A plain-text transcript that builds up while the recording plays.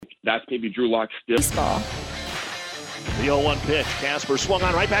that's maybe Drew Lock's still. Baseball. The 0-1 pitch. Casper swung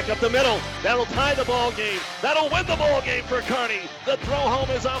on right back up the middle. That'll tie the ball game. That'll win the ball game for Kearney. The throw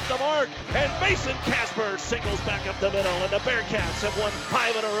home is off the mark. And Mason Casper singles back up the middle. And the Bearcats have won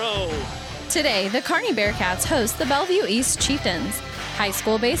 5 in a row. Today, the Kearney Bearcats host the Bellevue East Chieftains. High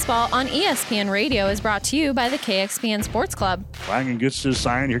school baseball on ESPN Radio is brought to you by the KXPN Sports Club. Langen gets his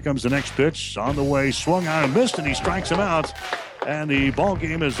sign. Here comes the next pitch. On the way, swung on and missed, and he strikes him out. And the ball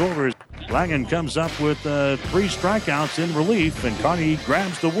game is over. Langen comes up with 3 strikeouts in relief, and Kearney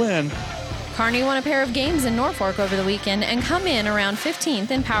grabs the win. Kearney won a pair of games in Norfolk over the weekend and come in around 15th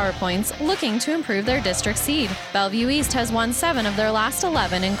in power points, looking to improve their district seed. Bellevue East has won 7 of their last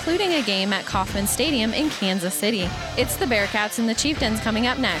 11, including a game at Kauffman Stadium in Kansas City. It's the Bearcats and the Chieftains coming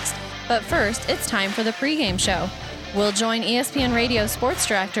up next. But first, it's time for the pregame show. We'll join ESPN Radio Sports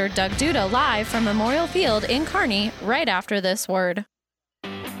Director Doug Duda live from Memorial Field in Kearney right after this word.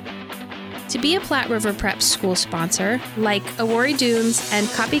 To be a Platte River Prep school sponsor, like Awori Dooms and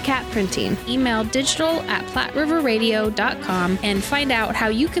Copycat Printing, email digital@PlatteRiverRadio.com and find out how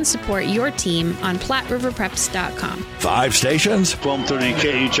you can support your team on PlatteRiverPreps.com. 5 stations.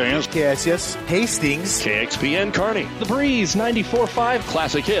 1230 KHIS. KSS. Hastings. KXPN Kearney. The Breeze 94.5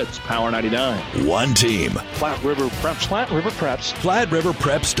 Classic Hits. Power 99. 1 team. Platte River Preps. Platte River Preps.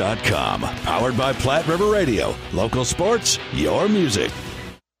 PlatteRiverPreps.com. Powered by Platte River Radio. Local sports, your music.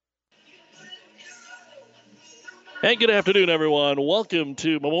 And good afternoon, everyone. Welcome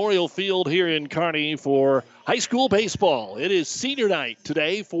to Memorial Field here in Kearney for high school baseball. It is senior night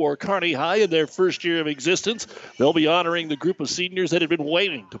today for Kearney High in their first year of existence. They'll be honoring the group of seniors that have been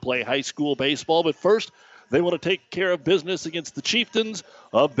waiting to play high school baseball. But first, they want to take care of business against the Chieftains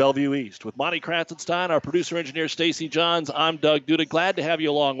of Bellevue East. With Monty Kratzenstein, our producer-engineer Stacy Johns, I'm Doug Duda. Glad to have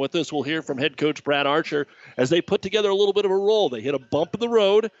you along with us. We'll hear from head coach Brad Archer as they put together a little bit of a roll. They hit a bump in the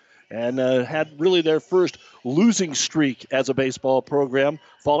road and had really their first losing streak as a baseball program,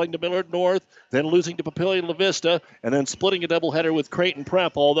 falling to Millard North, then losing to Papillion La Vista, and then splitting a doubleheader with Creighton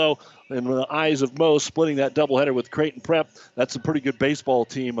Prep, although in the eyes of most, splitting that doubleheader with Creighton Prep, that's a pretty good baseball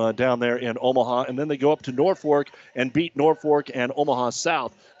team down there in Omaha. And then they go up to Norfolk and beat Norfolk and Omaha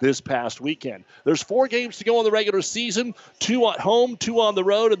South this past weekend. There's 4 games to go in the regular season, 2 at home, 2 on the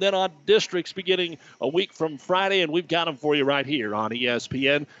road, and then on districts beginning a week from Friday, and we've got them for you right here on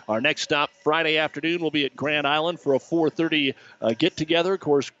ESPN. Our next stop Friday afternoon will be at Grand Island for a 4:30 get-together. Of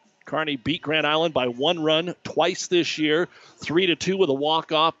course, Kearney beat Grand Island by 1 run twice this year, 3-2 with a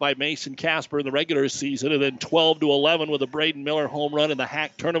walk-off by Mason Casper in the regular season, and then 12-11 with a Braden Miller home run in the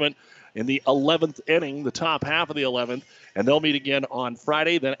Hack tournament in the 11th inning, the top half of the 11th. And they'll meet again on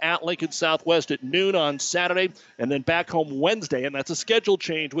Friday, then at Lincoln Southwest at noon on Saturday, and then back home Wednesday. And that's a schedule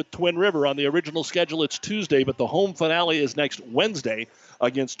change with Twin River. On the original schedule, it's Tuesday, but the home finale is next Wednesday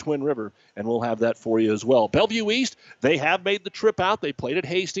against Twin River, and we'll have that for you as well. Bellevue East, they have made the trip out. They played at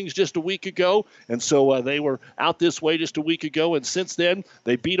Hastings just a week ago, and so they were out this way just a week ago. And since then,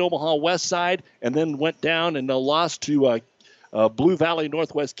 they beat Omaha West Side and then went down and lost to Blue Valley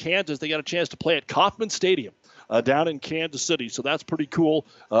Northwest Kansas. They got a chance to play at Kauffman Stadium down in Kansas City, so that's pretty cool.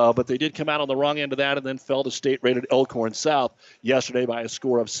 But they did come out on the wrong end of that and then fell to state-rated Elkhorn South yesterday by a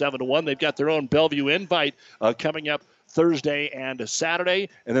score of 7-1. They've got their own Bellevue Invite coming up Thursday and Saturday,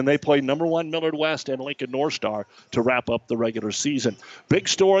 and then they play number 1 Millard West and Lincoln North Star to wrap up the regular season. Big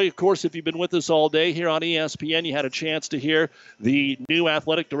story, of course, if you've been with us all day here on ESPN, you had a chance to hear the new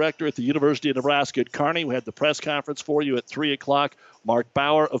athletic director at the University of Nebraska at Kearney. We had the press conference for you at 3 o'clock. Mark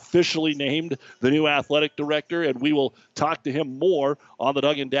Bauer officially named the new athletic director, and we will talk to him more on the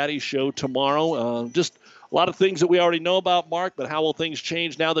Doug and Daddy show tomorrow. Just a lot of things that we already know about Mark, but how will things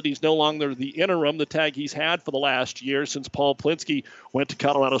change now that he's no longer the interim, the tag he's had for the last year since Paul Plinsky went to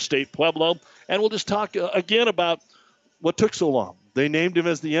Colorado State Pueblo. And we'll just talk again about what took so long. They named him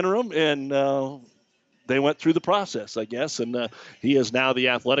as the interim, and they went through the process, I guess, and he is now the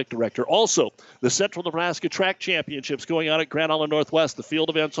athletic director. Also, the Central Nebraska Track Championships going on at Grand Island Northwest. The field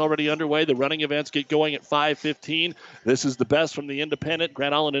event's already underway. The running events get going at 5:15. This is the best from the independent,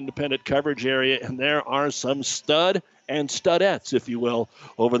 Grand Island independent coverage area, and there are some stud and studettes, if you will,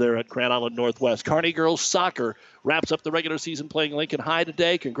 over there at Grand Island Northwest. Kearney girls soccer wraps up the regular season playing Lincoln High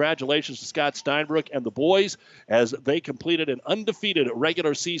today. Congratulations to Scott Steinbrook and the boys as they completed an undefeated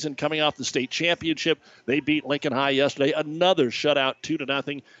regular season coming off the state championship. They beat Lincoln High yesterday. Another shutout,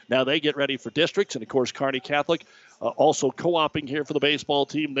 2-0. Now they get ready for districts. And, of course, Kearney Catholic also co-oping here for the baseball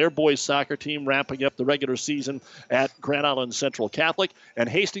team. Their boys soccer team wrapping up the regular season at Grand Island Central Catholic. And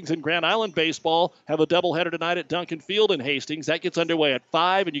Hastings and Grand Island baseball have a doubleheader tonight at Duncan Field in Hastings. That gets underway at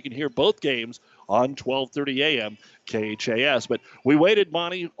 5, and you can hear both games on 12:30 a.m. KHAS. But we waited,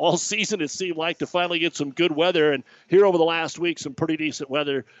 Monty, all season, it seemed like, to finally get some good weather. And here over the last week, some pretty decent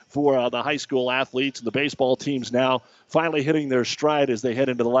weather for the high school athletes and the baseball teams now finally hitting their stride as they head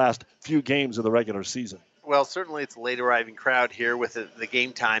into the last few games of the regular season. Well, certainly it's a late arriving crowd here with the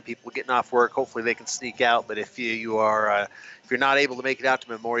game time. People getting off work. Hopefully they can sneak out. But if you're not able to make it out to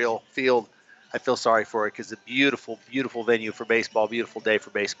Memorial Field, I feel sorry for it because it's a beautiful, beautiful venue for baseball, beautiful day for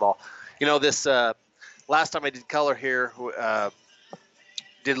baseball. You know, this last time I did color here,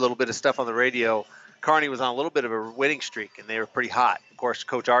 did a little bit of stuff on the radio. Kearney was on a little bit of a winning streak, and they were pretty hot. Of course,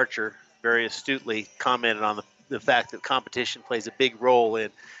 Coach Archer very astutely commented on the fact that competition plays a big role in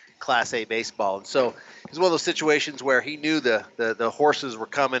Class A baseball. And so it's one of those situations where he knew the horses were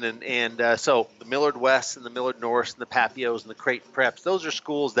coming. And so the Millard West and the Millard North and the Papios and the Creighton Preps, those are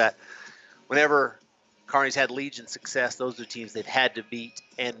schools that whenever Kearney's had Legion success, those are teams they've had to beat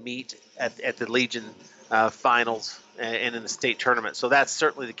and meet at the Legion finals and in the state tournament. So that's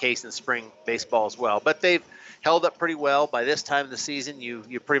certainly the case in spring baseball as well. But they've held up pretty well. By this time of the season,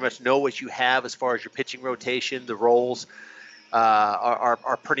 you pretty much know what you have as far as your pitching rotation. The roles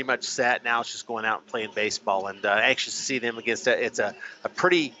are pretty much set. Now it's just going out and playing baseball. And anxious to see them against it's a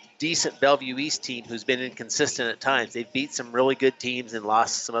pretty decent Bellevue East team who's been inconsistent at times. They've beat some really good teams and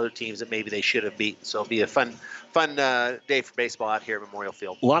lost some other teams that maybe they should have beaten. So it'll be a fun day for baseball out here at Memorial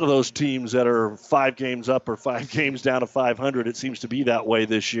Field. A lot of those teams that are 5 games up or 5 games down to 500, it seems to be that way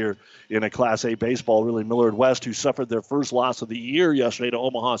this year in a Class A baseball. Really, Millard West, who suffered their first loss of the year yesterday to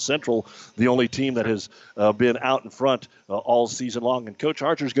Omaha Central, the only team that has been out in front all season long. And Coach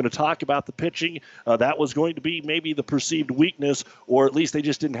Archer is going to talk about the pitching. That was going to be maybe the perceived weakness, or at least they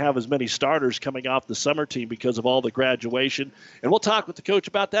just didn't have as many starters coming off the summer team because of all the graduation. And we'll talk with the coach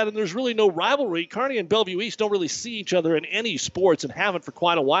about that. And there's really no rivalry. Kearney and Bellevue East don't really see each other in any sports and haven't for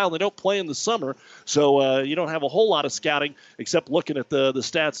quite a while. They don't play in the summer, so you don't have a whole lot of scouting except looking at the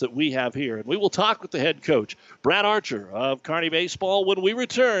stats that we have here. And we will talk with the head coach, Brad Archer of Kearney Baseball, when we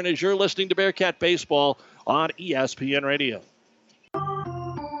return as you're listening to Bearcat Baseball on ESPN Radio.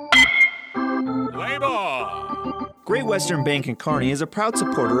 Play ball. Great Western Bank in Kearney is a proud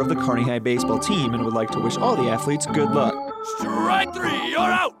supporter of the Kearney High baseball team and would like to wish all the athletes good luck. Strike 3, you're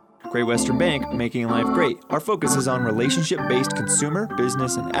out. Great Western Bank, making life great. Our focus is on relationship-based consumer,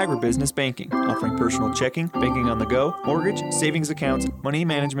 business, and agribusiness banking, offering personal checking, banking on the go, mortgage, savings accounts, money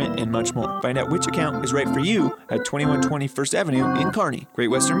management, and much more. Find out which account is right for you at 2120 First Avenue in Kearney. Great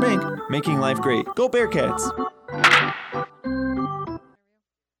Western Bank, making life great. Go Bearcats!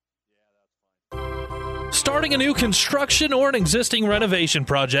 Starting a new construction or an existing renovation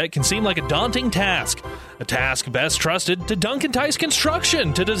project can seem like a daunting task. A task best trusted to Duncan Tice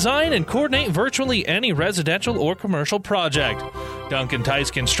Construction to design and coordinate virtually any residential or commercial project. Duncan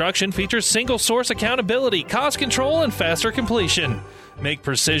Tice Construction features single source accountability, cost control, and faster completion. Make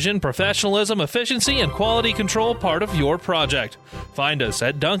precision, professionalism, efficiency, and quality control part of your project. Find us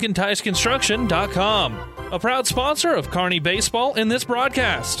at DuncanTiceConstruction.com. A proud sponsor of Kearney Baseball in this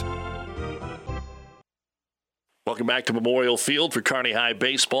broadcast. Welcome back to Memorial Field for Kearney High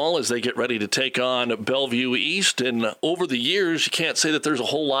Baseball as they get ready to take on Bellevue East. And over the years, you can't say that there's a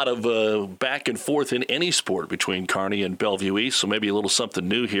whole lot of back and forth in any sport between Kearney and Bellevue East, so maybe a little something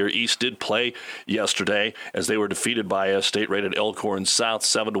new here. East did play yesterday as they were defeated by state-rated Elkhorn South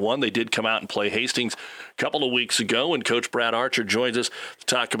 7-1. They did come out and play Hastings a couple of weeks ago, and Coach Brad Archer joins us to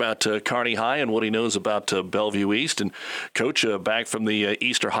talk about Kearney High and what he knows about Bellevue East. And Coach, back from the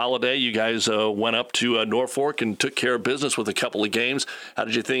Easter holiday, you guys went up to Norfolk and took care of business with a couple of games. How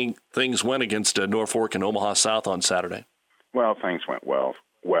did you think things went against Norfolk and Omaha South on Saturday? Well, things went well.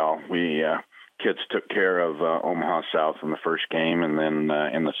 We kids took care of Omaha South in the first game, and then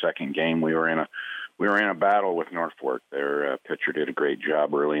in the second game we were in a battle with Norfolk. Their pitcher did a great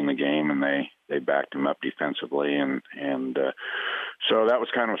job early in the game, and they backed him up defensively, and so that was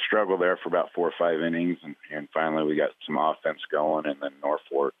kind of a struggle there for about 4 or 5 innings, and finally we got some offense going, and then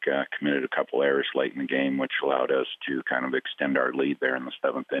Norfolk committed a couple errors late in the game, which allowed us to kind of extend our lead there in the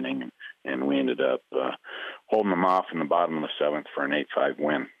 7th inning, and we ended up holding them off in the bottom of the 7th for an 8-5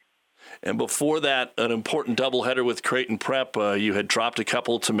 win. And before that, an important doubleheader with Creighton Prep. You had dropped a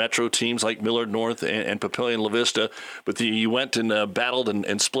couple to Metro teams like Millard North and Papillion La Vista, but you went and battled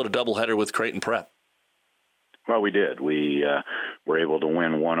and split a doubleheader with Creighton Prep. Well, we did. We were able to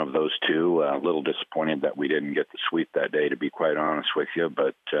win one of those two. A little disappointed that we didn't get the sweep that day, to be quite honest with you,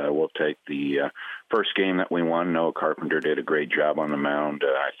 but we'll take the first game that we won. Noah Carpenter did a great job on the mound.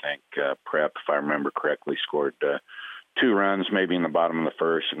 I think Prep, if I remember correctly, scored 2 runs maybe in the bottom of the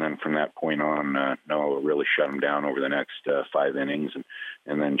first, and then from that point on, Noah really shut him down over the next 5 innings,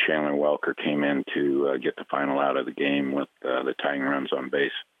 and then Chandler Welker came in to get the final out of the game with the tying runs on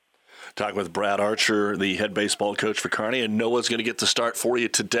base. Talking with Brad Archer, the head baseball coach for Kearney, and Noah's going to get the start for you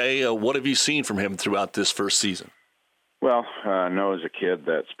today. What have you seen from him throughout this first season? Well, Noah's a kid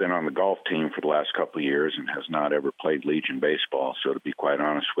that's been on the golf team for the last couple of years and has not ever played Legion baseball. So to be quite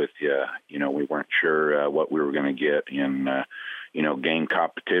honest with you, we weren't sure what we were going to get in, game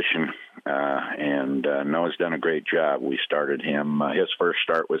competition. And Noah's done a great job. We started him. His first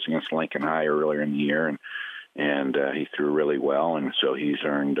start was against Lincoln High earlier in the year, and he threw really well, and so he's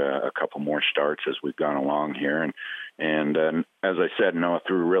earned a couple more starts as we've gone along here. And as I said, Noah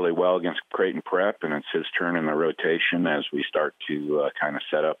threw really well against Creighton Prep, and it's his turn in the rotation as we start to kind of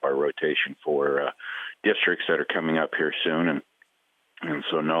set up our rotation for districts that are coming up here soon. And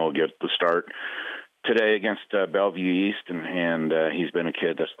so Noah will get the start today against Bellevue East, and he's been a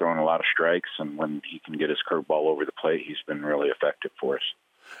kid that's thrown a lot of strikes, and when he can get his curveball over the plate, he's been really effective for us.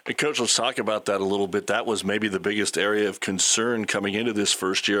 And Coach, let's talk about that a little bit. That was maybe the biggest area of concern coming into this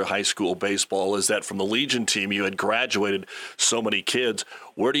first year of high school baseball, is that from the Legion team, you had graduated so many kids.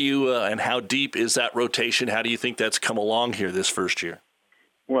 Where do you and how deep is that rotation? How do you think that's come along here this first year?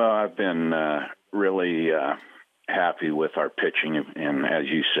 Well, I've been really happy with our pitching, and as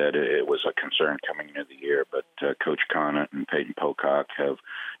you said, it was a concern coming into the year, but Coach Conant and Peyton Pocock have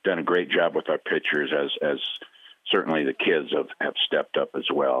done a great job with our pitchers, as certainly the kids have stepped up as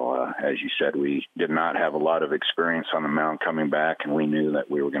well. As you said, we did not have a lot of experience on the mound coming back, and we knew that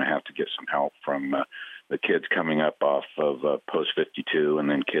we were going to have to get some help from the kids coming up off of post 52, and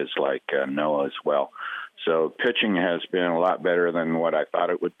then kids like Noah as well. So pitching has been a lot better than what I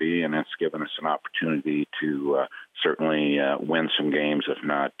thought it would be, and it's given us an opportunity to certainly win some games, if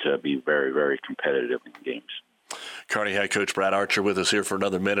not be very, very competitive in games. Kearney head coach Brad Archer with us here for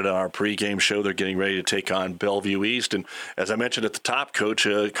another minute on our pregame show. They're getting ready to take on Bellevue East. And as I mentioned at the top, Coach,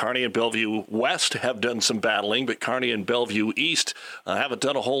 Kearney and Bellevue West have done some battling, but Kearney and Bellevue East haven't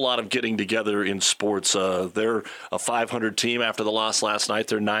done a whole lot of getting together in sports. They're a 500 team after the loss last night.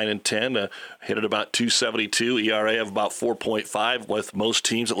 They're 9-10, hit at about 272, ERA of about 4.5. With most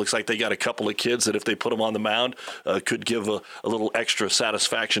teams, it looks like they got a couple of kids that if they put them on the mound could give a little extra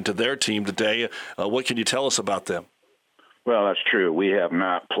satisfaction to their team today. What can you tell us about them? Well, that's true. We have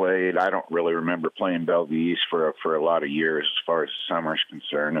not played. I don't really remember playing Bellevue East for a lot of years as far as the summer is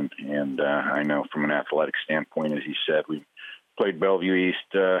concerned. And I know from an athletic standpoint, as you said, we played Bellevue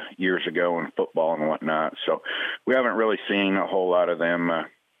East years ago in football and whatnot. So we haven't really seen a whole lot of them.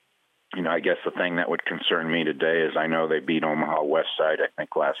 I guess the thing that would concern me today is I know they beat Omaha West Side, I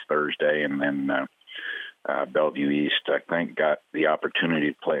think, last Thursday. And then Bellevue East, I think, got the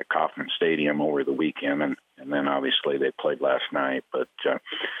opportunity to play at Kauffman Stadium over the weekend, and then obviously they played last night. But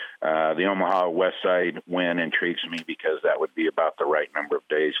the Omaha West Side win intrigues me because that would be about the right number of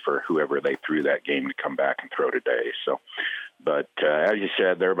days for whoever they threw that game to come back and throw today. So, but as you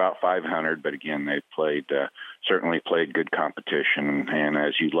said, they're about 500, but again, they've certainly played good competition. And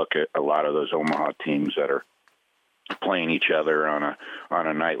as you look at a lot of those Omaha teams that are playing each other on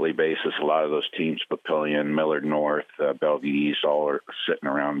a nightly basis, a lot of those teams, Papillion, Millard North, Bellevue East, all are sitting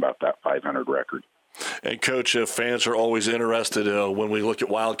around about that 500 record. And, Coach, fans are always interested when we look at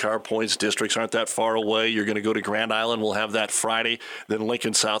wild card points. Districts aren't that far away. You're going to go to Grand Island. We'll have that Friday. Then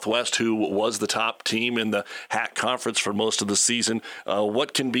Lincoln Southwest, who was the top team in the HAC conference for most of the season.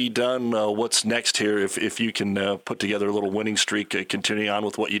 What can be done? What's next here if you can put together a little winning streak, continuing on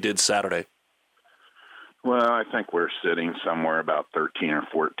with what you did Saturday? Well, I think we're sitting somewhere about 13 or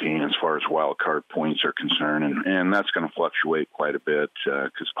 14 as far as wild card points are concerned, and that's going to fluctuate quite a bit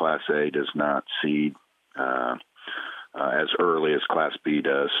because Class A does not seed as early as Class B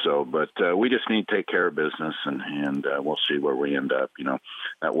does. So, but we just need to take care of business, and we'll see where we end up.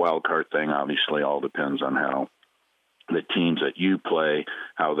 That wild card thing obviously all depends on how the teams that you play,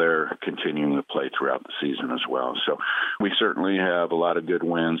 how they're continuing to play throughout the season as well. So we certainly have a lot of good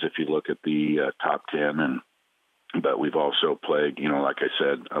wins if you look at the top 10, but we've also played, like I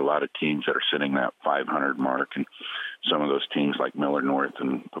said, a lot of teams that are sitting that 500 mark, and some of those teams like Millard North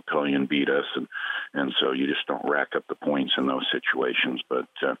and Papillion beat us, and so you just don't rack up the points in those situations. But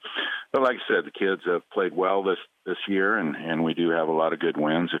like I said, the kids have played well this year, and we do have a lot of good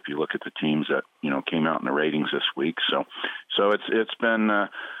wins if you look at the teams that came out in the ratings this week. So it's been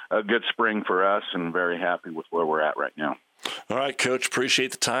a good spring for us, and very happy with where we're at right now. All right, Coach,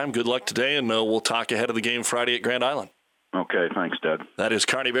 appreciate the time. Good luck today, and we'll talk ahead of the game Friday at Grand Island. Okay, thanks, Doug. That is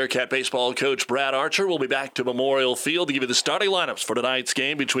Kearney Bearcat baseball coach Brad Archer. We'll be back to Memorial Field to give you the starting lineups for tonight's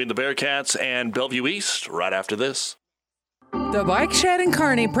game between the Bearcats and Bellevue East right after this. The Bike Shed in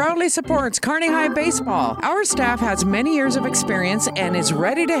Kearney proudly supports Kearney High Baseball. Our staff has many years of experience and is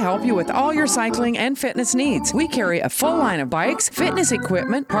ready to help you with all your cycling and fitness needs. We carry a full line of bikes, fitness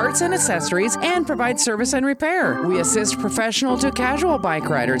equipment, parts and accessories, and provide service and repair. We assist professional to casual bike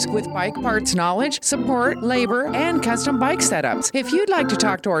riders with bike parts knowledge, support, labor, and custom bike setups. If you'd like to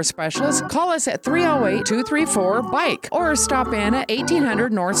talk to our specialists, call us at 308-234-BIKE or stop in at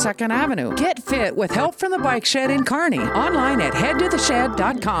 1800 North 2nd Avenue. Get fit with help from the Bike Shed in Kearney. Online at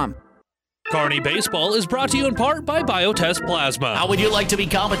headtotheshed.com. Kearney Baseball is brought to you in part by Biotest Plasma. How would you like to be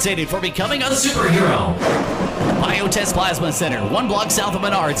compensated for becoming a superhero? Biotest Plasma Center, 1 block south of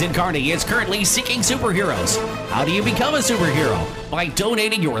Menards in Kearney, is currently seeking superheroes. How do you become a superhero? By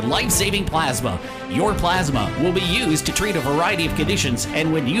donating your life-saving plasma. Your plasma will be used to treat a variety of conditions,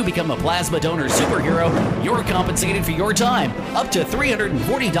 and when you become a plasma donor superhero, you're compensated for your time, up to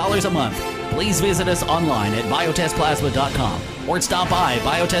 $340 a month. Please visit us online at biotestplasma.com or stop by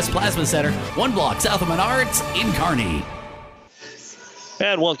Biotest Plasma Center, 1 block south of Menards in Kearney.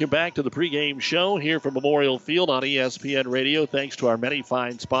 And welcome back to the pregame show here from Memorial Field on ESPN Radio. Thanks to our many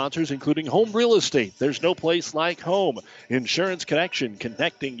fine sponsors, including Home Real Estate. There's no place like home. Insurance Connection,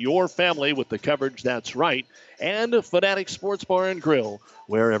 connecting your family with the coverage that's right. And Fanatic Sports Bar and Grill,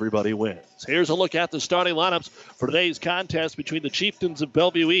 where everybody wins. Here's a look at the starting lineups for today's contest between the Chieftains of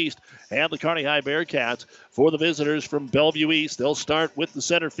Bellevue East and the Kearney High Bearcats. For the visitors from Bellevue East, they'll start with the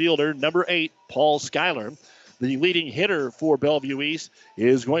center fielder, number 8, Paul Schuyler. The leading hitter for Bellevue East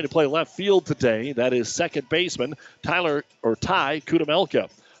is going to play left field today. That is second baseman Ty Kudamelka.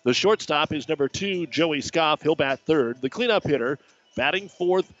 The shortstop is number 2, Joey Scoff. He'll bat third. The cleanup hitter batting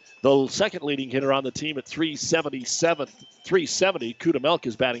fourth. The second leading hitter on the team at 370. Kudamelka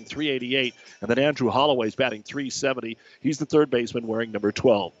is batting 388. And then Andrew Holloway's batting 370. He's the third baseman wearing number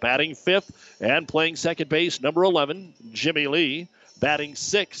 12. Batting fifth and playing second base, number 11, Jimmy Lee. Batting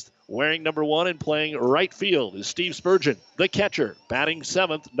sixth, wearing number 1 and playing right field is Steve Spurgeon. The catcher, batting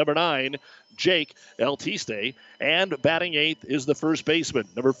 7th, number 9, Jake Eltiste. And batting 8th is the first baseman,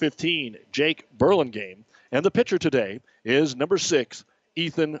 number 15, Jake Burlingame. And the pitcher today is number 6,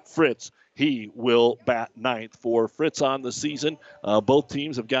 Ethan Fritz. He will bat 9th for Fritz on the season. Both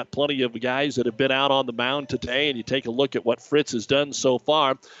teams have got plenty of guys that have been out on the mound today, and you take a look at what Fritz has done so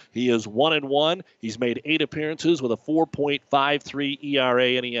far. He is 1-1. He's made 8 appearances with a 4.53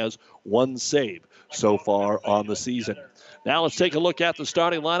 ERA, and he has 1 save so far on the season. Now let's take a look at the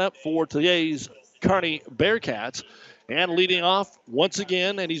starting lineup for today's Kearney Bearcats. And leading off once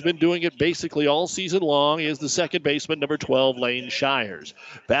again, and he's been doing it basically all season long, is the second baseman, number 12, Lane Shires.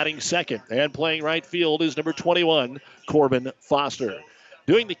 Batting second and playing right field is number 21, Corbin Foster.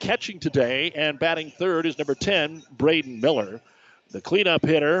 Doing the catching today and batting third is number 10, Braden Miller. The cleanup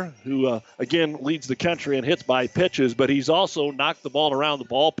hitter, who again leads the country and hits by pitches, but he's also knocked the ball around the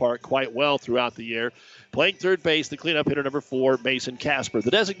ballpark quite well throughout the year. Playing third base, the cleanup hitter, number 4, Mason Casper.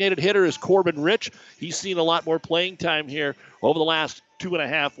 The designated hitter is Corbin Rich. He's seen a lot more playing time here over the last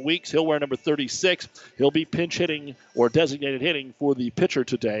 2.5 weeks. He'll wear number 36. He'll be pinch hitting or designated hitting for the pitcher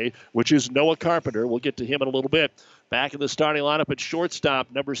today, which is Noah Carpenter. We'll get to him in a little bit. Back in the starting lineup at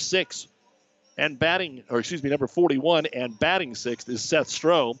shortstop, number 6 and number 41 and batting 6th is Seth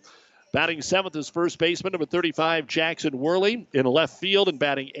Stroh. Batting 7th is first baseman, number 35, Jackson Worley. In left field and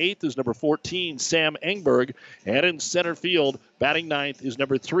batting 8th is number 14, Sam Engberg. And in center field, batting 9th is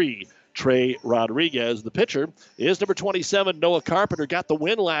number 3, Trey Rodriguez. The pitcher is number 27, Noah Carpenter. Got the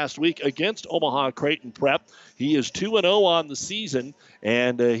win last week against Omaha Creighton Prep. He is 2-0 on the season,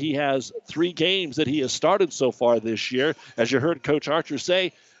 and he has 3 games that he has started so far this year. As you heard Coach Archer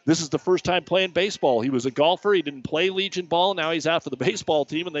say, this is the first time playing baseball. He was a golfer. He didn't play Legion ball. Now he's out for the baseball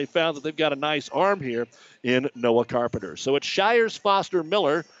team, and they found that they've got a nice arm here in Noah Carpenter. So it's Shires, Foster,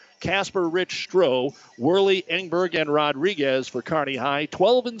 Miller, Casper, Rich, Stroh, Worley, Engberg, and Rodriguez for Kearney High.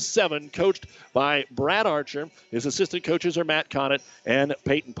 12-7, coached by Brad Archer. His assistant coaches are Matt Connett and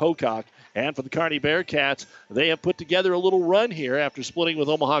Peyton Pocock. And for the Kearney Bearcats, they have put together a little run here after splitting with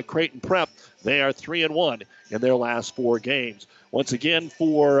Omaha Creighton Prep. They are 3-1 in their last 4 games. Once again,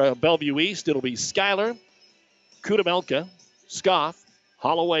 for Bellevue East, it'll be Schuyler, Kudamelka, Scoff,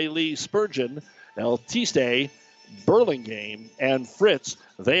 Holloway, Lee, Spurgeon, Eltiste, Burlingame, and Fritz.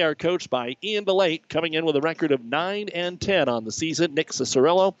 They are coached by Ian DeLate, coming in with a record of 9-10 on the season. Nick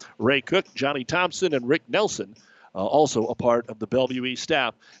Cicerello, Ray Cook, Johnny Thompson, and Rick Nelson also a part of the Bellevue East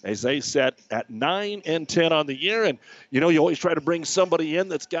staff, as they set at 9-10 on the year. And, you always try to bring somebody in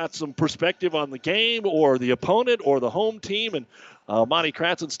that's got some perspective on the game or the opponent or the home team. And Monty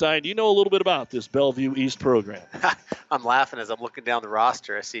Kratzenstein, you know a little bit about this Bellevue East program. I'm laughing as I'm looking down the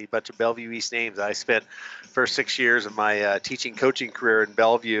roster. I see a bunch of Bellevue East names. I spent first 6 years of my coaching career in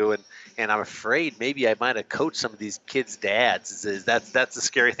Bellevue, and I'm afraid maybe I might have coached some of these kids' dads. That's the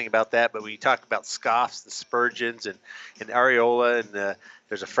scary thing about that. But when you talk about Scoffs, the Spurgeons, and Areola, and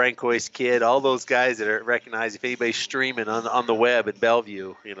there's a Francois kid, all those guys that are recognized. If anybody's streaming on the web at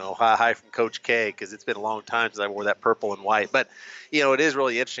Bellevue, hi from Coach K, because it's been a long time since I wore that purple and white. But it is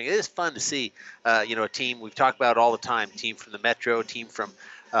really interesting. It is fun to see, a team. We've talked about it all the time. Team from the Metro, team from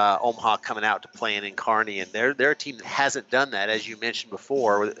Omaha coming out to playing in Kearney, and they're a team that hasn't done that, as you mentioned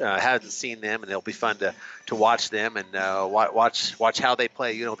before. Hasn't seen them, and it'll be fun to watch them and watch how they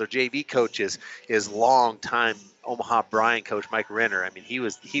play. Their JV coach is long time Omaha Bryan coach Mike Renner. I mean, he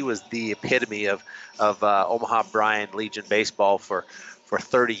was the epitome of Omaha Bryan Legion baseball for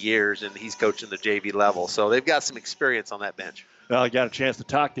 30 years, and he's coaching the JV level. So they've got some experience on that bench. I got a chance to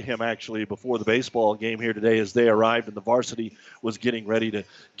talk to him actually before the baseball game here today as they arrived, and the varsity was getting ready to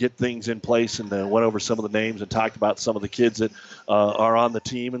get things in place, and went over some of the names and talked about some of the kids that are on the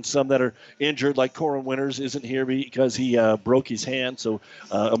team and some that are injured, like Corin Winters isn't here because he broke his hand. So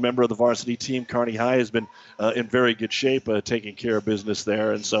a member of the varsity team, Kearney High, has been in very good shape, taking care of business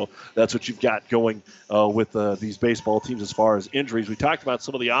there. And so that's what you've got going with these baseball teams as far as injuries. We talked about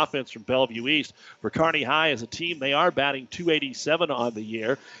some of the offense from Bellevue East. For Kearney High as a team, they are batting .287 on the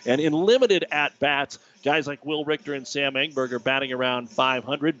year, and in limited at-bats, guys like Will Richter and Sam Engberg are batting around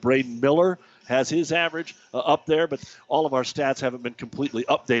 .500. Braden Miller has his average up there, but all of our stats haven't been completely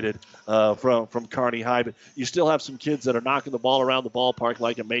updated from Kearney High. But you still have some kids that are knocking the ball around the ballpark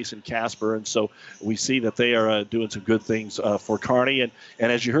like a Mason Casper, and so we see that they are doing some good things for Kearney. And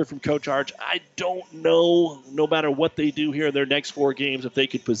as you heard from Coach Arch, I don't know, no matter what they do here in their next 4 games, if they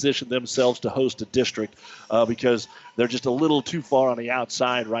could position themselves to host a district because they're just a little too far on the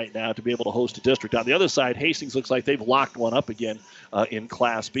outside right now to be able to host a district. On the other side, Hastings looks like they've locked one up again in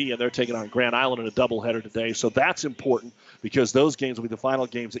Class B, and they're taking on Grand Island in a doubleheader today. So that's important because those games will be the final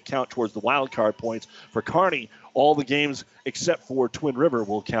games that count towards the wild card points. For Kearney, all the games except for Twin River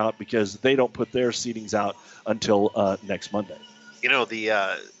will count because they don't put their seedings out until next Monday.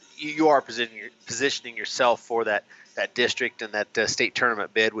 You are positioning yourself for that district and that state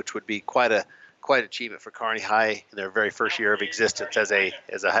tournament bid, which would be quite achievement for Kearney High in their very first year of existence as a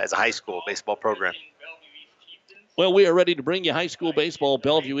high school baseball program. Well, we are ready to bring you high school baseball.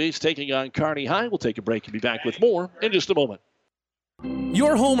 Bellevue East taking on Kearney High. We'll take a break and be back with more in just a moment.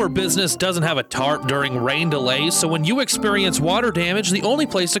 Your home or business doesn't have a tarp during rain delays, so when you experience water damage, the only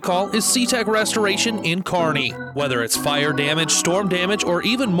place to call is SeaTech Restoration in Kearney. Whether it's fire damage, storm damage, or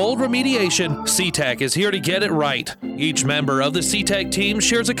even mold remediation, SeaTech is here to get it right. Each member of the SeaTech team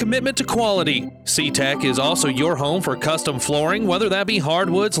shares a commitment to quality. SeaTech is also your home for custom flooring, whether that be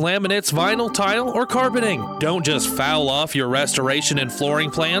hardwoods, laminates, vinyl, tile, or carpeting. Don't just foul off your restoration and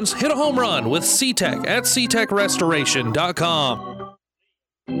flooring plans. Hit a home run with SeaTech at SeaTechRestoration.com.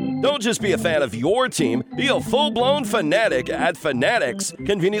 Don't just be a fan of your team, be a full-blown fanatic at Fanatics.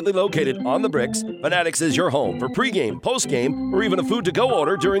 Conveniently located on the bricks, Fanatics is your home for pregame, postgame, or even a food-to-go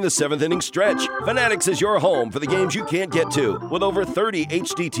order during the 7th inning stretch. Fanatics is your home for the games you can't get to, with over 30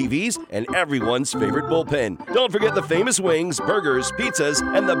 HD TVs and everyone's favorite bullpen. Don't forget the famous wings, burgers, pizzas,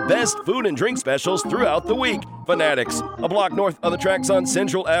 and the best food and drink specials throughout the week. Fanatics, a block north of the tracks on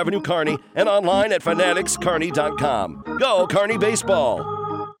Central Avenue, Kearney, and online at fanaticskearney.com. Go Kearney Baseball!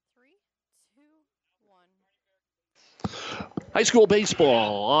 High school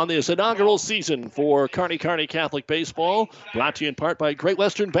baseball on this inaugural season for Kearney Catholic Baseball, brought to you in part by Great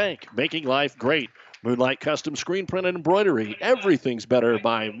Western Bank, making life great. Moonlight Custom Screen Print and Embroidery. Everything's better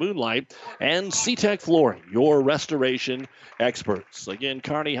by Moonlight. And SeaTech Flooring, your restoration experts. Again,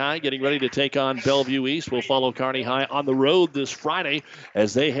 Kearney High getting ready to take on Bellevue East. We'll follow Kearney High on the road this Friday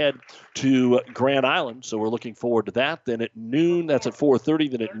as they head to Grand Island. So we're looking forward to that. Then at noon, that's at 4:30.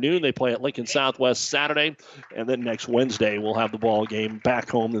 Then at noon, they play at Lincoln Southwest Saturday. And then next Wednesday, we'll have the ball game back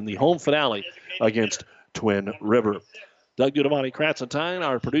home in the home finale against Twin River. Doug Dudamani Kratzenstein,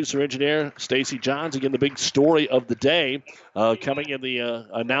 our producer-engineer, Stacy Johns. Again, the big story of the day coming in the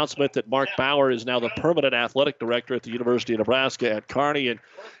announcement that Mark Bauer is now the permanent athletic director at the University of Nebraska at Kearney. And,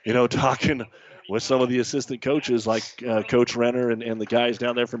 talking with some of the assistant coaches like Coach Renner and the guys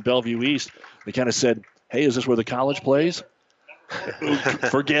down there from Bellevue East, they kind of said, hey, is this where the college plays?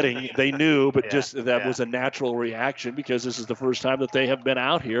 forgetting. They knew, but that was a natural reaction because this is the first time that they have been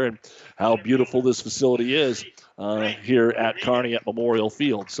out here, and how beautiful this facility is here at Kearney at Memorial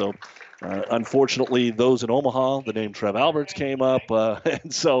Field. So unfortunately, those in Omaha, the name Trev Alberts came up,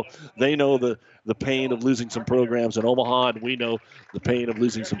 and so they know the pain of losing some programs in Omaha, and we know the pain of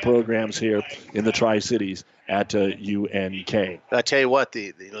losing some programs here in the Tri-Cities at UNK. I tell you what,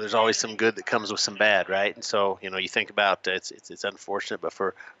 there's always some good that comes with some bad, right? And so, you think about it's unfortunate, but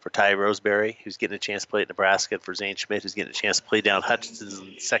for Ty Roseberry, who's getting a chance to play at Nebraska, and for Zane Schmidt, who's getting a chance to play down Hutchinson's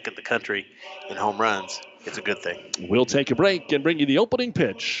second in the country in home runs, it's a good thing. We'll take a break and bring you the opening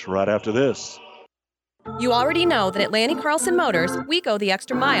pitch right after this. You already know that at Lanny Carlson Motors, we go the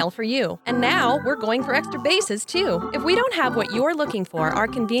extra mile for you. And now we're going for extra bases, too. If we don't have what you're looking for, our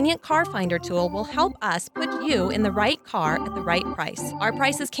convenient car finder tool will help us put you in the right car at the right price. Our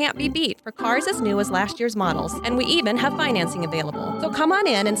prices can't be beat for cars as new as last year's models, and we even have financing available. So come on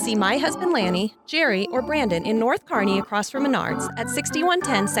in and see my husband Lanny, Jerry, or Brandon in North Kearney across from Menards at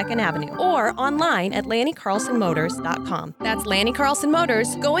 6110 2nd Avenue, or online at LannyCarlsonMotors.com. That's Lanny Carlson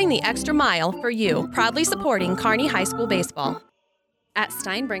Motors, going the extra mile for you. Proudly supporting Kearney High School baseball. At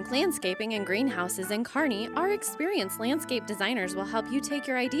Steinbrink Landscaping and Greenhouses in Kearney, our experienced landscape designers will help you take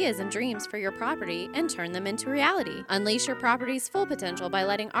your ideas and dreams for your property and turn them into reality. Unleash your property's full potential by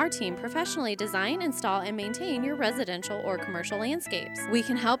letting our team professionally design, install, and maintain your residential or commercial landscapes. We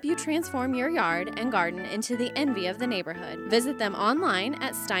can help you transform your yard and garden into the envy of the neighborhood. Visit them online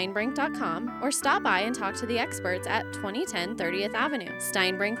at steinbrink.com or stop by and talk to the experts at 2010 30th Avenue.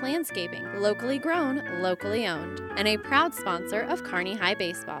 Steinbrink Landscaping, locally grown, locally owned, and a proud sponsor of Kearney High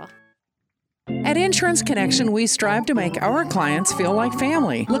Baseball. At Insurance Connection, we strive to make our clients feel like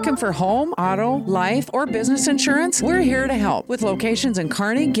family. Looking for home, auto, life, or business insurance? We're here to help. With locations in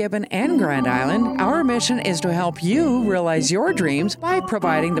Kearney, Gibbon, and Grand Island, our mission is to help you realize your dreams by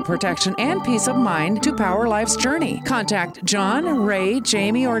providing the protection and peace of mind to power life's journey. Contact John, Ray,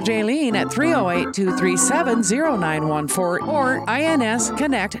 Jamie, or Jaylene at 308-237-0914 or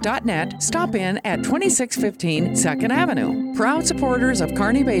insconnect.net. Stop in at 2615 2nd Avenue. Proud supporters of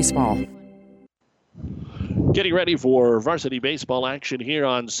Kearney Baseball. Getting ready for varsity baseball action here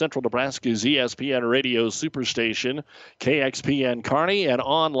on Central Nebraska's ESPN Radio Superstation, KXPN Kearney, and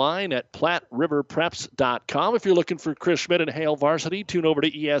online at PlatteRiverPreps.com. If you're looking for Chris Schmidt and Hale Varsity, tune over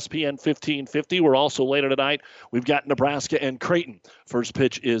to ESPN 1550. We're also later tonight. We've got Nebraska and Creighton. First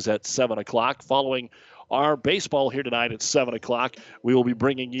pitch is at 7 o'clock. Following our baseball here tonight at 7 o'clock, we will be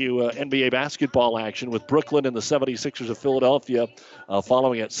bringing you NBA basketball action with Brooklyn and the 76ers of Philadelphia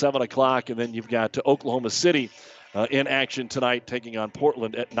following at 7 o'clock. And then you've got Oklahoma City in action tonight, taking on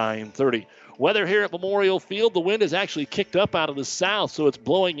Portland at 9:30. Weather here at Memorial Field, the wind is actually kicked up out of the south, so it's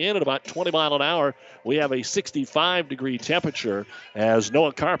blowing in at about 20 miles an hour. We have a 65-degree temperature as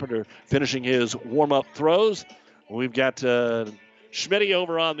Noah Carpenter finishing his warm-up throws. We've got Schmitty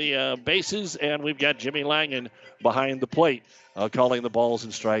over on the bases, and we've got Jimmy Langen behind the plate calling the balls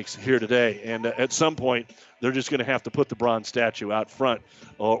and strikes here today. And at some point, they're just going to have to put the bronze statue out front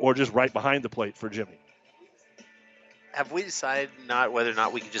or just right behind the plate for Jimmy. Have we decided whether or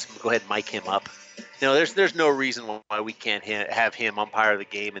not we can just go ahead and mic him up? There's no reason why we can't have him umpire the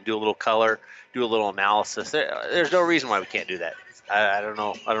game and do a little color, do a little analysis. There's no reason why we can't do that. I don't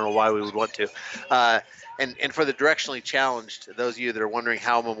know why we would want to. And for the directionally challenged, those of you that are wondering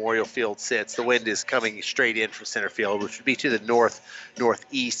how Memorial Field sits, the wind is coming straight in from center field, which would be to the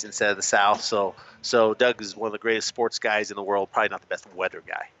northeast instead of the south. So Doug is one of the greatest sports guys in the world, probably not the best weather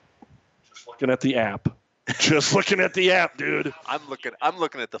guy. Just looking at the app. Just looking at the app, dude. I'm looking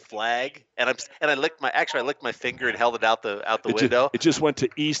at the flag, and I licked my finger and held it out the window. It just went to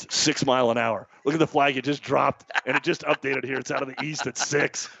east 6 miles an hour. Look at the flag; it just dropped, and it just updated here. It's out of the east at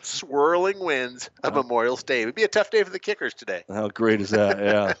 6. Swirling winds of Memorial Day. It'd be a tough day for the kickers today. How great is that?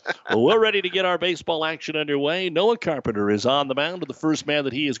 Yeah. Well, we're ready to get our baseball action underway. Noah Carpenter is on the mound, and the first man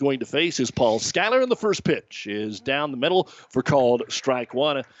that he is going to face is Paul Schuyler, and the first pitch is down the middle for called strike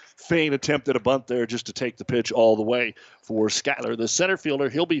one. A faint attempt at a bunt there just to take the pitch all the way for Schuyler. The center fielder,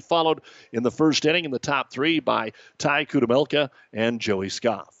 he'll be followed in the first inning in the top three by Ty Kudamelka and Joey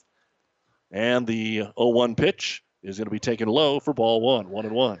Scoff. And the 0-1 pitch is going to be taken low for ball one,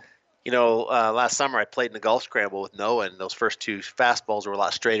 1-1. Last summer I played in the golf scramble with Noah, and those first two fastballs were a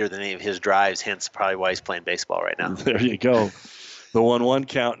lot straighter than any of his drives, hence probably why he's playing baseball right now. There you go. The 1-1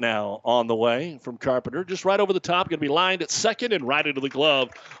 count now on the way from Carpenter. Just right over the top, going to be lined at second and right into the glove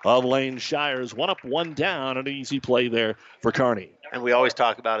of Lane Shires. 1 up, 1 down, an easy play there for Kearney. And we always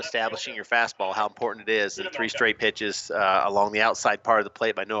talk about establishing your fastball, how important it is. And 3 straight pitches along the outside part of the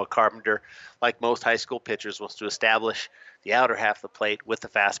plate by Noah Carpenter, like most high school pitchers, wants to establish the outer half of the plate with the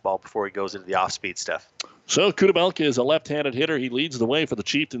fastball before he goes into the off-speed stuff. So Kudamelka is a left-handed hitter. He leads the way for the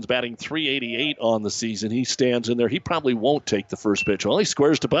Chieftains, batting .388 on the season. He stands in there. He probably won't take the first pitch. Well, he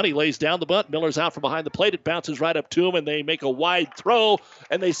squares to bunt. He lays down the bunt. Miller's out from behind the plate. It bounces right up to him, and they make a wide throw.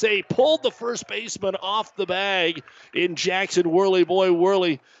 And they say he pulled the first baseman off the bag in Jackson. Worley, boy,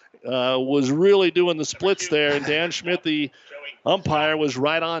 Worley was really doing the splits there. And Dan Schmidt, the umpire, was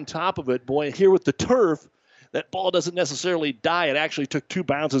right on top of it. Boy, here with the turf, that ball doesn't necessarily die. It actually took 2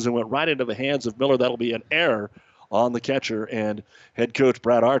 bounces and went right into the hands of Miller. That'll be an error on the catcher. And head coach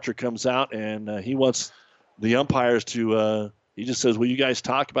Brad Archer comes out, and he wants the umpires to he just says, will you guys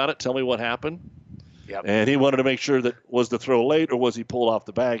talk about it? Tell me what happened. Yep. And he wanted to make sure that was the throw late or was he pulled off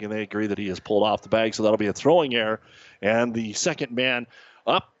the bag, and they agree that he is pulled off the bag, so that'll be a throwing error. And the second man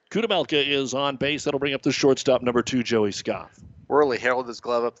up, Kudamelka, is on base. That'll bring up the shortstop, number 2, Joey Scoff. Worley held his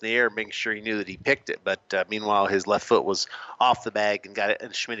glove up in the air, making sure he knew that he picked it. But meanwhile, his left foot was off the bag,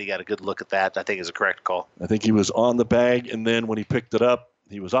 and Schmidt got a good look at that. I think is a correct call. I think he was on the bag, and then when he picked it up,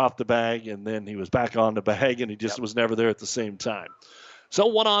 he was off the bag, and then he was back on the bag, and he just was never there at the same time. So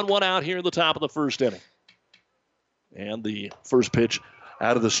 1 on, 1 out here in the top of the first inning. And the first pitch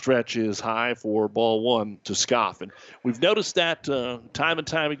out of the stretch is high for ball 1 to Scoff. And we've noticed that time and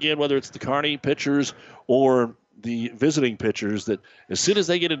time again, whether it's the Kearney pitchers or the visiting pitchers, that as soon as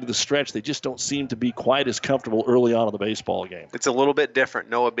they get into the stretch, they just don't seem to be quite as comfortable early on in the baseball game. It's a little bit different.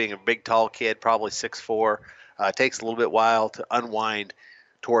 Noah being a big, tall kid, probably 6'4", takes a little bit while to unwind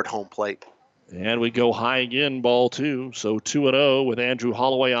toward home plate. And we go high again, ball 2. So 2-0 with Andrew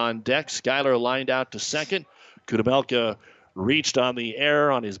Holloway on deck. Schuyler lined out to second. Kudamelka reached on the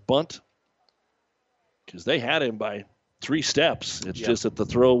error on his bunt because they had him by 3 steps. It's just that the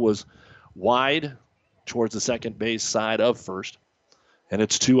throw was wide towards the second base side of first. And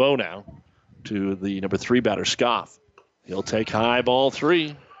it's 2-0 now to the number 3 batter, Scoff. He'll take high, ball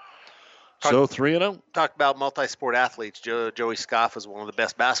 3. So 3-0. Talk about multi-sport athletes. Joey Scoff is one of the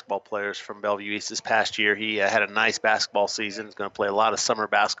best basketball players from Bellevue East this past year. He had a nice basketball season. He's going to play a lot of summer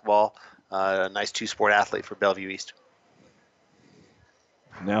basketball. A nice 2-sport athlete for Bellevue East.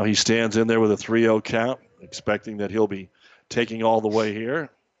 Now he stands in there with a 3-0 count, expecting that he'll be taking all the way here.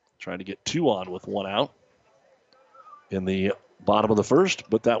 Trying to get 2 on with 1 out in the bottom of the first,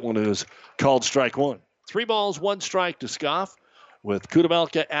 but that one is called strike 1. 3 balls, 1 strike to Scoff with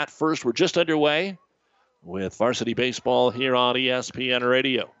Kudamelka at first. We're just underway with varsity baseball here on ESPN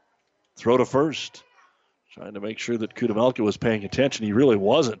Radio. Throw to first. Trying to make sure that Kudamelka was paying attention. He really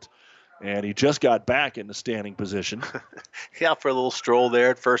wasn't. And he just got back in the standing position. Out for a little stroll there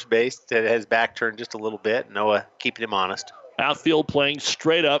at first base. Had his back turned just a little bit. Noah keeping him honest. Outfield playing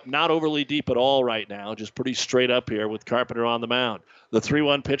straight up, not overly deep at all right now, just pretty straight up here with Carpenter on the mound. The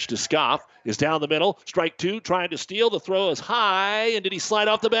 3-1 pitch to Scoff is down the middle. Strike 2, trying to steal. The throw is high, and did he slide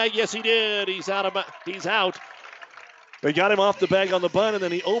off the bag? Yes, he did. He's out. They got him off the bag on the bunt, and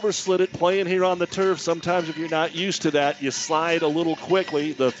then he overslid it playing here on the turf. Sometimes if you're not used to that, you slide a little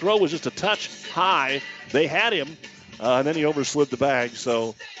quickly. The throw was just a touch high. They had him, and then he overslid the bag,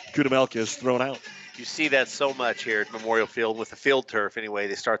 so Kudamelka is thrown out. You see that so much here at Memorial Field with the field turf. Anyway,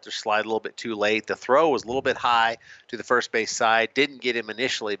 they start their slide a little bit too late. The throw was a little bit high to the first base side. Didn't get him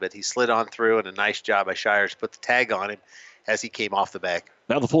initially, but he slid on through, and a nice job by Shires to put the tag on him as he came off the bag.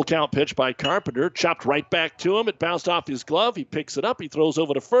 Now the full count pitch by Carpenter, chopped right back to him. It bounced off his glove. He picks it up. He throws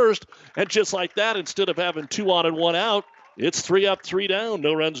over to first. And just like that, instead of having 2 on and 1 out, it's 3 up, 3 down.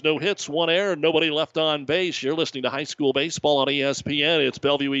 No runs, no hits, 1 error, nobody left on base. You're listening to high school baseball on ESPN. It's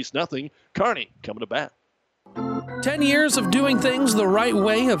Bellevue East nothing. Kearney coming to bat. 10 years of doing things the right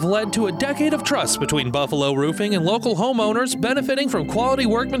way have led to a decade of trust between Buffalo Roofing and local homeowners benefiting from quality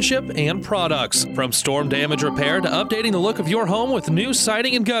workmanship and products. From storm damage repair to updating the look of your home with new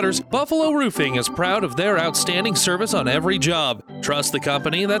siding and gutters, Buffalo Roofing is proud of their outstanding service on every job. Trust the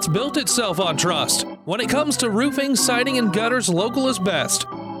company that's built itself on trust. When it comes to roofing, siding, and gutters, local is best.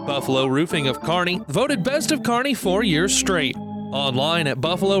 Buffalo Roofing of Kearney, voted best of Kearney 4 years straight. Online at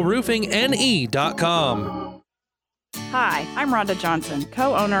buffaloroofingne.com. Hi, I'm Rhonda Johnson,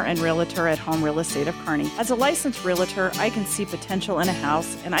 co-owner and realtor at Home Real Estate of Kearney. As a licensed realtor, I can see potential in a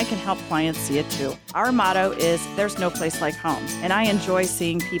house, and I can help clients see it too. Our motto is, there's no place like home, and I enjoy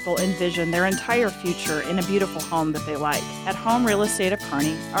seeing people envision their entire future in a beautiful home that they like. At Home Real Estate of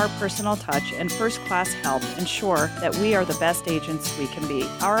Kearney, our personal touch and first-class help ensure that we are the best agents we can be.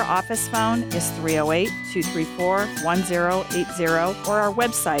 Our office phone is 308-234-1080, or our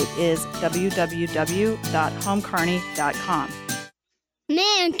website is www.homekearney.com.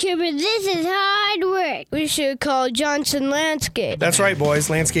 Man, Cooper, this is hard work. We should call Johnson Landscape. That's right, boys.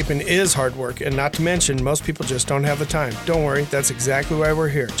 Landscaping is hard work, and not to mention, most people just don't have the time. Don't worry, that's exactly why we're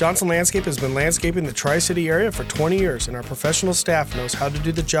here. Johnson Landscape has been landscaping the Tri-City area for 20 years, and our professional staff knows how to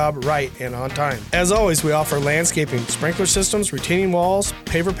do the job right and on time. As always, we offer landscaping, sprinkler systems, retaining walls,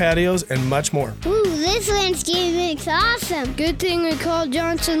 paver patios, and much more. Ooh, this landscaping looks awesome. Good thing we called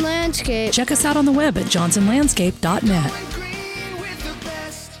Johnson Landscape. Check us out on the web at johnsonlandscape.net.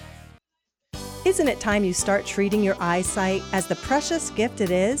 Isn't it time you start treating your eyesight as the precious gift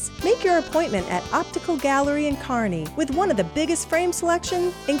it is? Make your appointment at Optical Gallery in Kearney with one of the biggest frame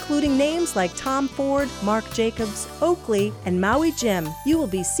selection, including names like Tom Ford, Marc Jacobs, Oakley, and Maui Jim. You will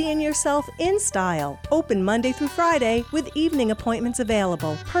be seeing yourself in style. Open Monday through Friday with evening appointments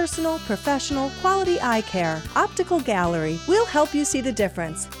available. Personal, professional, quality eye care. Optical Gallery. We'll help you see the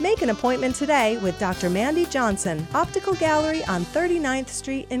difference. Make an appointment today with Dr. Mandy Johnson. Optical Gallery on 39th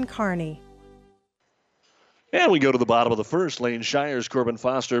Street in Kearney. And we go to the bottom of the first. Lane Shires, Corbin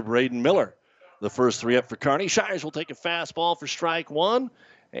Foster, Braden Miller. The first three up for Kearney. Shires will take a fastball for strike one.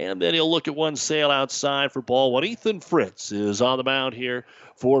 And then he'll look at one sail outside for ball one. Ethan Fritz is on the mound here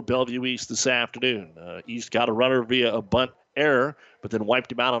for Bellevue East this afternoon. East got a runner via a bunt error, but then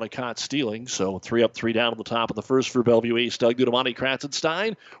wiped him out on a caught stealing. So 3 up, 3 down at the top of the first for Bellevue East. Doug Dudamonte,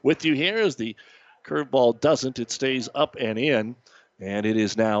 Kratzenstein with you here as the curveball doesn't. It stays up and in. And it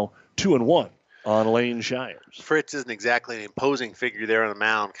is now 2-1. On Lane Shires. Fritz isn't exactly an imposing figure there on the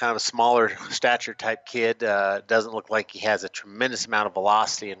mound. Kind of a smaller stature type kid. Doesn't look like he has a tremendous amount of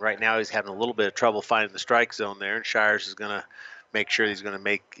velocity. And right now he's having a little bit of trouble finding the strike zone there. And Shires is going to make sure he's going to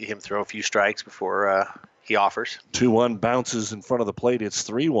make him throw a few strikes before he offers. 2-1 bounces in front of the plate. It's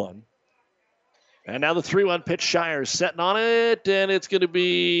 3-1. And now the 3-1 pitch. Shires setting on it. And it's going to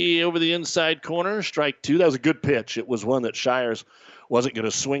be over the inside corner. Strike two. That was a good pitch. It was one that Shires wasn't going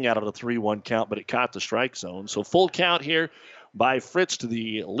to swing out of the 3-1 count, but it caught the strike zone. So full count here by Fritz to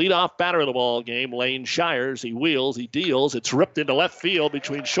the leadoff batter of the ball game, Lane Shires. He wheels, he deals. It's ripped into left field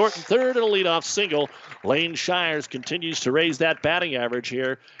between short and third and a leadoff single. Lane Shires continues to raise that batting average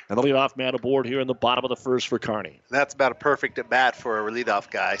here, and the leadoff man aboard here in the bottom of the first for Kearney. That's about a perfect at bat for a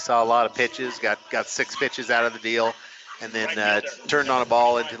leadoff guy. Saw a lot of pitches, got 6 pitches out of the deal, and then turned on a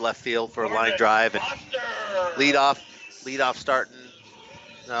ball into left field for a line drive. And leadoff starting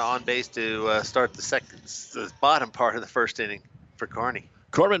on base to start the bottom part of the first inning for Kearney.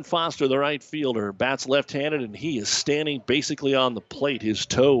 Corbin Foster, the right fielder, bats left-handed, and he is standing basically on the plate. His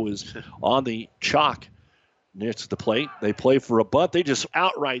toe is on the chalk near to the plate. They play for a bunt. They just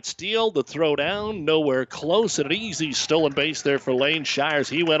outright steal the throw down, nowhere close, and an easy stolen base there for Lane Shires.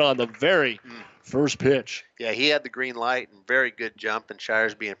 He went on the very first pitch. Yeah, he had the green light and very good jump, and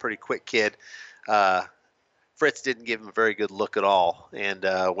Shires being a pretty quick kid. Fritz didn't give him a very good look at all and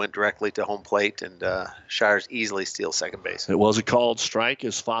went directly to home plate, and Shires easily steals second base. It was a called strike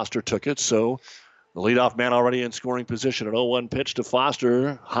as Foster took it, so the leadoff man already in scoring position. An 0-1 pitch to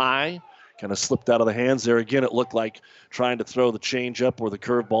Foster, high, kind of slipped out of the hands there. Again, it looked like trying to throw the changeup or the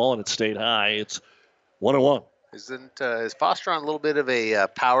curveball, and it stayed high. It's 1-1. Is Foster on a little bit of a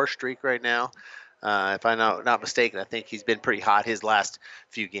power streak right now? If I'm not mistaken, I think he's been pretty hot his last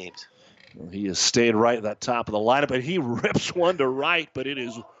few games. He has stayed right at that top of the lineup, and he rips one to right, but it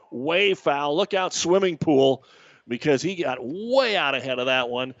is way foul. Look out, swimming pool, because he got way out ahead of that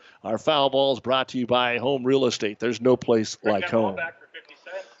one. Our foul ball is brought to you by Home Real Estate. There's no place like home.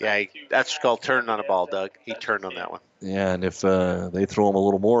 Yeah, that's called turning on a ball, Doug. He turned on that one. Yeah, and if they throw him a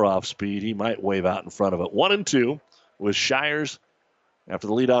little more off speed, he might wave out in front of it. 1-2 with Shires after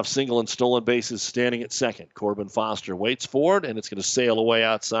the leadoff single and stolen bases standing at second. Corbin Foster waits for it, and it's going to sail away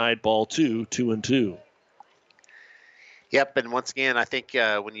outside. Ball 2-2. Yep, and once again, I think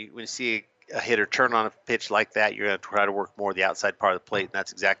when you see a hitter turn on a pitch like that, you're going to try to work more the outside part of the plate, and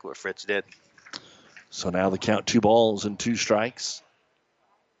that's exactly what Fritz did. So now the count 2 balls and 2 strikes.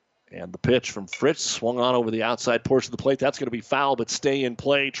 And the pitch from Fritz swung on over the outside portion of the plate. That's going to be foul, but stay in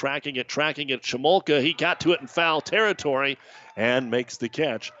play. Tracking it. Chmolka, he got to it in foul territory and makes the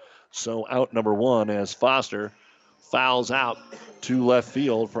catch. So out number 1 as Foster fouls out to left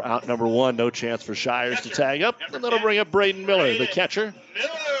field for out number 1. No chance for Shires to tag up. And that'll bring up Braden Miller, the catcher,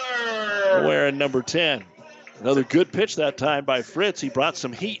 wearing number 10. Another good pitch that time by Fritz. He brought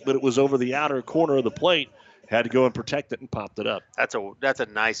some heat, but it was over the outer corner of the plate. Had to go and protect it and popped it up. That's a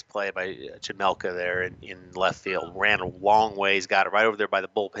nice play by Chmolka there in left field. Ran a long ways, got it right over there by the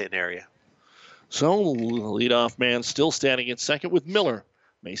bullpen area. So leadoff man still standing at second with Miller.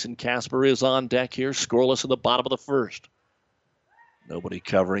 Mason Casper is on deck here, scoreless in the bottom of the first. Nobody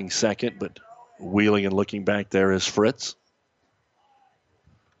covering second, but wheeling and looking back there is Fritz.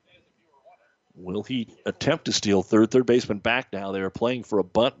 Will he attempt to steal third? Third baseman back now. They are playing for a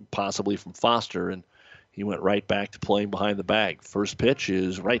bunt, possibly from Foster, and he went right back to playing behind the bag. First pitch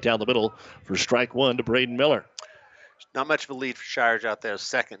is right down the middle for strike one to Braden Miller. Not much of a lead for Shires out there.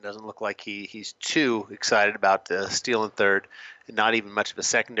 Second doesn't look like he's too excited about stealing third, and not even much of a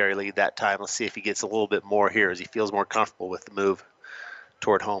secondary lead that time. Let's see if he gets a little bit more here as he feels more comfortable with the move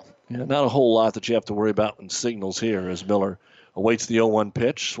toward home. Yeah, not a whole lot that you have to worry about in signals here as Miller awaits the 0-1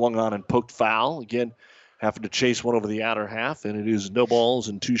 pitch, swung on and poked foul. Again, having to chase one over the outer half, and it is no balls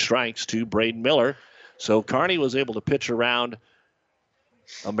and 2 strikes to Braden Miller. So Kearney was able to pitch around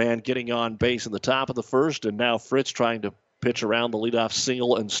a man getting on base in the top of the first, and now Fritz trying to pitch around the leadoff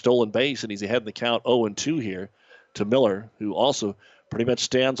single and stolen base, and he's ahead in the count 0-2 here to Miller, who also pretty much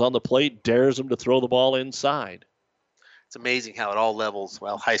stands on the plate, dares him to throw the ball inside. It's amazing how at all levels,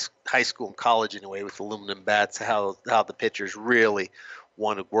 well, high school and college anyway, with aluminum bats, how the pitchers really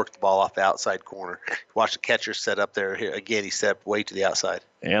want to work the ball off the outside corner. Watch the catcher set up there. Here again, he set up way to the outside.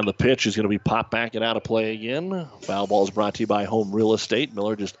 And the pitch is going to be popped back and out of play again. Foul ball is brought to you by Home Real Estate.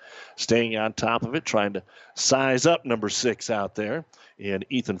 Miller just staying on top of it, trying to size up number 6 out there in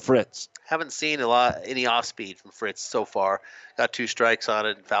Ethan Fritz. Haven't seen any off speed from Fritz so far. Got 2 strikes on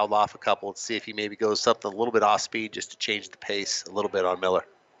it and fouled off a couple. Let's see if he maybe goes something a little bit off speed just to change the pace a little bit on Miller.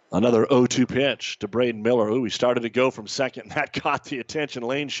 Another 0-2 pitch to Braden Miller. He started to go from second, and that caught the attention.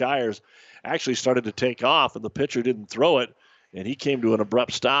 Lane Shires actually started to take off, and the pitcher didn't throw it, and he came to an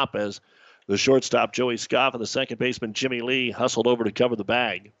abrupt stop as the shortstop, Joey Scoff, and the second baseman, Jimmy Lee, hustled over to cover the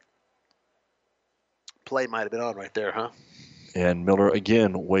bag. Play might have been on right there, huh? And Miller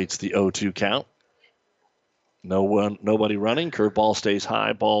again waits the 0-2 count. Nobody running. Curveball stays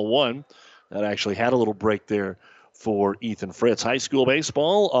high, ball 1. That actually had a little break there for Ethan Fritz. High school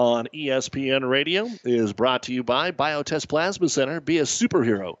baseball on ESPN Radio is brought to you by Biotest Plasma Center. Be a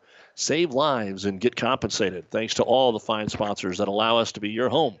superhero. Save lives and get compensated. Thanks to all the fine sponsors that allow us to be your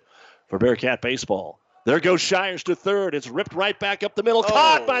home for Bearcat baseball. There goes Shires to third. It's ripped right back up the middle.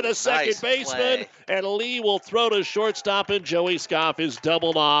 Caught by the second nice baseman. Play. And Lee will throw to shortstop, and Joey Scoff is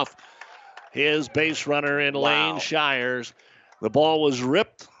doubled off his base runner in Lane Shires. The ball was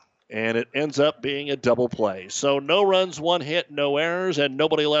ripped, and it ends up being a double play. So no runs, 1 hit, no errors, and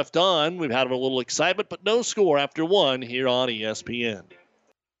nobody left on. We've had a little excitement, but no score after 1 here on ESPN.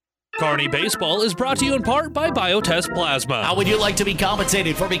 Kearney Baseball is brought to you in part by Biotest Plasma. How would you like to be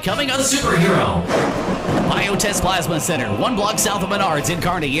compensated for becoming a superhero? Biotest Plasma Center, 1 block south of Menards in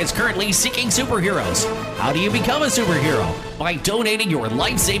Kearney, is currently seeking superheroes. How do you become a superhero? By donating your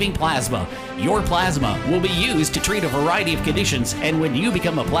life-saving plasma. Your plasma will be used to treat a variety of conditions, and when you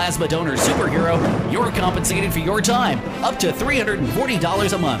become a plasma donor superhero, you're compensated for your time, up to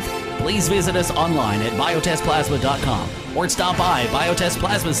 $340 a month. Please visit us online at biotestplasma.com or stop by Biotest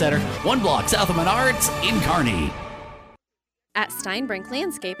Plasma Center, 1 block south of Menards in Kearney. At Steinbrink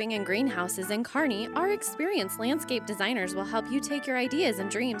Landscaping and Greenhouses in Kearney, our experienced landscape designers will help you take your ideas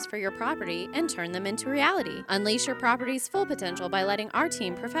and dreams for your property and turn them into reality. Unleash your property's full potential by letting our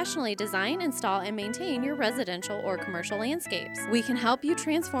team professionally design, install, and maintain your residential or commercial landscapes. We can help you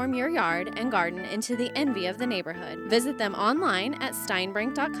transform your yard and garden into the envy of the neighborhood. Visit them online at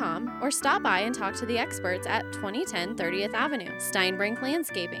steinbrink.com or stop by and talk to the experts at 2010 30th Avenue. Steinbrink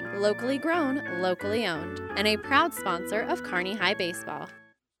Landscaping, locally grown, locally owned, and a proud sponsor of Kearney High Baseball.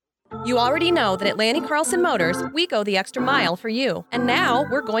 You already know that at Lanny Carlson Motors, we go the extra mile for you. And now,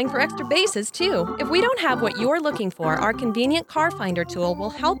 we're going for extra bases, too. If we don't have what you're looking for, our convenient car finder tool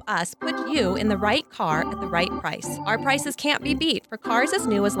will help us put you in the right car at the right price. Our prices can't be beat for cars as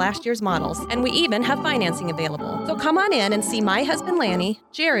new as last year's models, and we even have financing available. So come on in and see my husband Lanny,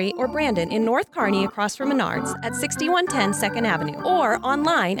 Jerry, or Brandon in North Kearney across from Menards at 6110 2nd Avenue, or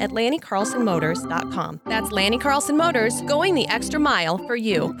online at LannyCarlsonMotors.com. That's Lanny Carlson Motors, going the extra mile for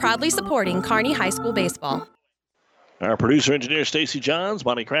you. Proudly supporting Kearney High School baseball. Our producer engineer Stacy Johns,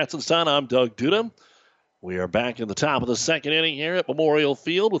 Bonnie Kratzenstein, I'm Doug Duda. We are back in the top of the second inning here at Memorial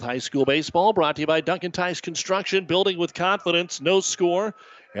Field with high school baseball, brought to you by Duncan Tice Construction, building with confidence, no score.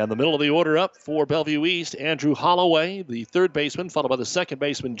 And the middle of the order up for Bellevue East, Andrew Holloway, the third baseman, followed by the second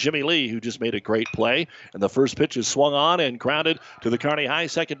baseman, Jimmy Lee, who just made a great play. And the first pitch is swung on and grounded to the Kearney High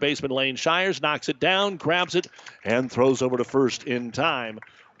second baseman, Lane Shires, knocks it down, grabs it, and throws over to first in time.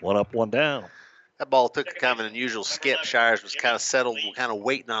 1 up, 1 down. That ball took kind of an unusual skip. Shires was kind of settled, kind of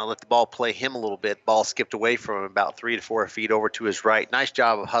waiting on it, let the ball play him a little bit. Ball skipped away from him about 3 to 4 feet over to his right. Nice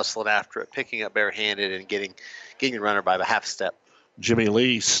job of hustling after it, picking up barehanded and getting the runner by the half step. Jimmy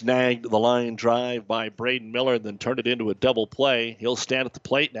Lee snagged the line drive by Braden Miller and then turned it into a double play. He'll stand at the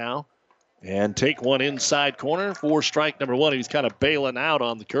plate now and take one inside corner for strike number one. He's kind of bailing out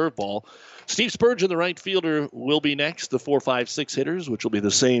on the curveball. Steve Spurgeon, the right fielder, will be next. The 4, 5, 6 hitters, which will be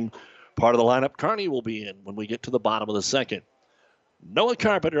the same part of the lineup Kearney will be in when we get to the bottom of the second. Noah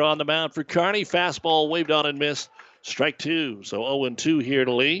Carpenter on the mound for Kearney. Fastball waved on and missed. Strike two. So 0-2 here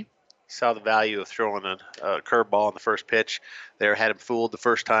to Lee. Saw the value of throwing a curveball on the first pitch. There had him fooled the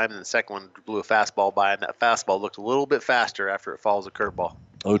first time, and the second one blew a fastball by, and that fastball looked a little bit faster after it follows a curveball.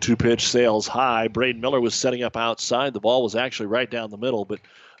 0-2 pitch, sails high. Braden Miller was setting up outside. The ball was actually right down the middle, but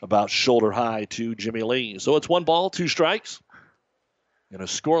about shoulder high to Jimmy Lee. So it's 1 ball, 2 strikes, and a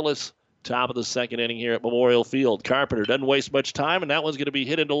scoreless top of the second inning here at Memorial Field. Carpenter doesn't waste much time, and that one's going to be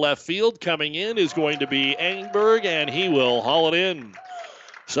hit into left field. Coming in is going to be Engberg, and he will haul it in.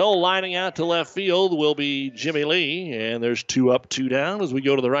 So lining out to left field will be Jimmy Lee, and there's 2 up, 2 down as we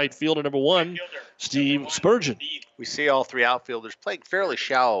go to the right fielder, number 1, Steve Spurgeon. We see all 3 outfielders playing fairly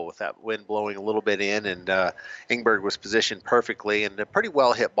shallow with that wind blowing a little bit in, and Engberg was positioned perfectly, and a pretty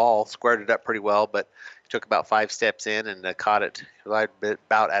well hit ball, squared it up pretty well, but took about 5 steps in and caught it right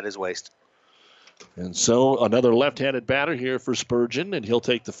about at his waist. And so another left-handed batter here for Spurgeon, and he'll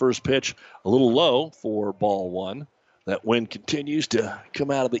take the first pitch a little low for ball 1. That wind continues to come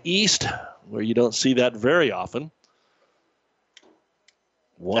out of the east, where you don't see that very often.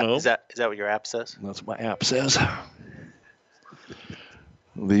 1-0. Is that what your app says? That's what my app says.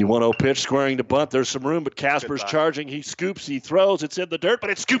 The 1-0 pitch, squaring to bunt. There's some room, but Casper's charging. He scoops, he throws. It's in the dirt,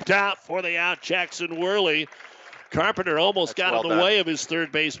 but it's scooped out for the out. Jackson Worley. Carpenter almost got in the way of his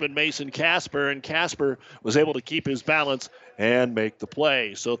third baseman, Mason Casper, and Casper was able to keep his balance and make the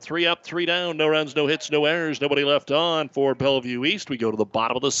play. So 3 up, 3 down, no runs, no hits, no errors, nobody left on for Bellevue East. We go to the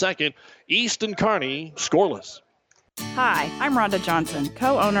bottom of the second. East and Kearney scoreless. Hi, I'm Rhonda Johnson,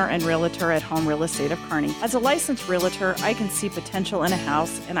 co-owner and realtor at Home Real Estate of Kearney. As a licensed realtor, I can see potential in a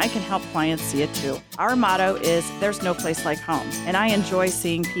house, and I can help clients see it too. Our motto is, there's no place like home, and I enjoy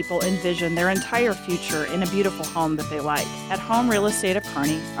seeing people envision their entire future in a beautiful home that they like. At Home Real Estate of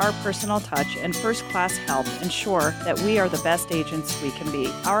Kearney, our personal touch and first-class help ensure that we are the best agents we can be.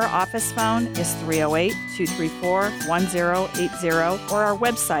 Our office phone is 308-234-1080, or our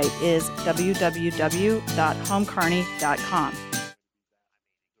website is www.homekearney.com.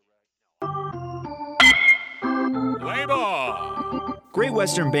 Play ball. Great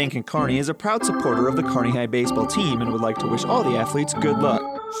Western Bank in Kearney is a proud supporter of the Kearney High baseball team and would like to wish all the athletes good luck.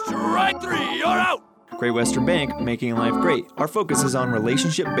 Strike 3, you're out. Great Western Bank, making life great. Our focus is on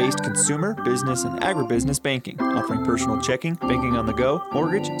relationship-based consumer, business, and agribusiness banking, offering personal checking, banking on the go,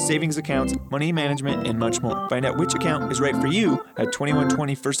 mortgage, savings accounts, money management, and much more. Find out which account is right for you at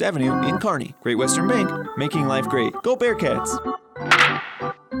 2120 First Avenue in Kearney. Great Western Bank, making life great. Go Bearcats!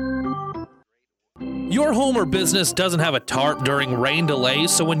 Your home or business doesn't have a tarp during rain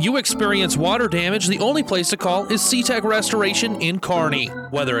delays, so when you experience water damage, the only place to call is SeaTech Restoration in Kearney.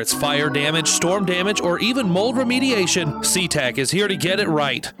 Whether it's fire damage, storm damage, or even mold remediation, SeaTech is here to get it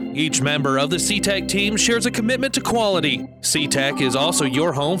right. Each member of the SeaTech team shares a commitment to quality. SeaTech is also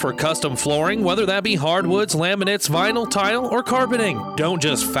your home for custom flooring, whether that be hardwoods, laminates, vinyl, tile, or carpeting. Don't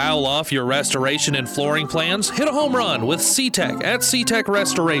just foul off your restoration and flooring plans. Hit a home run with SeaTech at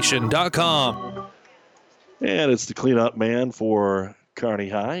SeaTechRestoration.com. And it's the cleanup man for Kearney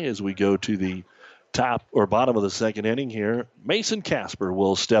High as we go to the top or bottom of the second inning here. Mason Casper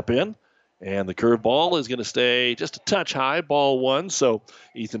will step in, and the curveball is going to stay just a touch high, ball 1. So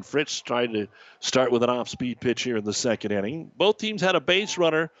Ethan Fritz trying to start with an off-speed pitch here in the second inning. Both teams had a base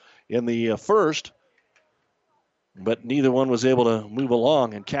runner in the first, but neither one was able to move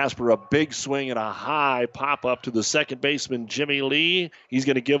along. And Casper, a big swing and a high pop up to the second baseman, Jimmy Lee. He's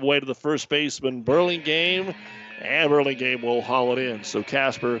going to give way to the first baseman, Burlingame, and Burlingame will haul it in. So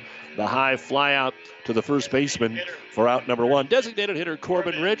Casper, the high fly out to the first baseman for out number 1. Designated hitter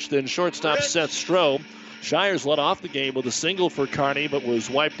Corbin Rich, then shortstop Seth Stroh. Shires led off the game with a single for Kearney, but was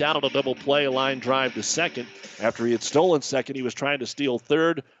wiped out on a double play, line drive to second. After he had stolen second, he was trying to steal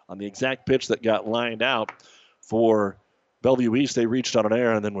third on the exact pitch that got lined out. For Bellevue East, they reached on an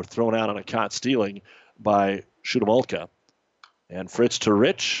error and then were thrown out on a caught stealing by Schutemolka. And Fritz to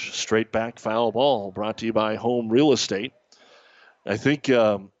Rich, straight back foul ball, brought to you by Home Real Estate. I think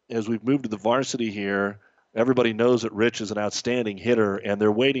as we've moved to the varsity here, everybody knows that Rich is an outstanding hitter, and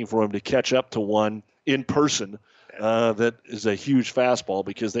they're waiting for him to catch up to one in person that is a huge fastball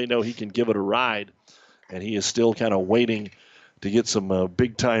because they know he can give it a ride, and he is still kind of waiting to get some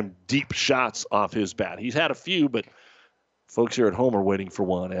big-time deep shots off his bat. He's had a few, but folks here at home are waiting for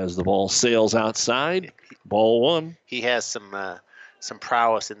one as the ball sails outside. Ball 1. He has some some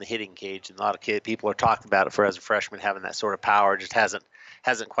prowess in the hitting cage, and a lot of people are talking about it as a freshman, having that sort of power. Just hasn't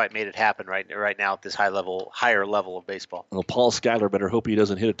quite made it happen right now at this higher level of baseball. Well, Paul Schuyler better hope he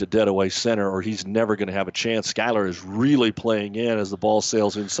doesn't hit it to dead away center, or he's never going to have a chance. Schuyler is really playing in as the ball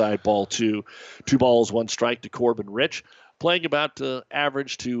sails inside, ball 2. 2 balls, 1 strike to Corbin Rich, playing about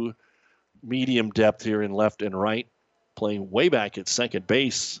average to medium depth here in left and right. Playing way back at second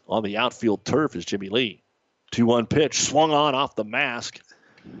base on the outfield turf is Jimmy Lee. 2-1 pitch, swung on off the mask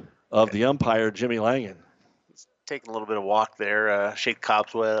of the umpire, Jimmy Langen. Taking a little bit of walk there, shake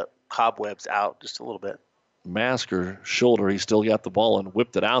cobwebs out just a little bit. Mask or shoulder, he still got the ball and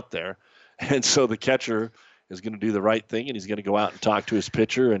whipped it out there. And so the catcher is going to do the right thing, and he's going to go out and talk to his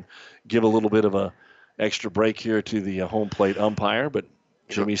pitcher and give a little bit of a extra break here to the home plate umpire. But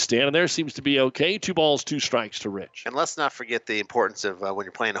Jimmy standing there, seems to be okay. 2 balls, 2 strikes to Rich. And let's not forget the importance of when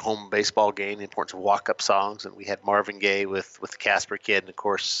you're playing a home baseball game, the importance of walk-up songs. And we had Marvin Gaye with the Casper Kid, and of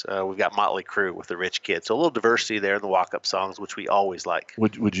course we've got Motley Crue with the Rich Kid. So a little diversity there in the walk-up songs, which we always like.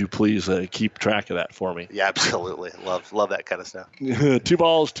 Would you please keep track of that for me? Yeah, absolutely. Love that kind of stuff. 2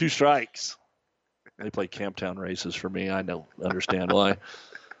 balls, 2 strikes. They play Camptown races for me. I don't understand why.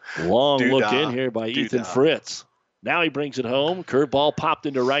 Long look in here by Ethan Fritz. Now he brings it home. Curveball popped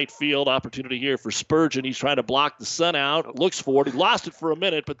into right field. Opportunity here for Spurgeon. He's trying to block the sun out. Looks for it. He lost it for a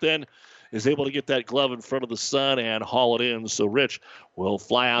minute, but then is able to get that glove in front of the sun and haul it in. So Rich will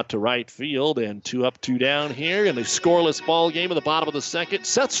fly out to right field, and 2 up, 2 down here in the scoreless ball game in the bottom of the second.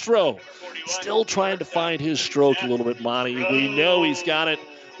 Seth Stroh still trying to find his stroke a little bit, Monty. We know he's got it.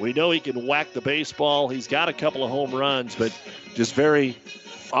 We know he can whack the baseball. He's got a couple of home runs, but just very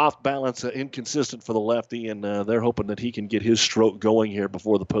off balance, inconsistent for the lefty, and they're hoping that he can get his stroke going here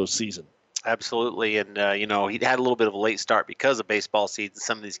before the postseason. Absolutely, and he had a little bit of a late start because of baseball season.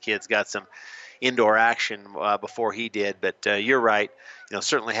 Some of these kids got some indoor action before he did, but you're right.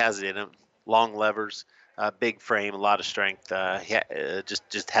 Certainly has it in him. Long levers, big frame, a lot of strength.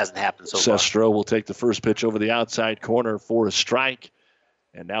 Just hasn't happened so far. Seth Stroh will take the first pitch over the outside corner for a strike,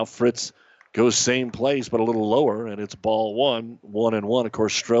 and now Fritz goes same place, but a little lower, and it's ball 1, 1-1. Of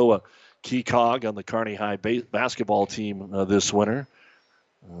course, Stroh, a key cog on the Kearney High basketball team this winter.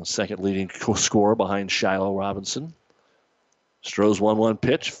 Second leading scorer behind Shiloh Robinson. Stroh's 1-1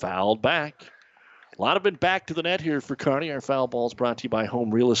 pitch, fouled back. A lot have been back to the net here for Kearney. Our foul ball is brought to you by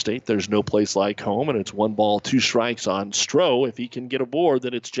Home Real Estate. There's no place like home, and it's 1 ball, 2 strikes on Stroh. If he can get aboard,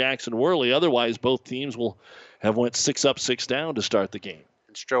 then it's Jackson Worley. Otherwise, both teams will have went 6 up, 6 down to start the game.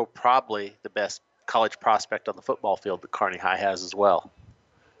 And Stroh probably the best college prospect on the football field that Kearney High has as well.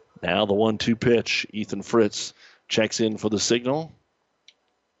 Now the 1-2 pitch. Ethan Fritz checks in for the signal.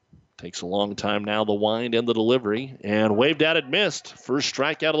 Takes a long time now, the wind and the delivery. And waved at it, missed. First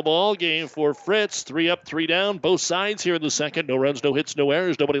strikeout of the ball game for Fritz. 3 up, 3 down. Both sides here in the second. No runs, no hits, no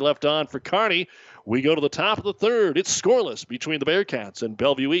errors. Nobody left on for Kearney. We go to the top of the third. It's scoreless between the Bearcats and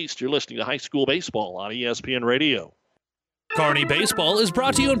Bellevue East. You're listening to high school baseball on ESPN Radio. Kearney Baseball is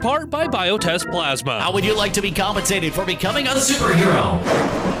brought to you in part by Biotest Plasma. How would you like to be compensated for becoming a superhero?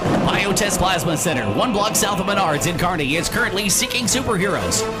 Biotest Plasma Center, 1 block south of Menards in Kearney, is currently seeking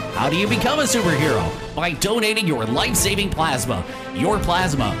superheroes. How do you become a superhero? By donating your life-saving plasma. Your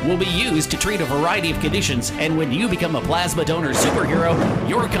plasma will be used to treat a variety of conditions, and when you become a plasma donor superhero,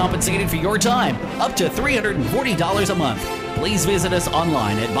 you're compensated for your time, up to $340 a month. Please visit us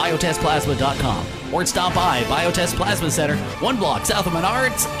online at biotestplasma.com or stop by Biotest Plasma Center, 1 block south of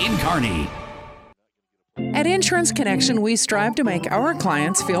Menards in Kearney. At Insurance Connection, we strive to make our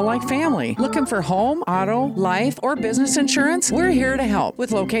clients feel like family. Looking for home, auto, life, or business insurance? We're here to help.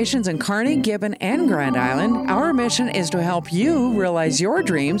 With locations in Kearney, Gibbon, and Grand Island, our mission is to help you realize your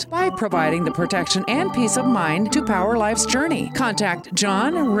dreams by providing the protection and peace of mind to power life's journey. Contact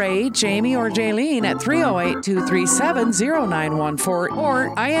John, Ray, Jamie, or Jaylene at 308-237-0914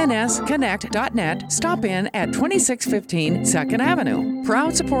 or insconnect.net. Stop in at 2615 2nd Avenue.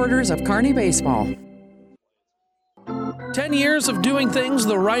 Proud supporters of Kearney Baseball. 10 years of doing things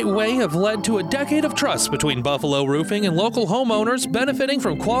the right way have led to a decade of trust between Buffalo Roofing and local homeowners benefiting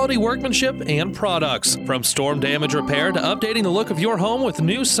from quality workmanship and products. From storm damage repair to updating the look of your home with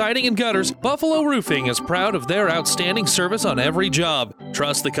new siding and gutters, Buffalo Roofing is proud of their outstanding service on every job.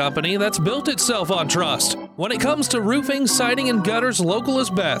 Trust the company that's built itself on trust. When it comes to roofing, siding, and gutters, local is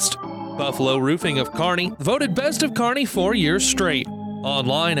best. Buffalo Roofing of Kearney, voted best of Kearney 4 years straight.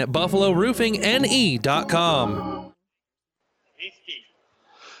 Online at buffaloroofingne.com.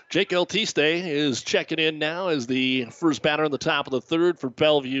 Jake Eltiste is checking in now as the first batter in the top of the third for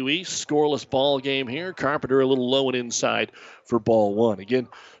Bellevue East. Scoreless ball game here. Carpenter a little low and inside for ball one. Again,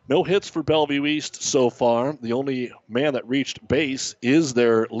 no hits for Bellevue East so far. The only man that reached base is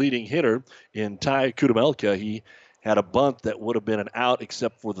their leading hitter in Ty Kudamelka. He had a bunt that would have been an out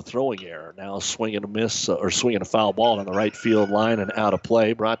except for the throwing error. Now swinging a miss or swinging a foul ball on the right field line and out of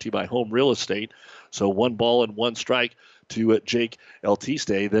play. Brought to you by Home Real Estate. So 1 ball and 1 strike to Jake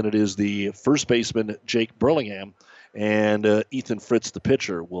Eltiste. Then it is the first baseman, Jake Burlingham, and Ethan Fritz, the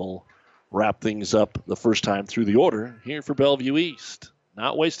pitcher, will wrap things up the first time through the order here for Bellevue East.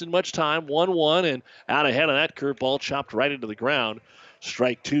 Not wasting much time. 1-1 and out ahead of that curveball, chopped right into the ground.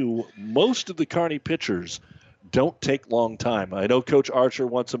 Strike 2. Most of the Kearney pitchers don't take long time. I know Coach Archer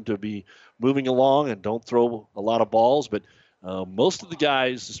wants them to be moving along and don't throw a lot of balls, but most of the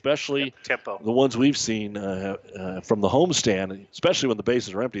guys, especially the ones we've seen from the homestand, especially when the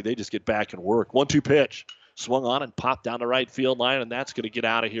bases are empty, they just get back and work. 1-2 pitch. Swung on and popped down the right field line, and that's going to get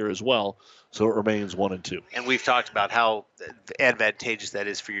out of here as well. So it remains 1-2. And we've talked about how advantageous that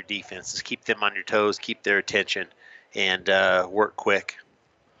is for your defenses. Keep them on your toes, keep their attention, and work quick.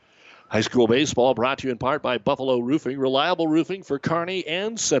 High school baseball brought to you in part by Buffalo Roofing, reliable roofing for Kearney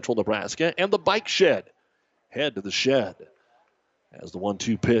and Central Nebraska, and the Bike Shed. Head to the shed. As the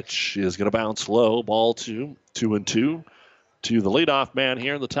 1-2 pitch is going to bounce low. Ball 2, 2-2 to the leadoff man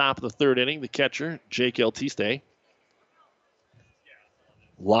here in the top of the third inning, the catcher, Jake Eltiste. A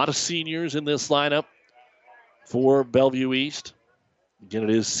lot of seniors in this lineup for Bellevue East. Again,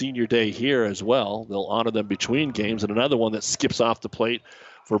 it is senior day here as well. They'll honor them between games. And another one that skips off the plate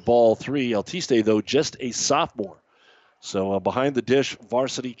for ball 3. Eltiste, though, just a sophomore. So behind the dish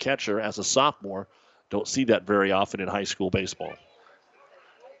varsity catcher as a sophomore. Don't see that very often in high school baseball.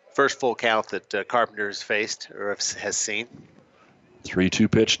 First full count that Carpenter has faced or has seen. 3-2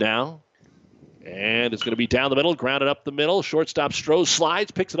 pitch now. And it's going to be down the middle, grounded up the middle. Shortstop Stroh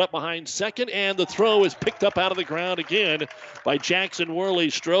slides, picks it up behind second, and the throw is picked up out of the ground again by Jackson Worley.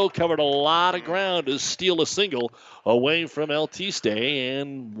 Stroh covered a lot of ground to steal a single away from Eltiste,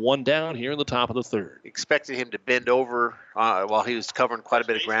 and 1 down here in the top of the third. Expected him to bend over while he was covering quite a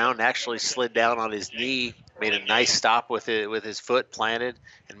bit of ground, actually slid down on his knee, made a nice stop with his foot planted,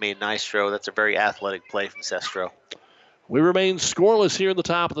 and made a nice throw. That's a very athletic play from Sestro. We remain scoreless here in the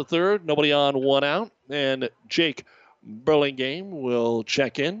top of the third. Nobody on, 1 out. And Jake Burlingham will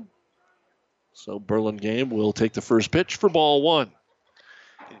check in. So Burlingham will take the first pitch for ball 1.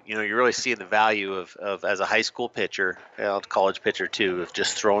 You know, you're really seeing the value of as a high school pitcher, college pitcher too, of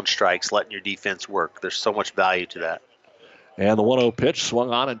just throwing strikes, letting your defense work. There's so much value to that. And the 1-0 pitch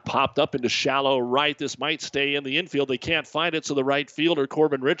swung on and popped up into shallow right. This might stay in the infield. They can't find it, so the right fielder,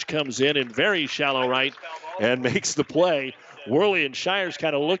 Corbin Rich, comes in very shallow right and makes the play. Worley and Shires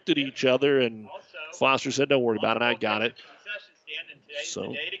kind of looked at each other, and Foster said, "Don't worry about it, I got it."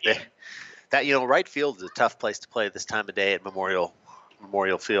 So that, right field is a tough place to play this time of day at Memorial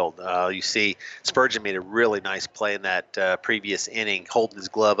Field. You see Spurgeon made a really nice play in that previous inning, holding his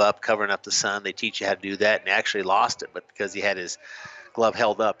glove up, covering up the sun. They teach you how to do that, and actually lost it, but because he had his glove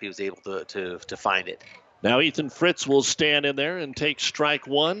held up, he was able to find it. Now Ethan Fritz will stand in there and take strike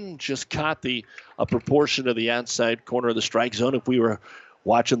 1. Just caught the upper portion of the outside corner of the strike zone. If we were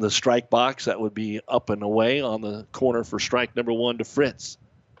watching the strike box, that would be up and away on the corner for strike number 1 to Fritz.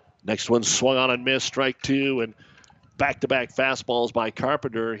 Next one swung on and missed, strike 2, and back-to-back fastballs by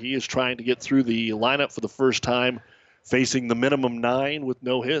Carpenter. He is trying to get through the lineup for the first time, facing the minimum 9 with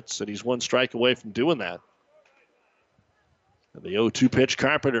no hits, and he's 1 strike away from doing that. And the 0-2 pitch,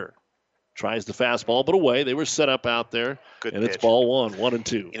 Carpenter tries the fastball, but away. They were set up out there, Good and pitch. It's ball 1,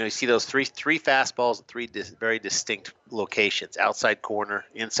 1-2. You see those three fastballs at 3 very distinct locations: outside corner,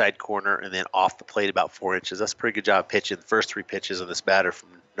 inside corner, and then off the plate about 4 inches. That's a pretty good job pitching the first 3 pitches of this batter from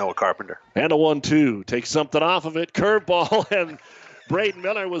Noah Carpenter. And a 1-2. Takes something off of it. Curveball, and Braden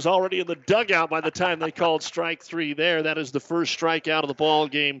Miller was already in the dugout by the time they called strike 3 there. That is the first strikeout of the ball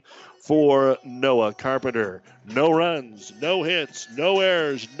game for Noah Carpenter. No runs, no hits, no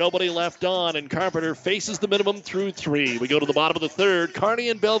errors, nobody left on, and Carpenter faces the minimum through 3. We go to the bottom of the third. Kearney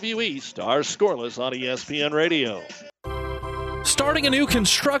and Bellevue East are scoreless on ESPN Radio. Starting a new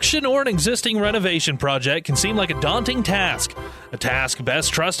construction or an existing renovation project can seem like a daunting task. A task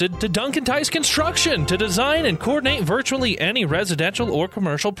best trusted to Duncan Tice Construction to design and coordinate virtually any residential or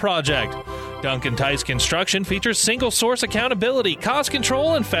commercial project. Duncan Tice Construction features single-source accountability, cost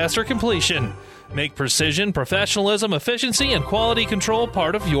control, and faster completion. Make precision, professionalism, efficiency, and quality control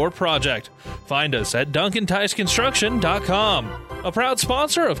part of your project. Find us at DuncanTiceConstruction.com. A proud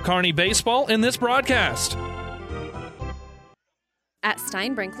sponsor of Kearney Baseball in this broadcast. At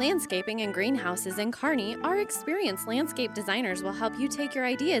Steinbrink Landscaping and Greenhouses in Kearney, our experienced landscape designers will help you take your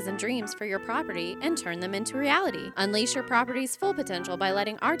ideas and dreams for your property and turn them into reality. Unleash your property's full potential by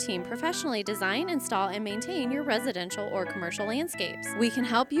letting our team professionally design, install, and maintain your residential or commercial landscapes. We can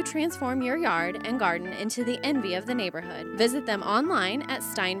help you transform your yard and garden into the envy of the neighborhood. Visit them online at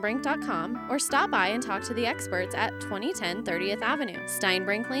steinbrink.com or stop by and talk to the experts at 2010 30th Avenue.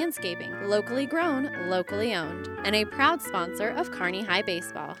 Steinbrink Landscaping, locally grown, locally owned, and a proud sponsor of Kearney High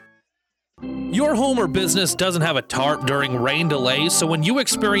Baseball. Your home or business doesn't have a tarp during rain delays, so when you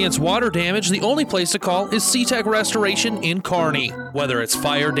experience water damage, the only place to call is SeaTech Restoration in Kearney. Whether it's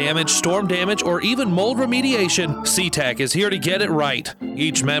fire damage, storm damage, or even mold remediation, SeaTech is here to get it right.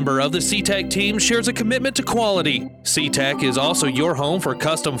 Each member of the SeaTech team shares a commitment to quality. SeaTech is also your home for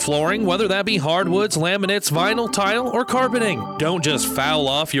custom flooring, whether that be hardwoods, laminates, vinyl, tile, or carpeting. Don't just foul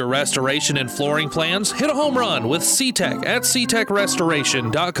off your restoration and flooring plans. Hit a home run with SeaTech at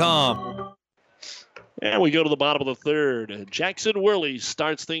SeaTechRestoration.com. And we go to the bottom of the third. Jackson Worley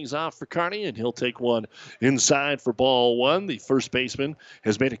starts things off for Kearney, and he'll take one inside for ball one. The first baseman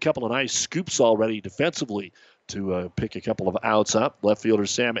has made a couple of nice scoops already defensively to pick a couple of outs up. Left fielder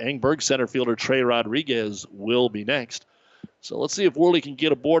Sam Engberg, center fielder Trey Rodriguez will be next. So let's see if Worley can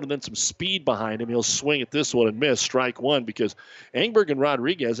get aboard and then some speed behind him. He'll swing at this one and miss, strike one, because Engberg and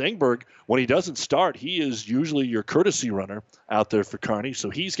Rodriguez, Engberg, when he doesn't start, he is usually your courtesy runner out there for Kearney.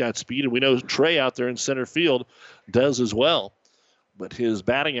 So he's got speed, and we know Trey out there in center field does as well. But his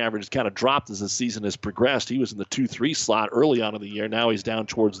batting average has kind of dropped as the season has progressed. He was in the 2-3 slot early on in the year. Now he's down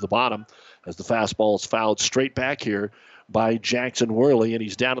towards the bottom as the fastball is fouled straight back here by Jackson Worley, and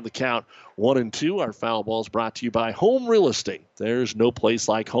he's down to the count 1-2. Our foul ball is brought to you by Home Real Estate. There's no place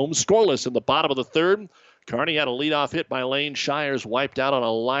like home. Scoreless in the bottom of the third. Kearney had a leadoff hit by Lane Shires, wiped out on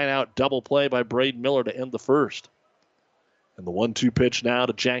a line-out double play by Braden Miller to end the first. And the 1-2 pitch now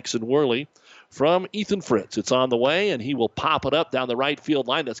to Jackson Worley from Ethan Fritz. It's on the way, and he will pop it up down the right field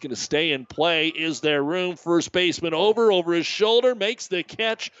line. That's going to stay in play. Is there room? First baseman over his shoulder, makes the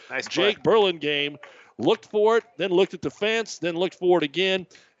catch. Nice Jake Burlingame looked for it, then looked at the fence, then looked for it again,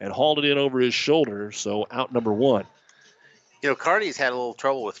 and hauled it in over his shoulder. So out number one. You know, Kearney's had a little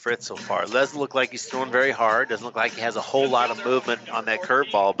trouble with Fritz so far. It doesn't look like he's throwing very hard. Doesn't look like he has a whole lot of movement on that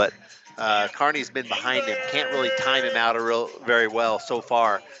curveball, but Kearney's been behind him. Can't really time him out very well so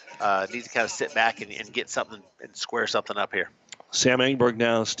far. Needs to kind of sit back and get something and square something up here. Sam Engberg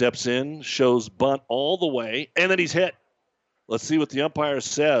now steps in, shows bunt all the way, and then he's hit. Let's see what the umpire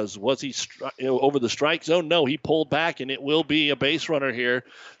says. Was he over the strike zone? No, he pulled back, and it will be a base runner here.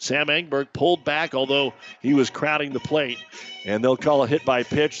 Sam Engberg pulled back, although he was crowding the plate. And they'll call a hit by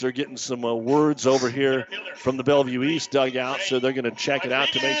pitch. They're getting some words over here from the Bellevue East dugout, so they're going to check it out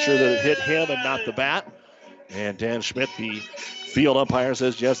to make sure that it hit him and not the bat. And Dan Schmidt, the field umpire,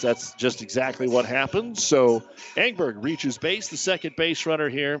 says, yes, that's just exactly what happened. So Engberg reaches base, the second base runner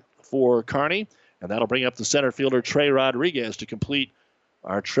here for Kearney. And that'll bring up the center fielder, Trey Rodriguez, to complete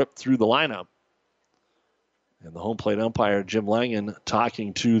our trip through the lineup. And the home plate umpire, Jim Langen,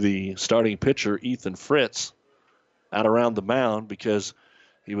 talking to the starting pitcher, Ethan Fritz, out around the mound because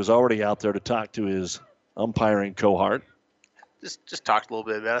he was already out there to talk to his umpiring cohort. Just talked a little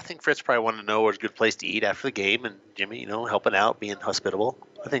bit about it. I think Fritz probably wanted to know where's a good place to eat after the game, and Jimmy, helping out, being hospitable.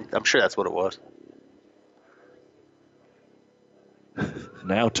 I'm sure that's what it was.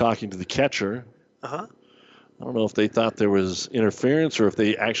 Now talking to the catcher. Uh-huh. I don't know if they thought there was interference or if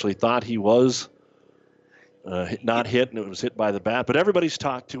they actually thought he was not hit and it was hit by the bat. But everybody's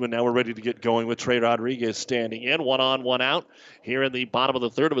talked to, and now we're ready to get going with Trey Rodriguez standing in. 1 on, 1 out here in the bottom of the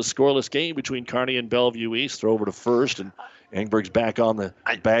third of a scoreless game between Kearney and Bellevue East. Throw over to first, and Engberg's back on the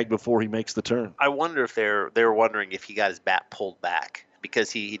bag before he makes the turn. I wonder if they're wondering if he got his bat pulled back, because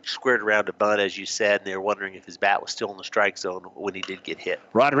he squared around to bunt, as you said, and they were wondering if his bat was still in the strike zone when he did get hit.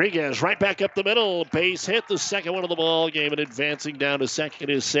 Rodriguez right back up the middle. Base hit, the second one of the ball game, and advancing down to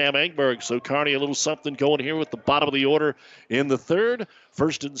second is Sam Engberg. So Kearney a little something going here with the bottom of the order in the third.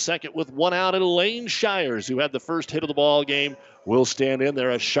 First and second with 1 out, and Lane Shires, who had the first hit of the ball game, will stand in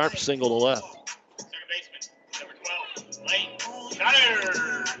there. A sharp single to left. Second baseman, number 12, Lane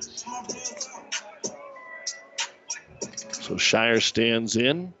Shires. So Shires stands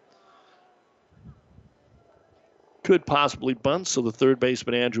in. Could possibly bunt, so the third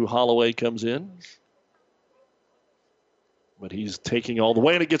baseman, Andrew Holloway, comes in. But he's taking all the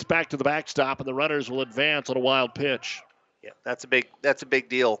way, and it gets back to the backstop, and the runners will advance on a wild pitch. Yeah, that's a big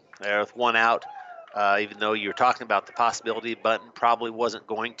deal there with 1 out. Even though you were talking about the possibility of bunting, probably wasn't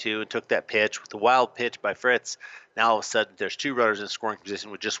going to, and took that pitch with the wild pitch by Fritz. Now all of a sudden there's 2 runners in scoring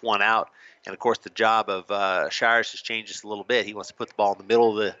position with just 1 out, And of course, the job of Shires has changed just a little bit. He wants to put the ball in the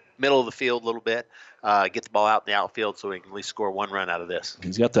middle of the field a little bit, get the ball out in the outfield so he can at least score one run out of this.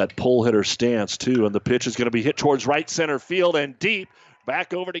 He's got that pull hitter stance, too, and the pitch is going to be hit towards right center field and deep.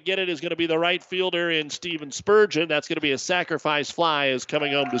 Back over to get it is going to be the right fielder in Steven Spurgeon. That's going to be a sacrifice fly as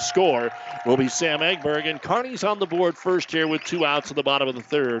coming home to score will be Sam Egberg. And Kearney's on the board first here with 2 outs in the bottom of the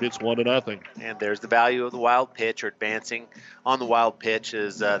third. It's 1-0. And there's the value of the wild pitch, or advancing on the wild pitch,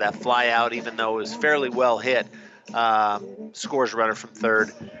 is that fly out, even though it was fairly well hit, scores runner from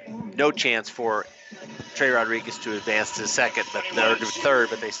third. No chance for Trey Rodriguez to advance to second, but they're to third,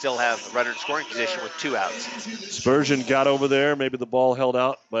 but they still have a runner in scoring position with 2 outs. Spurgeon got over there. Maybe the ball held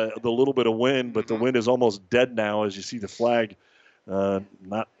out by a little bit of wind, but the wind is almost dead now as you see the flag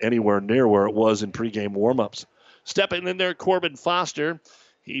not anywhere near where it was in pregame warmups. Stepping in there, Corbin Foster.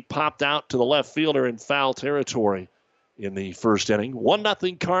 He popped out to the left fielder in foul territory in the first inning.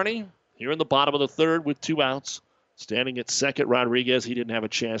 1-0 Kearney here in the bottom of the third with 2 outs. Standing at second, Rodriguez, he didn't have a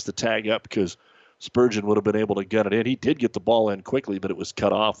chance to tag up because Spurgeon would have been able to get it in. He did get the ball in quickly, but it was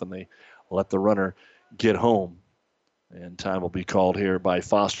cut off, and they let the runner get home. And time will be called here by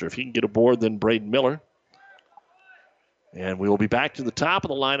Foster. If he can get aboard, then Braden Miller. And we will be back to the top of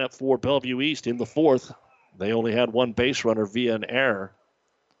the lineup for Bellevue East in the fourth. They only had 1 base runner via an error.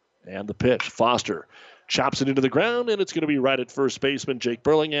 And the pitch, Foster chops it into the ground, and it's going to be right at first baseman Jake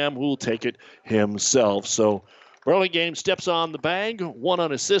Burlingham, who will take it himself. So Burlingham steps on the bag, 1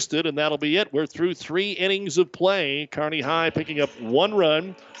 unassisted, and that'll be it. We're through 3 innings of play. Kearney High picking up 1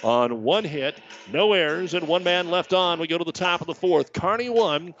 run on 1 hit, no errors, and 1 man left on. We go to the top of the fourth. Kearney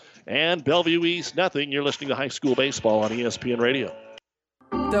 1 and Bellevue East 0. You're listening to high school baseball on ESPN Radio.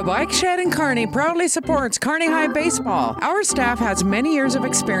 The Bike Shed in Kearney proudly supports Kearney High Baseball. Our staff has many years of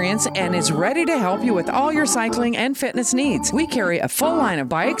experience and is ready to help you with all your cycling and fitness needs. We carry a full line of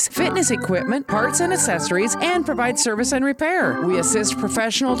bikes, fitness equipment, parts and accessories, and provide service and repair. We assist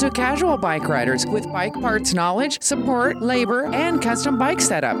professional to casual bike riders with bike parts knowledge, support, labor, and custom bike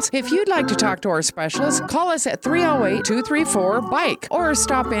setups. If you'd like to talk to our specialists, call us at 308-234-BIKE or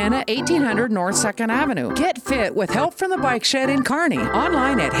stop in at 1800 North 2nd Avenue. Get fit with help from the Bike Shed in Kearney.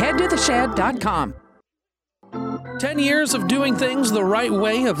 Online at headtotheshed.com. 10 years of doing things the right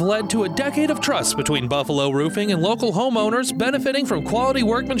way have led to a decade of trust between Buffalo Roofing and local homeowners benefiting from quality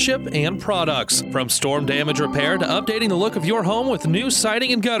workmanship and products. From storm damage repair to updating the look of your home with new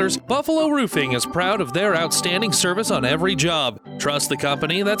siding and gutters, Buffalo Roofing is proud of their outstanding service on every job. Trust the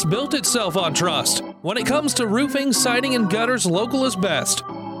company that's built itself on trust. When it comes to roofing, siding, and gutters, local is best.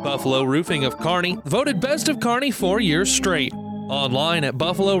 Buffalo Roofing of Kearney, voted best of Kearney 4 years straight. Online at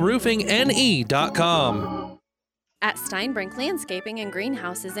buffaloroofingne.com. At Steinbrink Landscaping and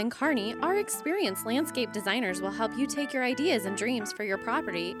Greenhouses in Kearney, our experienced landscape designers will help you take your ideas and dreams for your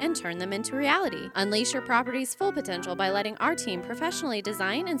property and turn them into reality. Unleash your property's full potential by letting our team professionally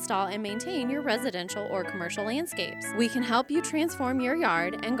design, install, and maintain your residential or commercial landscapes. We can help you transform your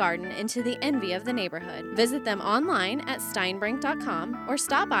yard and garden into the envy of the neighborhood. Visit them online at steinbrink.com or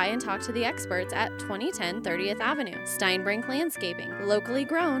stop by and talk to the experts at 2010 30th Avenue. Steinbrink Landscaping, locally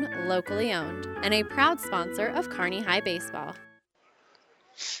grown, locally owned, and a proud sponsor of Kearney High Baseball.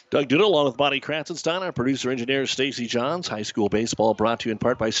 Doug Duda along with Bonnie Kratzenstein, our producer-engineer Stacy Johns. High school baseball brought to you in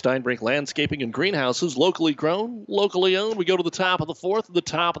part by Steinbrink Landscaping and Greenhouses, locally grown, locally owned. We go to the top of the fourth, the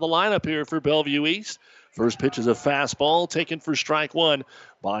top of the lineup here for Bellevue East. First pitch is a fastball taken for strike 1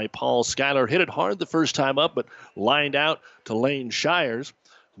 by Paul Schuyler. Hit it hard the first time up, but lined out to Lane Shires.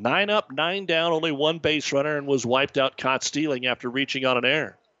 9 up, 9 down, only 1 base runner, and was wiped out caught stealing after reaching on an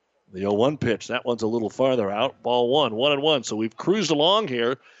error. The 0-1 pitch, that one's a little farther out. Ball 1, 1-1. So we've cruised along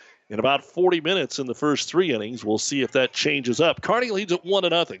here in about 40 minutes in the first 3 innings. We'll see if that changes up. Kearney leads at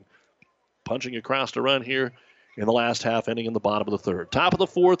 1-0. Punching across to run here in the last half inning in the bottom of the third. Top of the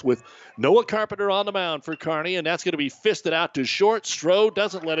fourth with Noah Carpenter on the mound for Kearney, and that's going to be fisted out to short. Strode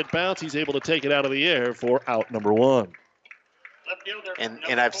doesn't let it bounce. He's able to take it out of the air for out number 1.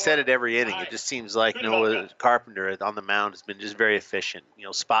 And I've said it every inning. It just seems like Noah Carpenter on the mound has been just very efficient. You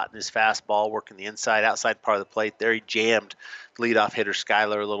know, spotting his fastball, working the inside, outside part of the plate. There he jammed leadoff hitter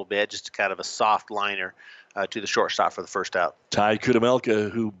Schuyler a little bit, just kind of a soft liner to the shortstop for the first out. Ty Kudamelka,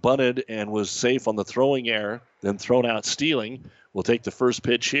 who bunted and was safe on the throwing error, then thrown out stealing, will take the first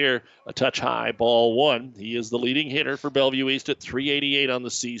pitch here, a touch high, ball 1. He is the leading hitter for Bellevue East at .388 on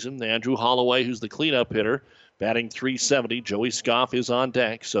the season. Andrew Holloway, who's the cleanup hitter, batting .370. Joey Scoff is on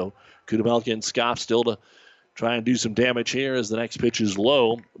deck, so Kudamelka and Scoff still to try and do some damage here as the next pitch is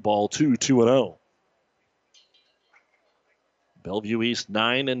low. Ball 2, 2-0. Bellevue East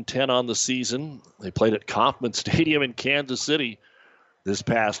 9-10 on the season. They played at Kauffman Stadium in Kansas City this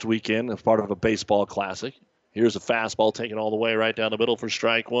past weekend as part of a baseball classic. Here's a fastball taken all the way right down the middle for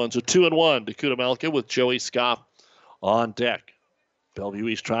strike one. So 2-1 to Kudamelka with Joey Scoff on deck. Bellevue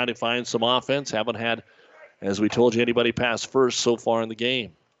East trying to find some offense. Haven't had, as we told you, anybody pass first so far in the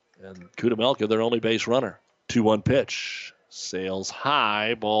game. And Kudamelka, their only base runner. 2-1 pitch. Sails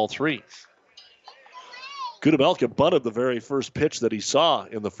high, ball 3. Kudamelka bunted the very first pitch that he saw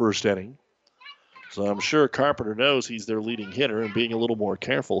in the first inning. So I'm sure Carpenter knows he's their leading hitter and being a little more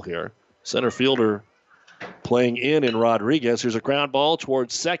careful here. Center fielder playing in Rodriguez. Here's a ground ball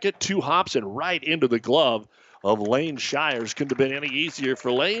towards second. 2 hops and right into the glove of Lane Shires. Couldn't have been any easier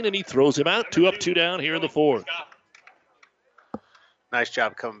for Lane, and he throws him out. 2 up, 2 down here in the 4th. Nice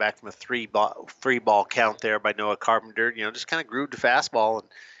job coming back from a three ball count there by Noah Carpenter. Just kind of grooved the fastball,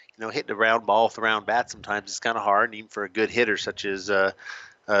 and hitting a round ball with a round bat sometimes is kind of hard, and even for a good hitter such as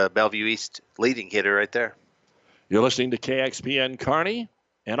Bellevue East leading hitter right there. You're listening to KXPN Kearney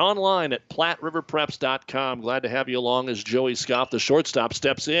and online at PlatteRiverPreps.com. Glad to have you along as Joey Scoff, the shortstop,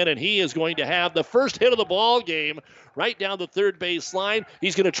 steps in, and he is going to have the first hit of the ball game right down the third base line.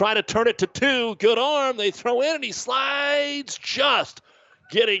 He's going to try to turn it to 2. Good arm. They throw in, and he slides, just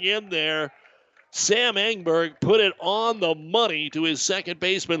getting in there. Sam Engberg put it on the money to his second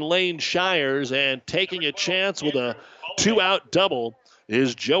baseman, Lane Shires, and taking a chance with a 2-out double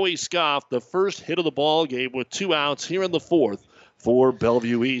is Joey Scoff, the first hit of the ball game with 2 outs here in the 4th for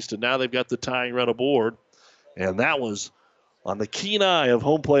Bellevue East. And now they've got the tying run aboard. And that was on the keen eye of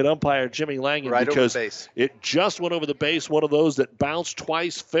home plate umpire Jimmy Langen, right because over the base. It just went over the base, one of those that bounced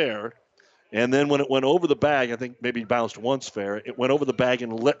twice fair. And then when it went over the bag, I think maybe bounced once fair, it went over the bag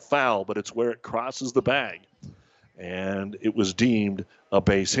and lit foul, but it's where it crosses the bag. And it was deemed a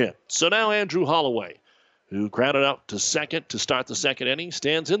base hit. So now Andrew Holloway, who grounded out to second to start the second inning,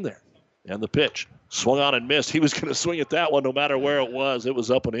 stands in there. And the pitch swung on and missed. He was going to swing at that one no matter where it was. It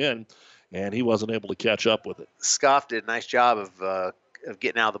was up and in, and he wasn't able to catch up with it. Scoff did a nice job of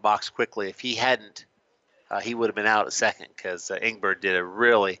getting out of the box quickly. If he hadn't, he would have been out at second, because Engberg did a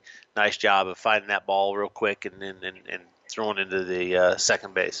really nice job of finding that ball real quick and throwing into the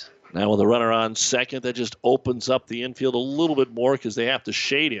second base. Now with a runner on second, that just opens up the infield a little bit more because they have to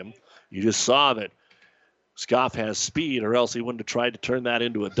shade him. You just saw that Scoff has speed, or else he wouldn't have tried to turn that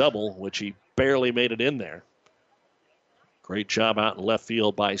into a double, which he barely made it in there. Great job out in left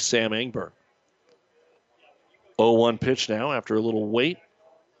field by Sam Engberg. 0-1 pitch now after a little wait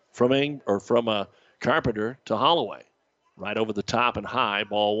from Carpenter to Holloway. Right over the top and high,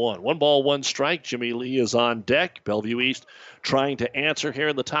 ball 1. 1 ball, 1 strike. Jimmy Lee is on deck. Bellevue East trying to answer here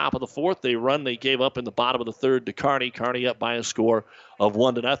in the top of the 4th. They gave up in the bottom of the 3rd to Kearney. Kearney up by a score of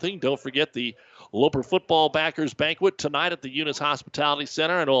 1-0. Don't forget the Loper Football Backers Banquet tonight at the Eunice Hospitality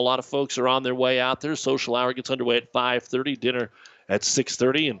Center. I know a lot of folks are on their way out there. Social hour gets underway at 5:30, dinner at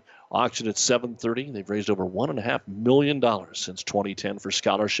 6:30, and auction at 7:30. They've raised over $1.5 million since 2010 for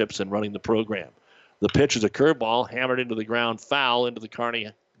scholarships and running the program. The pitch is a curveball, hammered into the ground, foul into the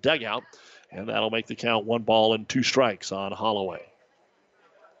Kearney dugout, and that'll make the count 1 ball and 2 strikes on Holloway.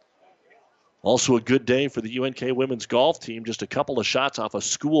 Also a good day for the UNK women's golf team. Just a couple of shots off a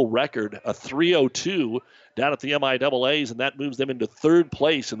school record, a 302 down at the MIAAs, and that moves them into 3rd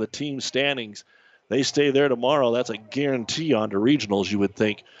place in the team standings. They stay there tomorrow. That's a guarantee on to regionals, you would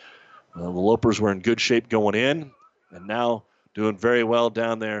think. The Lopers were in good shape going in, and now doing very well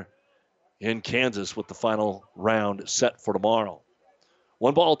down there in Kansas with the final round set for tomorrow.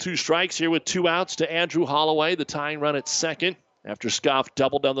 1 ball, 2 strikes here with 2 outs to Andrew Holloway, the tying run at second after Scoff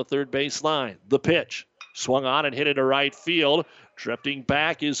doubled down the 3rd base line. The pitch swung on and hit into right field. Drifting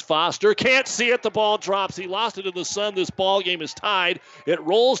back is Foster. Can't see it. The ball drops. He lost it in the sun. This ball game is tied. It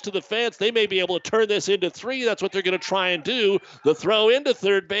rolls to the fence. They may be able to turn this into 3. That's what they're going to try and do. The throw into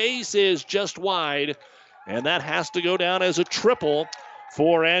 3rd base is just wide, and that has to go down as a triple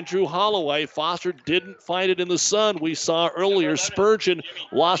for Andrew Holloway. Foster didn't find it in the sun. We saw earlier Spurgeon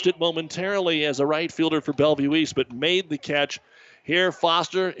lost it momentarily as a right fielder for Bellevue East, but made the catch. Here,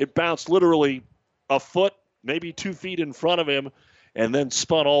 Foster, it bounced literally a foot, maybe 2 feet in front of him, and then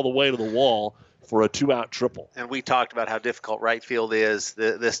spun all the way to the wall for a 2-out triple. And we talked about how difficult right field is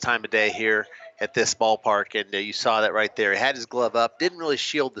this time of day here at this ballpark, and you saw that right there. He had his glove up, didn't really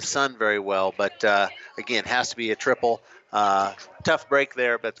shield the sun very well, but again, has to be a triple. Tough break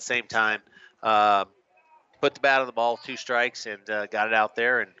there, but at the same time, put the bat on the ball, 2 strikes, and got it out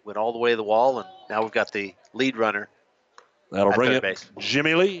there and went all the way to the wall, and now we've got the lead runner. That'll bring it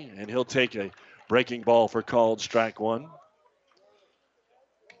Jimmy Lee, and he'll take a breaking ball for called strike 1.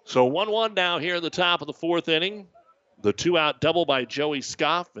 So 1-1 now here in the top of the 4th inning. The 2-out double by Joey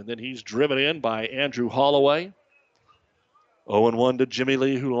Scoff, and then he's driven in by Andrew Holloway. 0-1 to Jimmy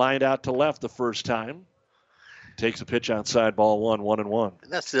Lee, who lined out to left the first time. Takes a pitch outside, ball 1-1.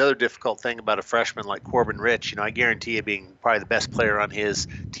 And that's the other difficult thing about a freshman like Corbin Rich. I guarantee you, being probably the best player on his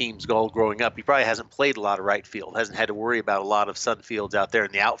team's goal growing up, he probably hasn't played a lot of right field, hasn't had to worry about a lot of sun fields out there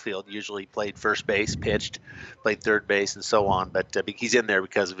in the outfield. Usually played first base, pitched, played third base, and so on. But he's in there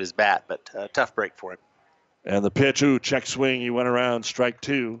because of his bat, but tough break for him. And the pitch, check swing, he went around, strike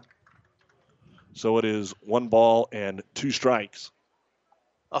 2. So it is 1 ball and 2 strikes.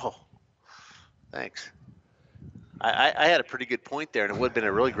 Oh, thanks. I had a pretty good point there, and it would have been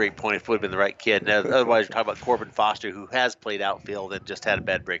a really great point if it would have been the right kid. And otherwise, you're talking about Corbin Foster, who has played outfield and just had a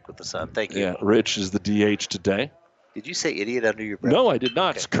bad break with the sun. Thank you. Yeah, Rich is the DH today. Did you say idiot under your breath? No, I did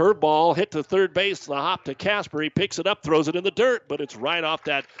not. Okay. It's curveball, hit to third base, the hop to Casper. He picks it up, throws it in the dirt, but it's right off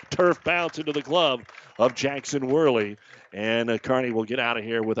that turf bounce into the glove of Jackson Worley. And Kearney will get out of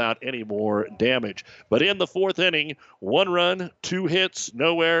here without any more damage. But in the 4th inning, 1 run, 2 hits,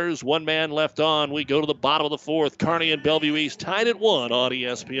 no errors, 1 man left on. We go to the bottom of the 4th. Kearney and Bellevue East tied at 1 on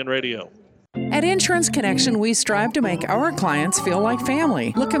ESPN Radio. At Insurance Connection, we strive to make our clients feel like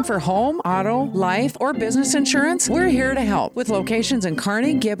family. Looking for home, auto, life, or business insurance? We're here to help. With locations in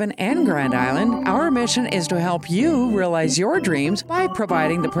Kearney, Gibbon, and Grand Island, our mission is to help you realize your dreams by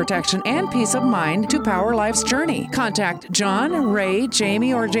providing the protection and peace of mind to power life's journey. Contact John, Ray,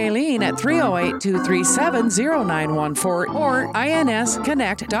 Jamie, or Jaylene at 308-237-0914 or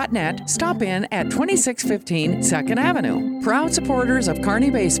insconnect.net. Stop in at 2615 2nd Avenue. Proud supporters of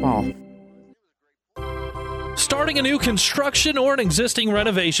Kearney Baseball. Starting a new construction or an existing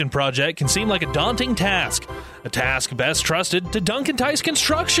renovation project can seem like a daunting task. A task best trusted to Duncan Tice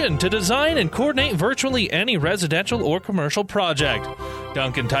Construction to design and coordinate virtually any residential or commercial project.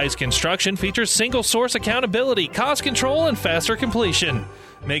 Duncan Tice Construction features single source accountability, cost control, and faster completion.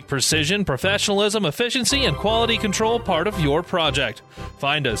 Make precision, professionalism, efficiency, and quality control part of your project.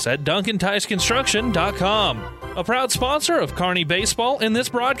 Find us at DuncanTiceConstruction.com. A proud sponsor of Kearney Baseball in this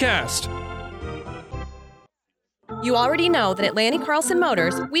broadcast. You already know that at Lanny Carlson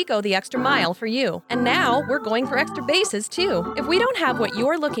Motors, we go the extra mile for you. And now we're going for extra bases, too. If we don't have what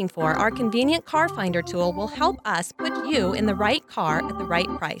you're looking for, our convenient car finder tool will help us put you in the right car at the right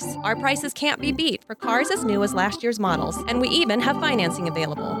price. Our prices can't be beat for cars as new as last year's models, and we even have financing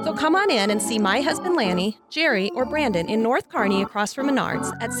available. So come on in and see my husband Lanny, Jerry, or Brandon in North Kearney across from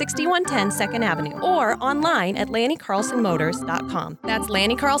Menards at 6110 2nd Avenue or online at LannyCarlsonMotors.com. That's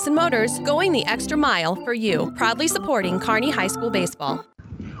Lanny Carlson Motors, going the extra mile for you. Proudly supporting Kearney High School baseball.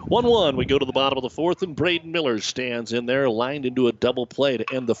 1-1. We go to the bottom of the 4th, and Braden Miller stands in there, lined into a double play to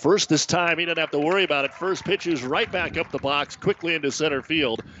end the first. This time, he didn't have to worry about it. First pitch is right back up the box, quickly into center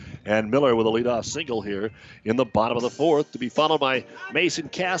field. And Miller with a leadoff single here in the bottom of the 4th, to be followed by Mason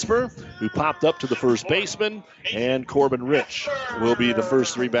Casper, who popped up to the first baseman, and Corbin Rich will be the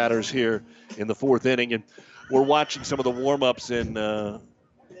first 3 batters here in the 4th inning. And we're watching some of the warm-ups in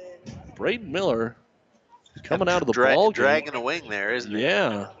Braden Miller coming out of the ball game. Dragging a wing there, isn't it?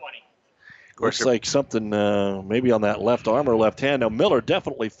 Yeah. Looks like something maybe on that left arm or left hand. Now, Miller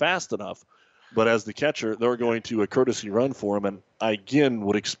definitely fast enough, but as the catcher, they're going to a courtesy run for him, and I again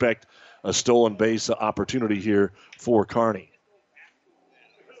would expect a stolen base opportunity here for Kearney.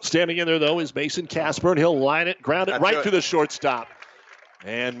 Standing in there, though, is Mason Casper, and he'll line it, ground it right to the shortstop.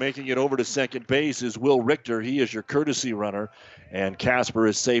 And making it over to second base is Will Richter. He is your courtesy runner, and Casper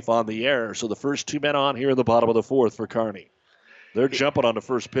is safe on the air. So the first 2 men on here in the bottom of the 4th for Kearney. They're jumping on the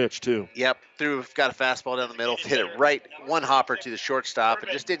first pitch, too. Yep, got a fastball down the middle, hit it right, 1 hopper to the shortstop,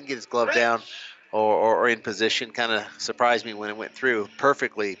 and just didn't get his glove down or in position. Kind of surprised me when it went through.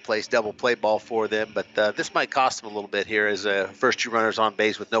 Perfectly placed double play ball for them, but this might cost them a little bit here as first 2 runners on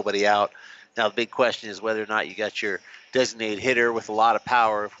base with nobody out. Now, the big question is whether or not you got your designated hitter with a lot of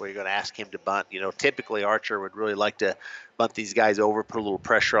power if you're going to ask him to bunt. Typically Archer would really like to bunt these guys over, put a little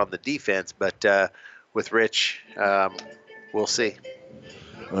pressure on the defense, but with Rich, we'll see.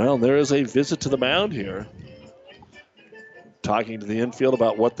 Well, there is a visit to the mound here. Talking to the infield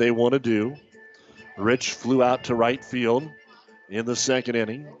about what they want to do. Rich flew out to right field in the 2nd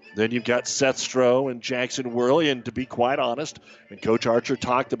inning. Then you've got Seth Stroh and Jackson Worley, and to be quite honest, and Coach Archer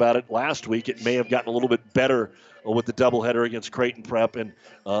talked about it last week, it may have gotten a little bit better with the doubleheader against Creighton Prep and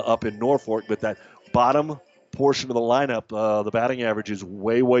up in Norfolk, but that bottom portion of the lineup, the batting average is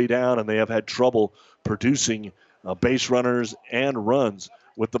way, way down, and they have had trouble producing base runners and runs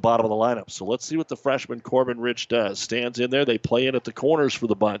with the bottom of the lineup. So let's see what the freshman Corbin Rich does. Stands in there. They play in at the corners for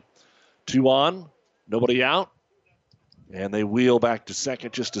the bunt. 2 on, nobody out. And they wheel back to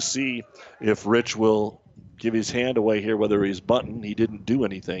second just to see if Rich will give his hand away here, whether he's bunting. He didn't do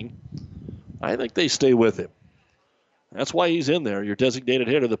anything. I think they stay with him. That's why he's in there. Your designated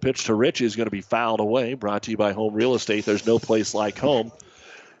hitter. The pitch to Rich is going to be fouled away. Brought to you by Home Real Estate. There's no place like home.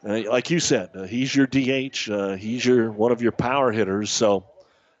 Like you said, he's your DH. He's one of your power hitters. So,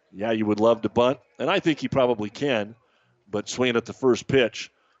 yeah, you would love to bunt. And I think he probably can. But swinging at the first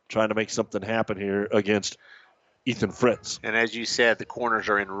pitch, trying to make something happen here against Ethan Fritz. And as you said, the corners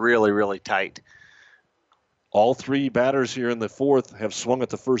are in really, really tight. All three batters here in the fourth have swung at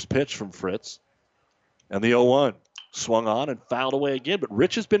the first pitch from Fritz. And the 0-1 swung on and fouled away again. But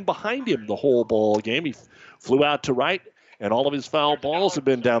Rich has been behind him the whole ball game. He flew out to right, and all of his foul balls have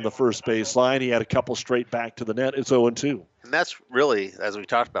been down the first base line. He had a couple straight back to the net. It's 0-2. And that's really, as we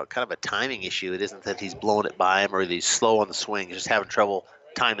talked about, kind of a timing issue. It isn't that he's blowing it by him or that he's slow on the swing. He's just having trouble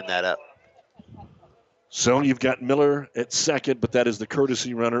timing that up. So you've got Miller at second, but that is the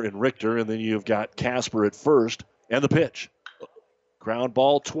courtesy runner in Richter. And then you've got Casper at first. And the pitch. Ground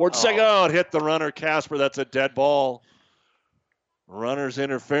ball towards second. Oh, it hit the runner, Casper. That's a dead ball. Runner's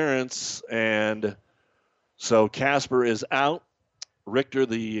interference. And so Casper is out. Richter,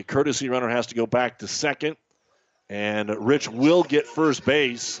 the courtesy runner, has to go back to second. And Rich will get first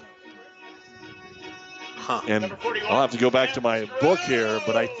base. And I'll have to go back to my book here,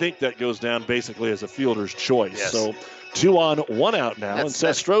 but I think that goes down basically as a fielder's choice. Yes. So 2 on, 1 out now, and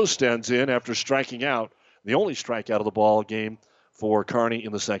Sestro stands in after striking out, the only strikeout of the ball game for Kearney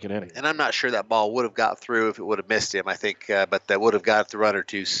in the second inning. And I'm not sure that ball would have got through if it would have missed him, I think, but that would have got the runner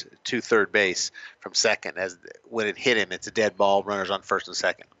to third base from second. As when it hit him, it's a dead ball, runners on first and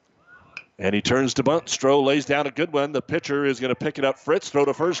second. And he turns to bunt. Stroh lays down a good one. The pitcher is going to pick it up. Fritz, throw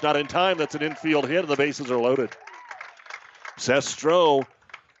to first, not in time. That's an infield hit, and the bases are loaded. Seth Stroh,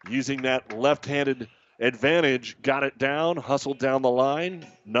 using that left-handed advantage, got it down, hustled down the line.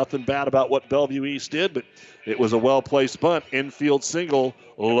 Nothing bad about what Bellevue East did, but it was a well-placed bunt. Infield single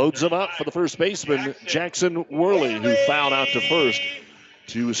loads him up for the first baseman, Jackson Worley, who fouled out to first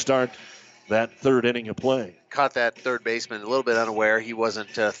to start that third inning of play. Caught that third baseman a little bit unaware. He wasn't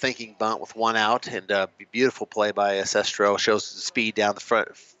thinking bunt with 1 out, and beautiful play by Sestro. Shows the speed down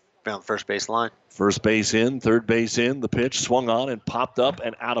the first base line. First base in, third base in. The pitch swung on and popped up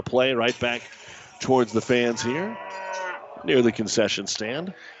and out of play right back towards the fans here near the concession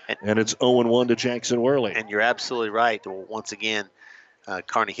stand. And it's 0-1 to Jackson Worley. And you're absolutely right. Once again,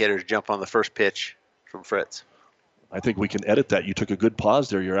 Kearney hitters jump on the first pitch from Fritz. I think we can edit that. You took a good pause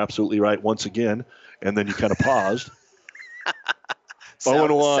there. You're absolutely right once again. And then you kind of paused.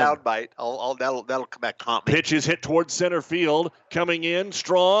 0-1. Sound bite. That'll come back to haunt me. Pitch is hit towards center field. Coming in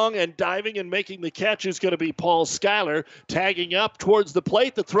strong and diving and making the catch is going to be Paul Schuyler. Tagging up towards the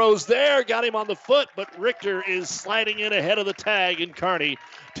plate. The throw's there. Got him on the foot. But Richter is sliding in ahead of the tag. And Kearney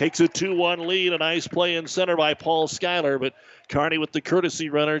takes a 2-1 lead. A nice play in center by Paul Schuyler. But Kearney with the courtesy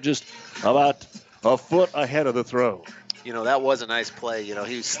runner just about a foot ahead of the throw. You know, that was a nice play. You know,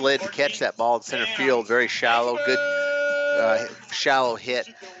 he slid to catch that ball in center field. Very shallow. Good shallow hit.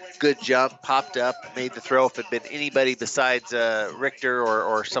 Good jump. Popped up. Made the throw. If it had been anybody besides Richter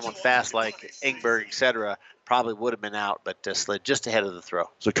or someone fast like Engberg, etc., probably would have been out, but slid just ahead of the throw.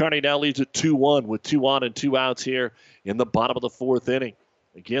 So Kearney now leads at 2-1 with 2 on and 2 outs here in the bottom of the fourth inning.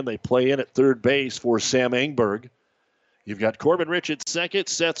 Again, they play in at third base for Sam Engberg. You've got Corbin Rich at second.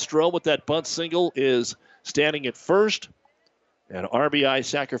 Seth Stroh with that bunt single is standing at first. An RBI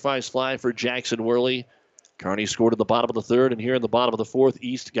sacrifice fly for Jackson Worley. Kearney scored in the bottom of the third, and here in the bottom of the fourth,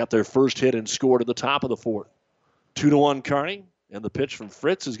 East got their first hit and scored at the top of the fourth. 2-1 Kearney, and the pitch from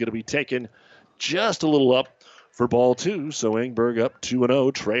Fritz is going to be taken just a little up for ball 2. So Engberg up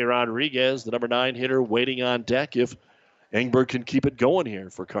 2-0. Trey Rodriguez, the number 9 hitter, waiting on deck if Engberg can keep it going here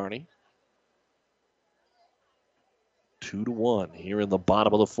for Kearney. 2-1 here in the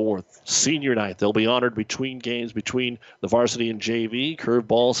bottom of the fourth. Senior night. They'll be honored between games between the varsity and JV.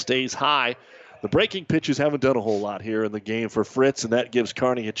 Curveball stays high. The breaking pitches haven't done a whole lot here in the game for Fritz, and that gives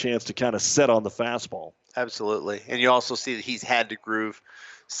Kearney a chance to kind of set on the fastball. Absolutely. And you also see that he's had to groove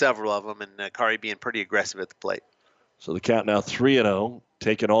several of them, and Kearney being pretty aggressive at the plate. So the count now 3-0,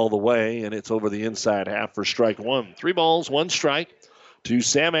 taken all the way, and it's over the inside half for strike 1. 3 balls, 1 strike to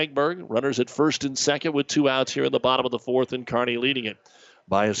Sam Engberg. Runners at first and second with 2 outs here in the bottom of the fourth, and Kearney leading it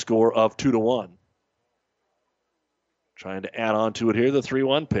by a score of 2-1. Trying to add on to it here, the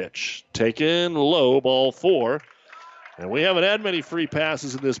 3-1 pitch. Taken low, ball 4. And we haven't had many free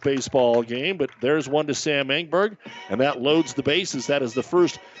passes in this baseball game, but there's one to Sam Engberg, and that loads the bases. That is the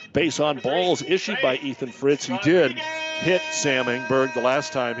first base on balls issued by Ethan Fritz. He did hit Sam Engberg the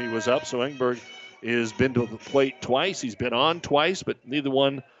last time he was up, so Engberg has been to the plate twice. He's been on twice, but neither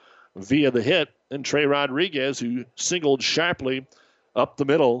one via the hit. And Trey Rodriguez, who singled sharply up the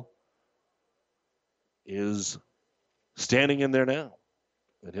middle, is standing in there now.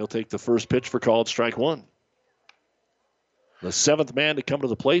 And he'll take the first pitch for called strike one. The seventh man to come to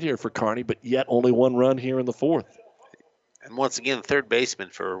the plate here for Kearney, but yet only one run here in the fourth. And once again, the third baseman,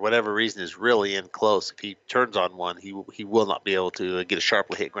 for whatever reason, is really in close. If he turns on one, he will not be able to get a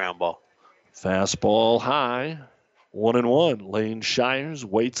sharply hit ground ball. Fastball high, 1-1. Lane Shires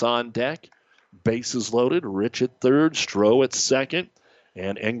waits on deck. Bases loaded. Rich at third, Stroh at second,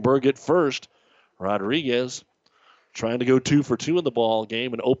 and Engberg at first. Rodriguez trying to go 2 for 2 in the ball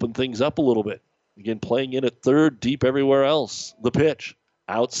game and open things up a little bit. Again, playing in at third, deep everywhere else. The pitch,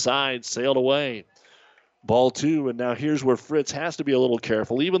 outside, sailed away. Ball 2, and now here's where Fritz has to be a little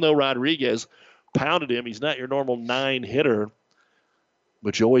careful. Even though Rodriguez pounded him, he's not your normal 9 hitter,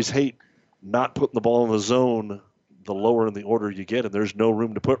 but you always hate not putting the ball in the zone the lower in the order you get, and there's no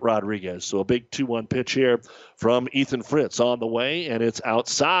room to put Rodriguez. So a big 2-1 pitch here from Ethan Fritz on the way, and it's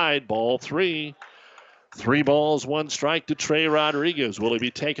outside, ball 3. 3 balls, 1 strike to Trey Rodriguez. Will he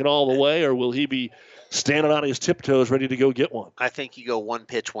be taken all the way, or will he be standing on his tiptoes ready to go get one? I think you go 1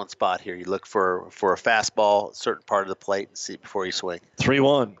 pitch, 1 spot here. You look for a fastball, certain part of the plate, and see it before you swing.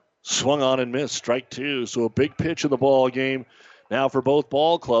 3-1. Swung on and missed. Strike 2. So a big pitch in the ball game. Now for both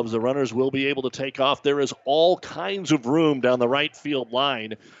ball clubs, the runners will be able to take off. There is all kinds of room down the right field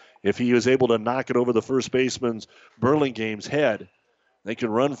line. If he is able to knock it over the first baseman's Burlingame's head, they can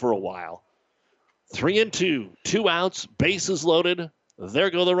run for a while. 3-2. 2 outs. Bases loaded. There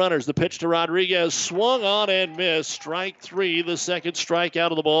go the runners. The pitch to Rodriguez. Swung on and missed. Strike 3. The second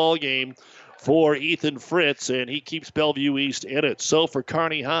strikeout of the ball game for Ethan Fritz, and he keeps Bellevue East in it. So for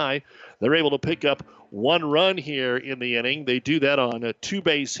Kearney High, they're able to pick up 1 run here in the inning. They do that on 2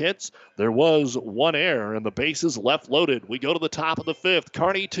 base hits. There was 1 error, and the bases left loaded. We go to the top of the 5th.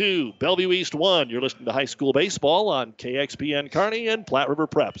 Kearney 2, Bellevue East 1. You're listening to High School Baseball on KXPN Kearney and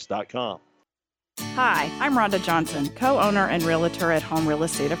PlatteRiverPreps.com. Hi, I'm Rhonda Johnson, co-owner and realtor at Home Real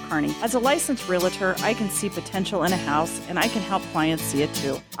Estate of Kearney. As a licensed realtor, I can see potential in a house, and I can help clients see it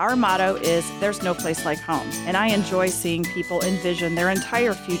too. Our motto is, there's no place like home, and I enjoy seeing people envision their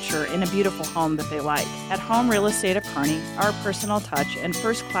entire future in a beautiful home that they like. At Home Real Estate of Kearney, our personal touch and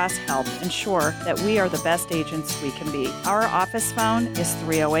first-class help ensure that we are the best agents we can be. Our office phone is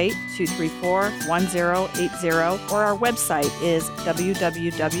 308-234-1080, or our website is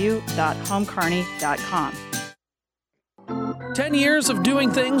www.homekearney.com. 10 years of doing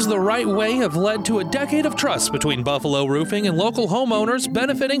things the right way have led to a decade of trust between Buffalo Roofing and local homeowners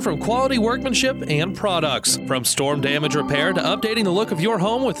benefiting from quality workmanship and products. From storm damage repair to updating the look of your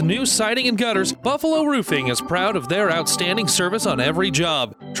home with new siding and gutters, Buffalo Roofing is proud of their outstanding service on every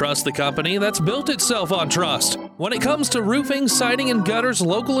job. Trust the company that's built itself on trust. When it comes to roofing, siding, and gutters,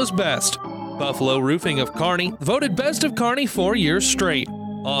 local is best. Buffalo Roofing of Kearney, voted best of Kearney 4 years straight.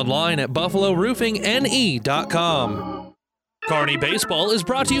 Online at buffaloroofingne.com. Kearney Baseball is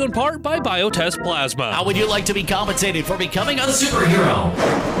brought to you in part by Biotest Plasma. How would you like to be compensated for becoming a superhero?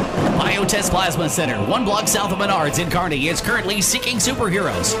 Biotest Plasma Center, 1 block south of Menards in Kearney, is currently seeking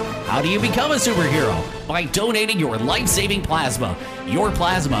superheroes. How do you become a superhero? By donating your life-saving plasma. Your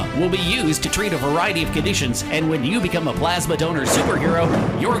plasma will be used to treat a variety of conditions, and when you become a plasma donor superhero,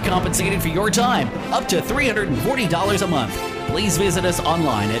 you're compensated for your time, up to $340 a month. Please visit us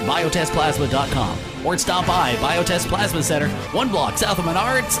online at biotestplasma.com or stop by Biotest Plasma Center, 1 block south of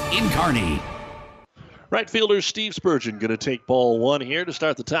Menards in Kearney. Right fielder Steve Spurgeon going to take ball 1 here to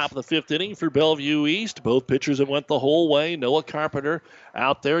start the top of the 5th inning for Bellevue East. Both pitchers have went the whole way. Noah Carpenter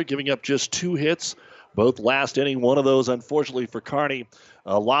out there giving up just 2 hits, both last inning. One of those, unfortunately for Kearney,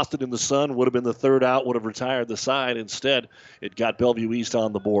 lost it in the sun. Would have been the 3rd out, would have retired the side. Instead, it got Bellevue East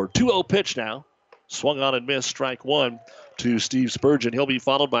on the board. 2-0 pitch now. Swung on and missed, strike 1 to Steve Spurgeon. He'll be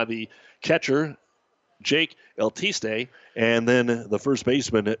followed by the catcher, Jake Eltiste, and then the first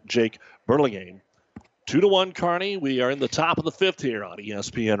baseman, Jake Burlingame. 2-1 Kearney. We are in the top of the 5th here on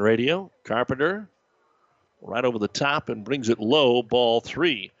ESPN Radio. Carpenter right over the top and brings it low, ball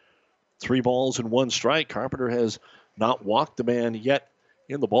 3. 3 balls and 1 strike. Carpenter has not walked the man yet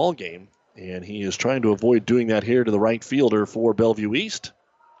in the ball game, and he is trying to avoid doing that here to the right fielder for Bellevue East.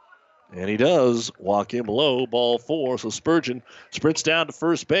 And he does walk him low, ball 4. So Spurgeon sprints down to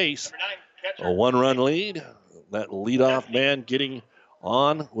first base. A 1-run lead. That leadoff man getting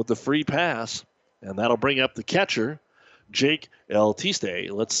on with the free pass. And that'll bring up the catcher, Jake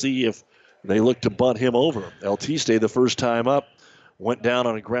Eltiste. Let's see if they look to bunt him over. Eltiste, the first time up, went down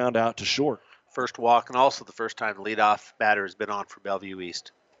on a ground out to short. First walk, and also the first time the leadoff batter has been on for Bellevue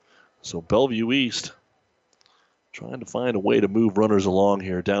East. So Bellevue East trying to find a way to move runners along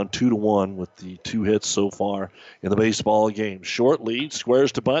here. Down 2-1 with the 2 hits so far in the baseball game. Short lead,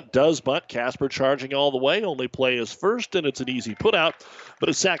 squares to bunt, does bunt. Casper charging all the way. Only play is first, and it's an easy put out, but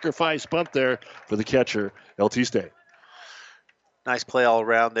a sacrifice bunt there for the catcher, Eltiste. Nice play all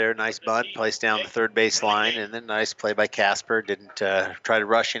around there. Nice bunt, placed down the third base line, and then nice play by Casper. Didn't try to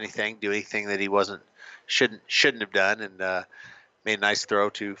rush anything, do anything that he shouldn't have done, and made a nice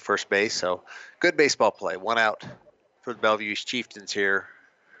throw to first base. So good baseball play. 1 out for the Bellevue Chieftains here.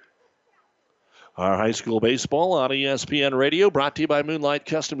 Our high school baseball on ESPN Radio, brought to you by Moonlight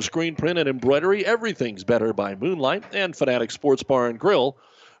Custom Screen Print and Embroidery. Everything's better by Moonlight, and Fanatic Sports Bar and Grill,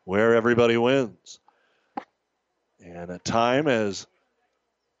 where everybody wins. And a time as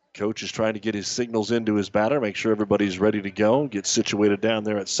coach is trying to get his signals into his batter, make sure everybody's ready to go, get situated down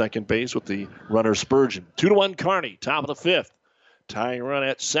there at second base with the runner Spurgeon. 2-1 Kearney, top of the 5th. Tying run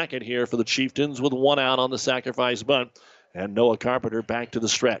at second here for the Chieftains with 1 out on the sacrifice bunt. And Noah Carpenter back to the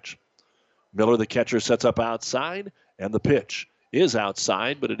stretch. Miller, the catcher, sets up outside, and the pitch is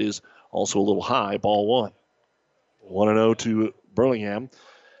outside, but it is also a little high, ball 1. 1-0 to Burlingham.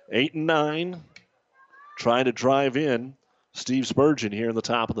 8-9. Trying to drive in Steve Spurgeon here in the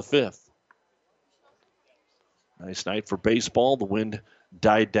top of the 5th. Nice night for baseball. The wind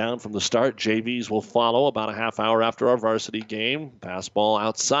died down from the start. JVs will follow about a half hour after our varsity game. Pass ball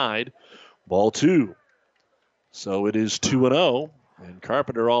outside. Ball 2. So it is 2-0. And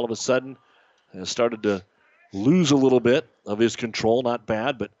Carpenter all of a sudden has started to lose a little bit of his control. Not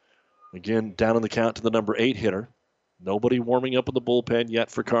bad, but again, down in the count to the number 8 hitter. Nobody warming up in the bullpen yet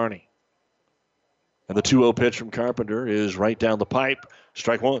for Kearney. And the 2-0 pitch from Carpenter is right down the pipe.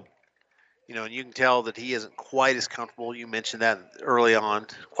 Strike 1. You know, and you can tell that he isn't quite as comfortable. You mentioned that early on,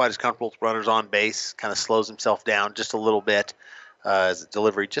 quite as comfortable with runners on base. Kind of slows himself down just a little bit. His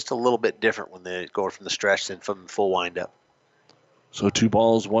delivery just a little bit different when they're going from the stretch than from the full windup. So 2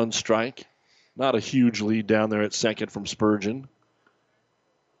 balls, 1 strike. Not a huge lead down there at second from Spurgeon.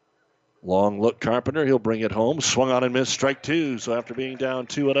 Long look, Carpenter. He'll bring it home. Swung on and missed. Strike 2. So after being down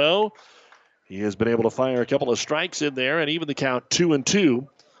 2-0, he has been able to fire a couple of strikes in there and even the count 2-2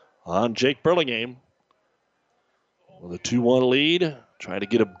 on Jake Burlingame. With a 2-1 lead. Trying to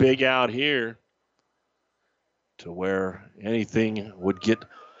get a big out here to where anything would get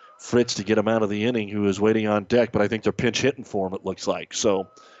Fritz to get him out of the inning, who is waiting on deck. But I think they're pinch hitting for him, it looks like. So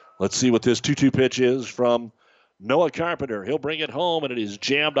let's see what this 2-2 pitch is from Noah Carpenter. He'll bring it home, and it is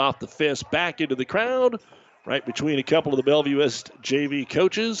jammed off the fist back into the crowd, right between a couple of the Bellevue West JV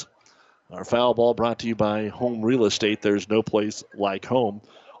coaches. Our foul ball brought to you by Home Real Estate. There's no place like home.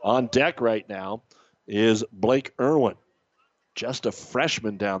 On deck right now is Blake Irwin. Just a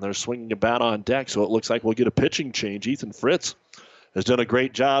freshman down there swinging a bat on deck, so it looks like we'll get a pitching change. Ethan Fritz has done a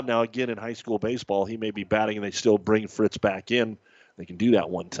great job. Now, again, in high school baseball, he may be batting, and they still bring Fritz back in. They can do that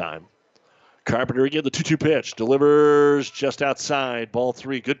one time. Carpenter again, the 2-2 pitch. Delivers just outside. Ball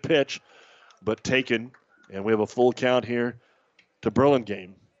 3. Good pitch, but taken. And we have a full count here to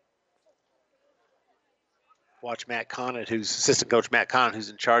Burlingame. Watch Matt Conant, assistant coach Matt Conant,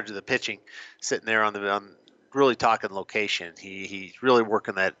 who's in charge of the pitching, sitting there on really talking location. He's really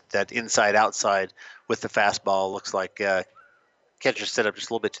working that inside outside with the fastball. Looks like catcher set up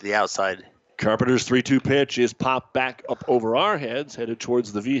just a little bit to the outside. Carpenter's 3-2 pitch is popped back up over our heads, headed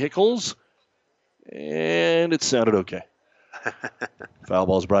towards the vehicles, and it sounded okay. Foul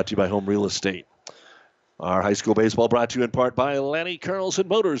ball is brought to you by Home Real Estate. Our high school baseball brought to you in part by Lanny Carlson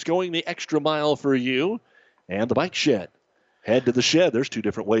Motors, going the extra mile for you. And the Bike Shed. Head to the shed. There's 2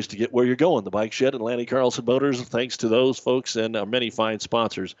 different ways to get where you're going. The Bike Shed and Lanny Carlson Motors. Thanks to those folks and many fine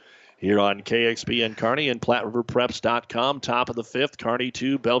sponsors here on KXP and Kearney and PlatteRiverPreps.com. Top of the 5th, Kearney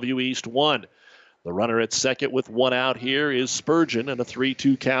 2, Bellevue East 1. The runner at second with 1 out here is Spurgeon, and a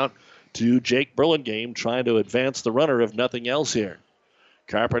 3-2 count to Jake Burlingame, trying to advance the runner if nothing else here.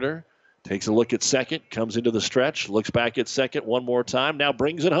 Carpenter takes a look at second, comes into the stretch, looks back at second one more time, now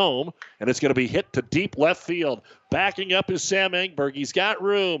brings it home, and it's going to be hit to deep left field. Backing up is Sam Engberg. He's got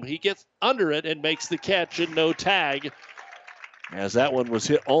room. He gets under it and makes the catch, and no tag. As that one was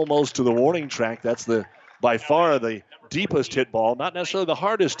hit almost to the warning track. That's by far the deepest hit ball. Not necessarily the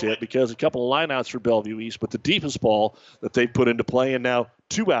hardest hit, because a couple of lineouts for Bellevue East, but the deepest ball that they've put into play. And now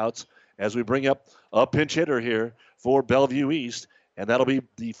 2 outs as we bring up a pinch hitter here for Bellevue East. And that'll be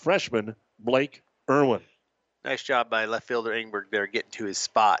the freshman, Blake Irwin. Nice job by left fielder Engberg there getting to his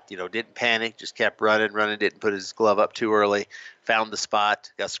spot. Didn't panic, just kept running, didn't put his glove up too early. Found the spot,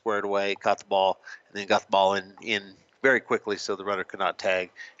 got squared away, caught the ball, and then got the ball in very quickly so the runner could not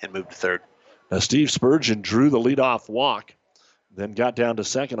tag and move to third. Now Steve Spurgeon drew the leadoff walk, then got down to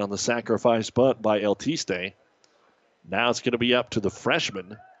second on the sacrifice bunt by Eltiste. Now it's going to be up to the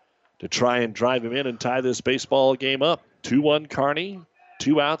freshman to try and drive him in and tie this baseball game up. 2-1 Kearney,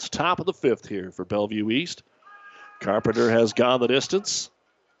 2 outs, top of the 5th here for Bellevue East. Carpenter has gone the distance.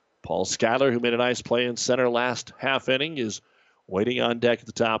 Paul Schuyler, who made a nice play in center last half inning, is waiting on deck at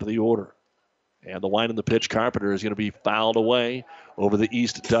the top of the order. And the line in the pitch, Carpenter, is going to be fouled away over the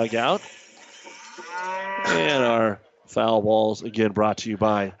east dugout. And our foul balls, again, brought to you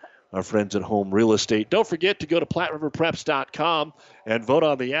by our friends at Home Real Estate. Don't forget to go to PlatteRiverPreps.com and vote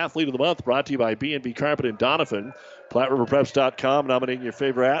on the Athlete of the Month, brought to you by B&B Carpet in Donovan. PlatteRiverPreps.com, nominating your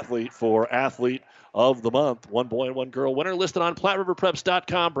favorite athlete for Athlete of the Month. One boy and one girl winner listed on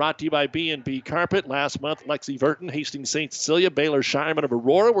PlatteRiverPreps.com, brought to you by B&B Carpet. Last month, Lexi Verton, Hastings St. Cecilia, Baylor Shireman of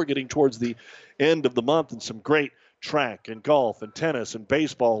Aurora. We're getting towards the end of the month, and some great track and golf and tennis and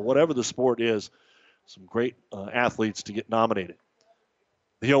baseball, whatever the sport is. Some great athletes to get nominated.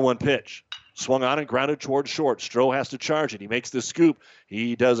 The 0-1 pitch. Swung on and grounded towards short. Stroh has to charge it. He makes the scoop.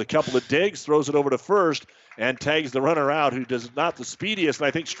 He does a couple of digs, throws it over to first, and tags the runner out, who does not the speediest. And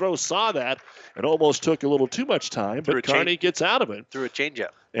I think Stroh saw that and almost took a little too much time, but Kearney gets out of it. Threw a changeup.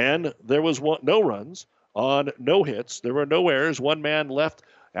 And there was no runs on no hits. There were no errors. One man left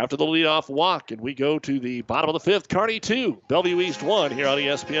after the leadoff walk, and we go to the bottom of the 5th. Kearney 2, Bellevue East 1 here on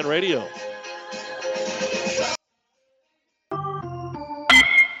ESPN Radio.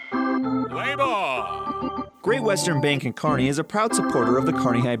 Great Western Bank in Kearney is a proud supporter of the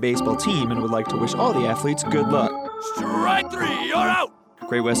Kearney High baseball team and would like to wish all the athletes good luck. Strike 3, you're out!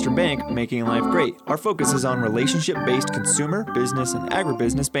 Great Western Bank, making life great. Our focus is on relationship-based consumer, business, and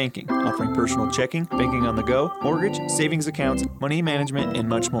agribusiness banking, offering personal checking, banking on the go, mortgage, savings accounts, money management, and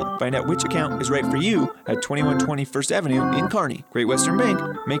much more. Find out which account is right for you at 2120 First Avenue in Kearney. Great Western Bank,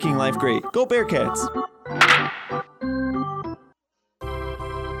 making life great. Go Bearcats!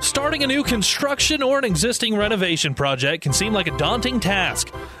 Starting a new construction or an existing renovation project can seem like a daunting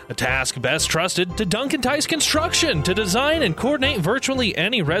task. A task best trusted to Duncan Tice Construction to design and coordinate virtually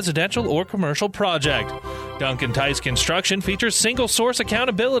any residential or commercial project. Duncan Tice Construction features single source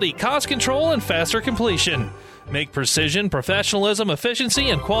accountability, cost control, and faster completion. Make precision, professionalism, efficiency,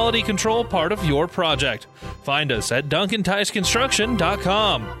 and quality control part of your project. Find us at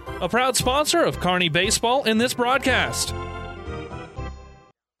DuncanTiceConstruction.com. A proud sponsor of Kearney Baseball in this broadcast.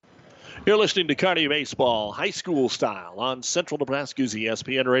 You're listening to Kearney Baseball, high school style, on Central Nebraska's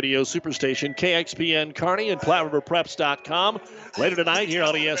ESPN Radio Superstation, KXPN Kearney, and PlatteRiverPreps.com. Later tonight here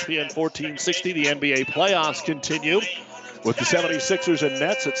on ESPN 1460, the NBA playoffs continue with the 76ers and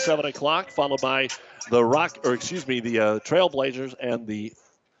Nets at 7 o'clock, followed by the Trailblazers and the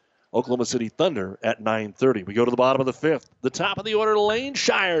Oklahoma City Thunder at 9:30. We go to the bottom of the 5th. The top of the order, Lane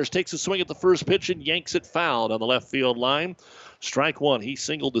Shires takes a swing at the first pitch and yanks it foul on the left field line. Strike one. He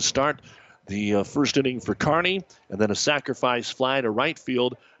singled to start the first inning for Kearney, and then a sacrifice fly to right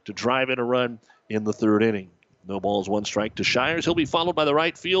field to drive in a run in the third inning. No balls, one strike to Shires. He'll be followed by the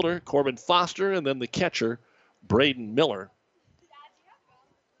right fielder, Corbin Foster, and then the catcher, Braden Miller.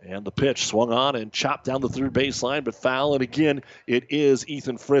 And the pitch swung on and chopped down the third baseline, but foul. And again, it is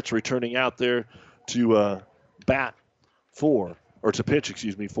Ethan Fritz returning out there to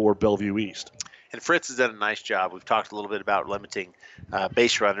pitch for Bellevue East. And Fritz has done a nice job. We've talked a little bit about limiting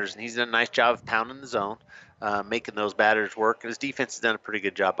base runners, and he's done a nice job of pounding the zone, making those batters work. And his defense has done a pretty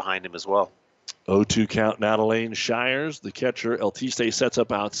good job behind him as well. 0-2 count now to Lane Shires. The catcher, Eltiste, sets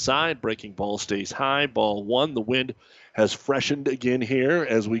up outside. Breaking ball stays high. Ball one. The wind has freshened again here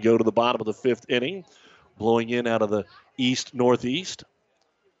as we go to the bottom of the 5th inning. Blowing in out of the east-northeast.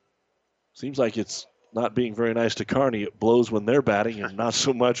 Seems like it's not being very nice to Kearney. It blows when they're batting and not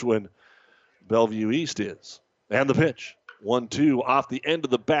so much when Bellevue East is. And the pitch. 1-2 off the end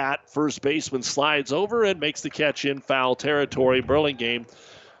of the bat. First baseman slides over and makes the catch in foul territory. Burlingame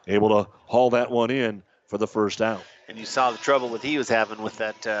able to haul that one in for the first out. And you saw the trouble that he was having with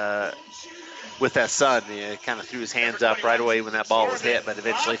that sun. He kind of threw his hands up right away when that ball was hit, but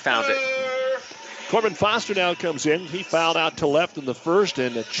eventually found it. Corbin Foster now comes in. He fouled out to left in the first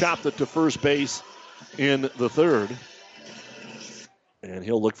and chopped it to first base in the third. And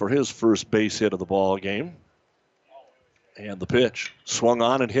he'll look for his first base hit of the ball game. And the pitch swung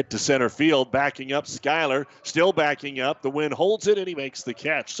on and hit to center field. Backing up, Schuyler still backing up. The wind holds it, and he makes the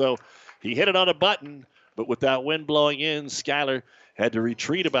catch. So he hit it on a button, but with that wind blowing in, Schuyler had to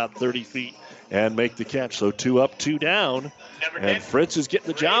retreat about 30 feet and make the catch. So 2 up, 2 down. And Fritz is getting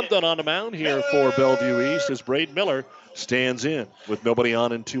the job done on the mound here for Bellevue East as Braden Miller stands in with nobody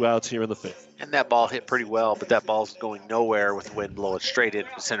on and 2 outs here in the 5th. And that ball hit pretty well, but that ball's going nowhere with the wind blowing straight into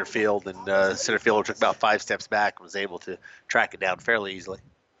center field. And center fielder took about 5 steps back and was able to track it down fairly easily.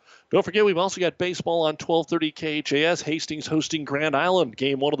 Don't forget, we've also got baseball on 1230 KHAS. Hastings hosting Grand Island.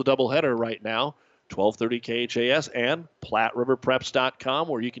 Game 1 of the doubleheader right now. 1230 KHAS and PlatteRiverPreps.com,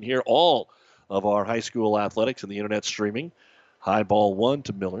 where you can hear all of our high school athletics and the internet streaming. High ball 1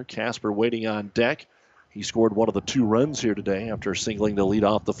 to Miller. Casper waiting on deck. He scored one of the 2 runs here today after singling to lead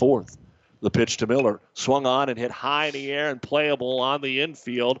off the 4th. The pitch to Miller. Swung on and hit high in the air and playable on the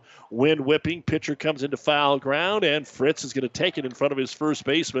infield. Wind whipping. Pitcher comes into foul ground, and Fritz is going to take it in front of his first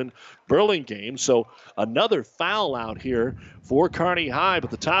baseman, Burlingame. So another foul out here for Kearney High.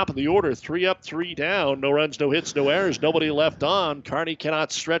 But the top of the order, 3 up, 3 down. No runs, no hits, no errors. Nobody left on. Kearney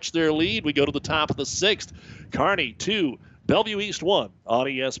cannot stretch their lead. We go to the top of the 6th. Kearney 2, Bellevue East 1 on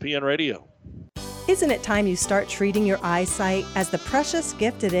ESPN Radio. Isn't it time you start treating your eyesight as the precious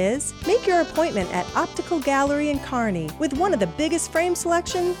gift it is? Make your appointment at Optical Gallery in Kearney with one of the biggest frame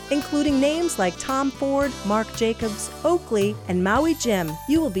selection, including names like Tom Ford, Marc Jacobs, Oakley, and Maui Jim.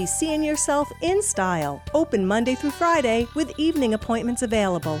 You will be seeing yourself in style. Open Monday through Friday with evening appointments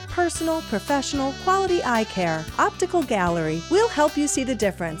available. Personal, professional, quality eye care. Optical Gallery. We'll help you see the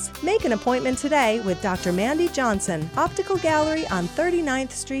difference. Make an appointment today with Dr. Mandy Johnson. Optical Gallery on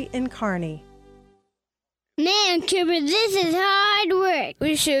 39th Street in Kearney. Man, Kipper, this is hard work.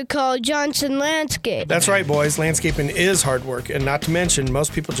 We should call Johnson Landscape. That's right, boys. Landscaping is hard work, and not to mention,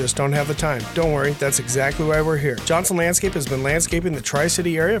 most people just don't have the time. Don't worry, that's exactly why we're here. Johnson Landscape has been landscaping the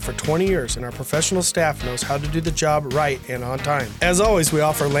Tri-City area for 20 years, and our professional staff knows how to do the job right and on time. As always, we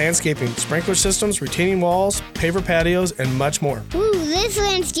offer landscaping, sprinkler systems, retaining walls, paver patios, and much more. Ooh, this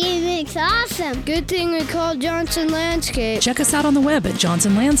landscape looks awesome. Good thing we called Johnson Landscape. Check us out on the web at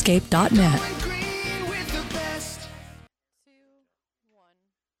johnsonlandscape.net.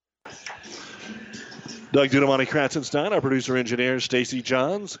 Doug Dunamonte, Kratzenstein, our producer-engineer, Stacy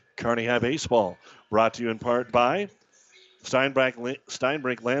Johns. Kearney High Baseball, brought to you in part by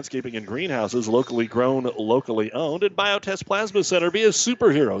Steinbrink Landscaping and Greenhouses, locally grown, locally owned, and Biotest Plasma Center. Be a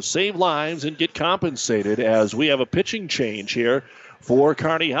superhero, save lives, and get compensated as we have a pitching change here for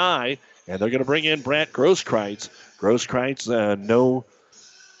Kearney High, and they're going to bring in Brant Grosskreitz. Grosskreitz, no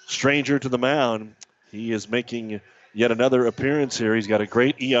stranger to the mound. He is making yet another appearance here. He's got a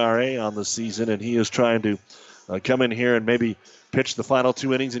great ERA on the season, and he is trying to come in here and maybe pitch the final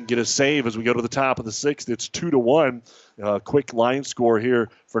 2 innings and get a save as we go to the top of the 6th. It's 2-1. Quick line score here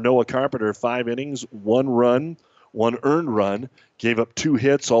for Noah Carpenter. 5 innings, 1 run, 1 earned run. Gave up 2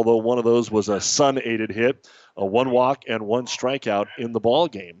 hits, although one of those was a Sun-aided hit. 1 walk and 1 strikeout in the ball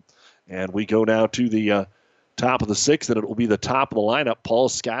game. And we go now to the top of the 6th, and it will be the top of the lineup. Paul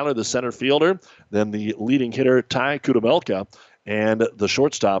Schuyler, the center fielder, then the leading hitter, Ty Kudamelka, and the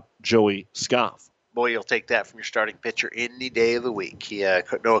shortstop, Joey Scoff. Boy, you'll take that from your starting pitcher any day of the week.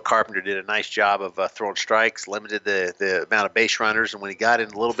 Noah Carpenter did a nice job of throwing strikes, limited the amount of base runners, and when he got in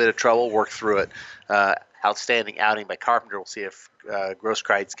a little bit of trouble, worked through it. Outstanding outing by Carpenter. We'll see if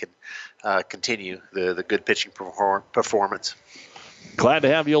Grosskreitz can continue the good pitching performance. Glad to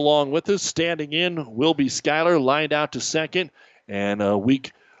have you along with us. Standing in will be Schuyler, lined out to second, and a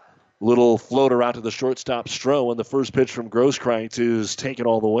weak little floater out to the shortstop, Stroh, and the first pitch from Grosskreitz is taken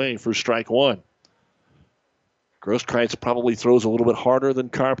all the way for strike 1. Grosskreitz probably throws a little bit harder than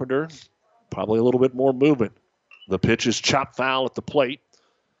Carpenter, probably a little bit more movement. The pitch is chopped foul at the plate,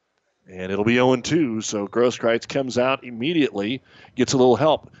 and it'll be 0-2, so Grosskreitz comes out immediately, gets a little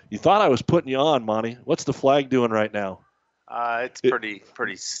help. You thought I was putting you on, Monty. What's the flag doing right now? It's pretty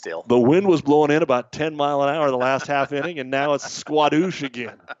still. The wind was blowing in about 10 mile an hour the last half inning, and now it's squadoosh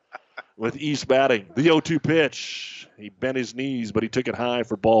again with East batting. The 0-2 pitch. He bent his knees, but he took it high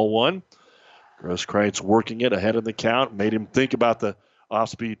for ball 1. Grosskreitz working it ahead of the count, made him think about the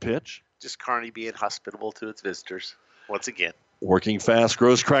off-speed pitch. Just Kearney being hospitable to its visitors once again. Working fast,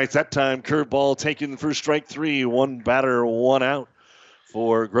 Grosskreitz. That time, curveball taken for strike 3. 1 batter, 1 out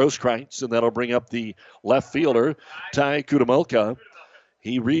for Grosskreitz, and that'll bring up the left fielder, Ty Kudamelka.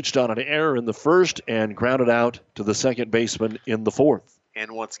 He reached on an error in the first and grounded out to the second baseman in the 4th.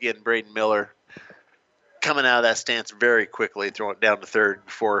 And once again, Braden Miller coming out of that stance very quickly, throwing it down to third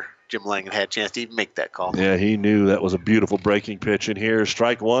before Jim Langan had a chance to even make that call. Yeah, he knew that was a beautiful breaking pitch in here.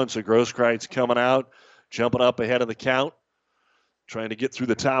 Strike 1, so Grosskreitz coming out, jumping up ahead of the count. Trying to get through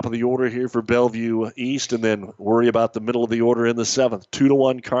the top of the order here for Bellevue East and then worry about the middle of the order in the 7th.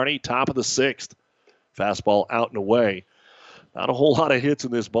 2-1 Kearney, top of the 6th. Fastball out and away. Not a whole lot of hits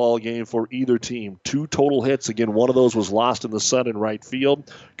in this ball game for either team. 2 total hits. Again, one of those was lost in the sun in right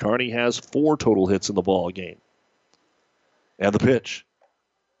field. Kearney has 4 total hits in the ball game. And the pitch.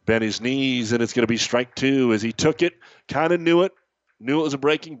 Bent his knees, and it's going to be strike 2 as he took it. Kind of knew it. Knew it was a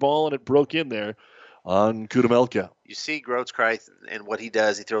breaking ball, and it broke in there. on Kudamelka. You see Grotskreitz and what he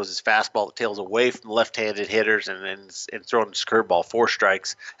does. He throws his fastball that tails away from left-handed hitters and throwing his curveball. 4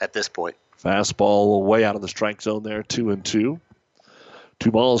 strikes at this point. Fastball way out of the strike zone there, 2-2.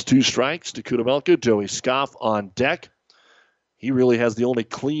 2 balls, 2 strikes to Kudamelka. Joey Scoff on deck. He really has the only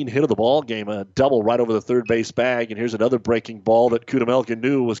clean hit of the ball game, a double right over the third base bag. And here's another breaking ball that Kudamelka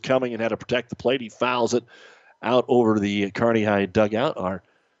knew was coming and had to protect the plate. He fouls it out over the Kearney High dugout. Our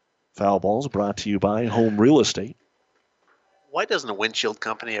foul balls brought to you by Home Real Estate. Why doesn't a windshield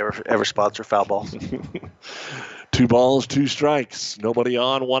company ever sponsor foul balls? 2 balls, 2 strikes. Nobody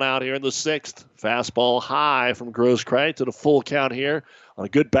on, 1 out here in the 6th. Fastball high from Grosskreitz at a full count here on a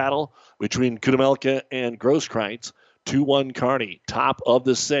good battle between Kudamelka and Grosskreitz. 2-1 Kearney, top of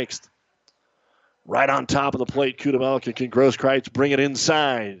the 6th. Right on top of the plate, Kudamelka. Can Grosskreitz bring it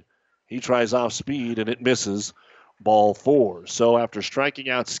inside? He tries off speed, and it misses. Ball 4. So after striking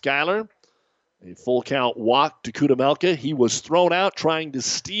out Schuyler, a full count walk to Kudamelka. He was thrown out trying to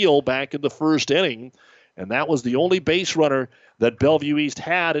steal back in the first inning, and that was the only base runner that Bellevue East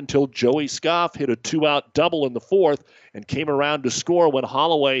had until Joey Scoff hit a 2-out double in the 4th and came around to score when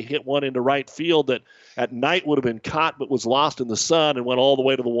Holloway hit one into right field that at night would have been caught but was lost in the sun and went all the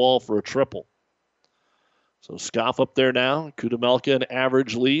way to the wall for a triple. So Scoff up there now. Kudamelka an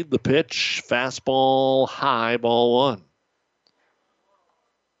average lead. The pitch, fastball high, ball 1.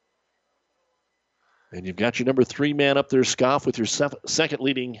 And you've got your number 3 man up there, Scoff, with your second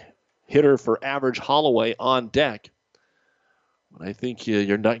leading hitter for average, Holloway, on deck. But I think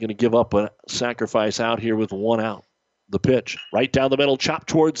you're not going to give up a sacrifice out here with 1 out. The pitch, right down the middle, chopped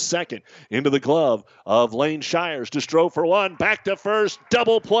towards second, into the glove of Lane Shires. Destro for 1, back to first,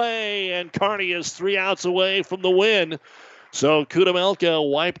 double play, and Kearney is 3 outs away from the win. So Kudamelka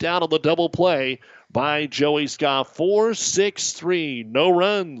wiped out on the double play by Joey Scoff. 4-6-3. No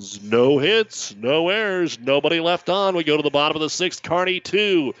runs, no hits, no errors, nobody left on. We go to the bottom of the 6th. Kearney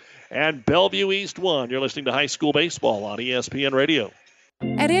 2 and Bellevue East 1. You're listening to High School Baseball on ESPN Radio.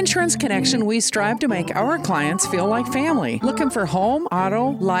 At Insurance Connection, we strive to make our clients feel like family. Looking for home, auto,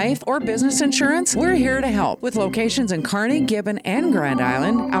 life, or business insurance? We're here to help. With locations in Kearney, Gibbon, and Grand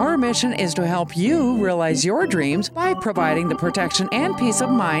Island, our mission is to help you realize your dreams by providing the protection and peace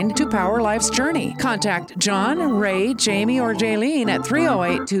of mind to power life's journey. Contact John, Ray, Jamie, or Jaylene at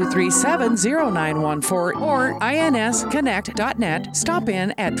 308-237-0914 or insconnect.net. Stop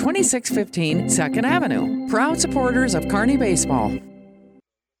in at 2615 2nd Avenue. Proud supporters of Kearney Baseball.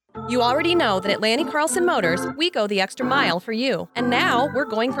 You already know that at Lanny Carlson Motors, we go the extra mile for you. And now we're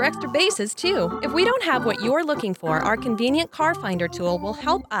going for extra bases, too. If we don't have what you're looking for, our convenient car finder tool will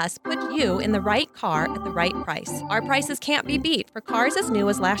help us put you in the right car at the right price. Our prices can't be beat for cars as new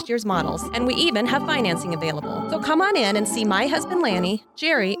as last year's models, and we even have financing available. So come on in and see my husband Lanny,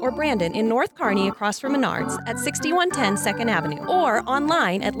 Jerry, or Brandon in North Kearney across from Menards at 6110 2nd Avenue or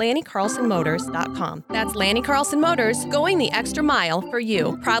online at LannyCarlsonMotors.com. That's Lanny Carlson Motors, going the extra mile for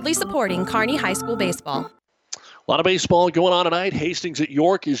you. Proudly supporting Kearney High School baseball. A lot of baseball going on tonight. Hastings at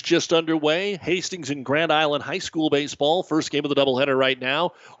York is just underway. Hastings and Grand Island High School baseball. First game of the doubleheader right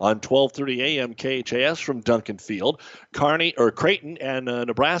now on 12:30 a.m. KHAS from Duncan Field. Creighton and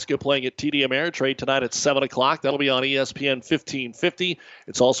Nebraska playing at TD Ameritrade tonight at 7 o'clock. That'll be on ESPN 1550.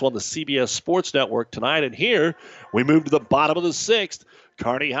 It's also on the CBS Sports Network tonight. And here we move to the bottom of the 6th.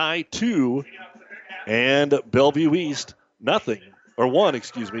 Kearney High 2 and Bellevue East nothing. Or 1,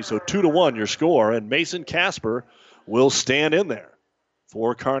 excuse me. So 2-1 your score. And Mason Casper will stand in there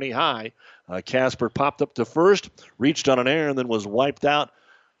for Kearney High. Casper popped up to first, reached on an error, and then was wiped out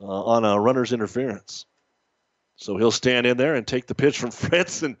on a runner's interference. So he'll stand in there and take the pitch from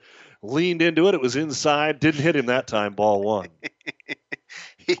Fritz and leaned into it. It was inside. Didn't hit him that time. Ball 1.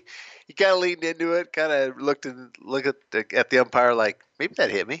 He kind of leaned into it, kind of looked at the umpire like, maybe that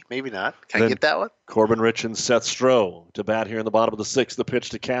hit me, maybe not. Can I get that one? Corbin Rich and Seth Stroh to bat here in the bottom of the 6th. The pitch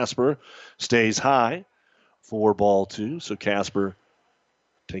to Casper stays high for ball 2. So Casper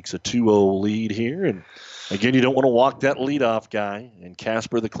takes a 2-0 lead here. And again, you don't want to walk that leadoff guy. And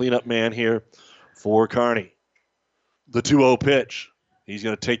Casper, the cleanup man here for Kearney. The 2-0 pitch. He's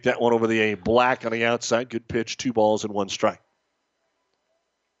going to take that one over the A. Black on the outside. Good pitch. 2 balls and 1 strike.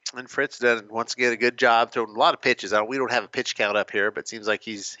 And Fritz done, once again, a good job throwing a lot of pitches. We don't have a pitch count up here, but it seems like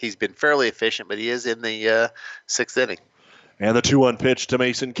he's been fairly efficient, but he is in the 6th inning. And the 2-1 pitch to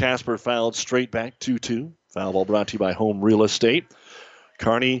Mason Casper fouled straight back, 2-2. Foul ball brought to you by Home Real Estate.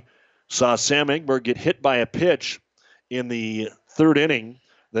 Kearney saw Sam Engberg get hit by a pitch in the 3rd inning.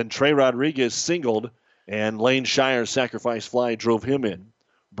 Then Trey Rodriguez singled, and Lane Shire's sacrifice fly drove him in.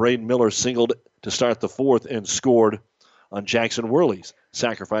 Braden Miller singled to start the 4th and scored on Jackson Worley's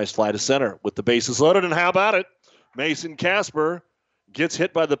sacrifice fly to center with the bases loaded. And how about it? Mason Casper gets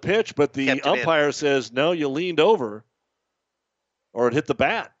hit by the pitch, but the umpire says, no, you leaned over or it hit the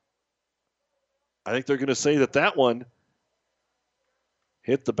bat. I think they're going to say that one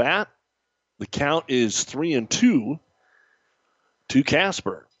hit the bat. The count is 3-2 to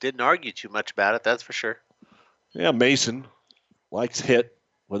Casper. Didn't argue too much about it, that's for sure. Yeah, Mason likes hit,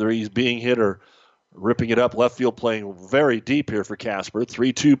 whether he's being hit or ripping it up. Left field playing very deep here for Casper.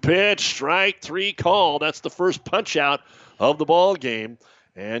 3-2 pitch, strike 3 call. That's the first punch out of the ball game.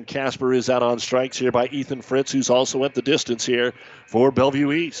 And Casper is out on strikes here by Ethan Fritz, who's also went the distance here for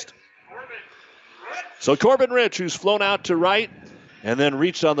Bellevue East. So Corbin Rich, who's flown out to right and then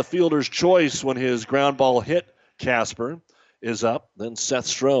reached on the fielder's choice when his ground ball hit Casper, is up. Then Seth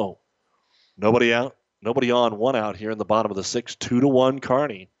Stroh. Nobody out. Nobody on, 1 out here in the bottom of the 6th. 2-1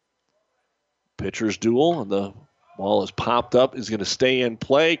 Kearney. Pitcher's duel, and the ball is popped up, is going to stay in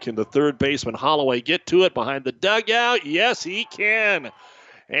play. Can the third baseman Holloway get to it behind the dugout? Yes, he can.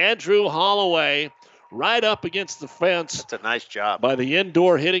 Andrew Holloway right up against the fence. That's a nice job. By the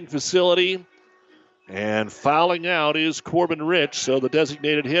indoor hitting facility. And fouling out is Corbin Rich, so the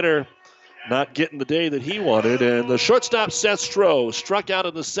designated hitter not getting the day that he wanted. And the shortstop, Seth Stroh, struck out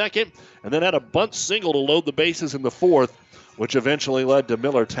in the 2nd and then had a bunt single to load the bases in the 4th, which eventually led to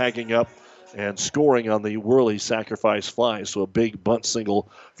Miller tagging up and scoring on the Worley sacrifice fly. So a big bunt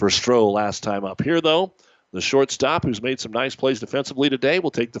single for Stroh last time up. Here, though, the shortstop, who's made some nice plays defensively today,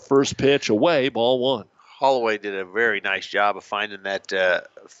 will take the first pitch away, ball 1. Holloway did a very nice job of finding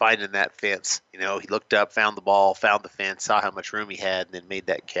that fence. You know, he looked up, found the ball, found the fence, saw how much room he had, and then made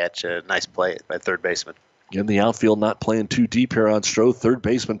that catch. A nice play by third baseman. Again, the outfield not playing too deep here on Stroh. Third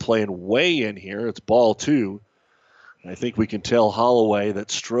baseman playing way in here. It's ball 2. I think we can tell Holloway that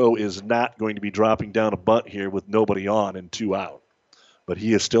Stroh is not going to be dropping down a bunt here with nobody on and 2 out. But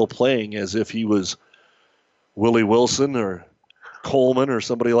he is still playing as if he was Willie Wilson or Coleman or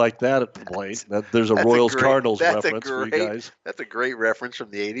somebody like that at the plate. There's a Royals-Cardinals reference for you guys. That's a great reference from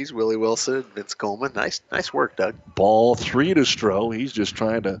the 80s. Willie Wilson, Vince Coleman. Nice work, Doug. Ball 3 to Stroh. He's just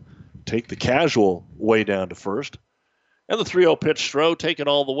trying to take the casual way down to first. And the 3-0 pitch, Stroh taken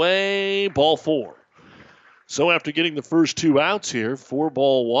all the way. Ball 4. So after getting the first 2 outs here,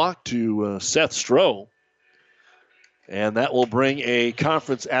 4-ball walk to Seth Stroh. And that will bring a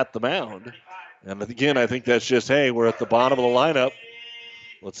conference at the mound. And again, I think that's just, hey, we're at the bottom of the lineup.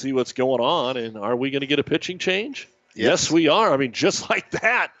 Let's see what's going on. And are we going to get a pitching change? Yes, we are. I mean, just like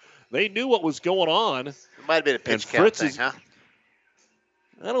that. They knew what was going on. It might have been a pitch count thing, huh?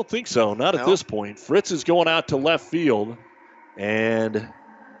 I don't think so. Not at this point. Fritz is going out to left field. And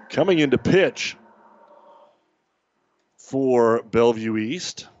coming into pitch for Bellevue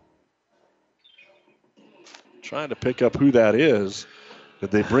East. Trying to pick up who that is. Did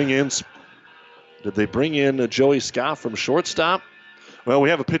they bring in Joey Scott from shortstop? Well, we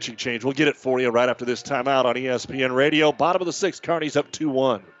have a pitching change. We'll get it for you right after this timeout on ESPN Radio. Bottom of the 6th, Kearney's up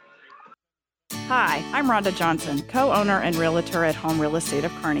 2-1. Hi, I'm Rhonda Johnson, co-owner and realtor at Home Real Estate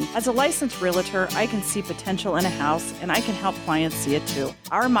of Kearney. As a licensed realtor, I can see potential in a house, and I can help clients see it too.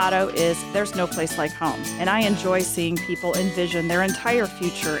 Our motto is, there's no place like home, and I enjoy seeing people envision their entire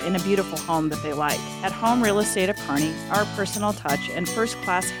future in a beautiful home that they like. At Home Real Estate of Kearney, our personal touch and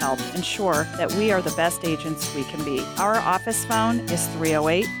first-class help ensure that we are the best agents we can be. Our office phone is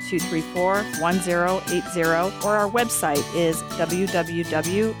 308-234-1080, or our website is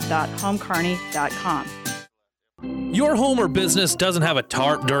www.homekearney.com. Your home or business doesn't have a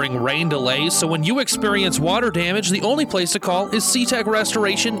tarp during rain delays, so when you experience water damage, the only place to call is SeaTech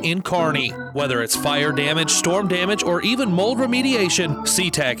Restoration in Kearney. Whether it's fire damage, storm damage, or even mold remediation,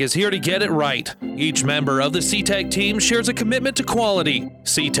 SeaTech is here to get it right. Each member of the SeaTech team shares a commitment to quality.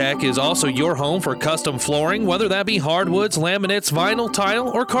 SeaTech is also your home for custom flooring, whether that be hardwoods, laminates, vinyl, tile,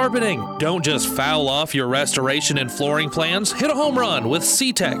 or carpeting. Don't just foul off your restoration and flooring plans. Hit a home run with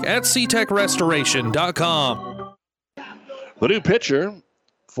SeaTech at SeaTechRestoration.com. The new pitcher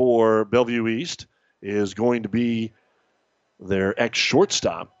for Bellevue East is going to be their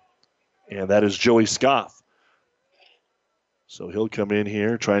ex-shortstop, and that is Joey Scoff. So he'll come in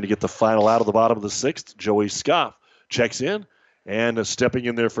here trying to get the final out of the bottom of the 6th. Joey Scoff checks in, and stepping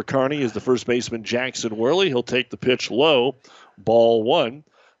in there for Kearney is the first baseman Jackson Worley. He'll take the pitch low, ball 1.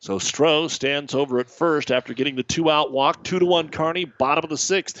 So Stroh stands over at first after getting the 2-out walk. 2-1 Kearney, bottom of the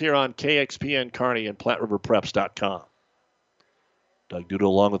 6th here on KXPN Kearney and PlatteRiverPreps.com. Doug Duda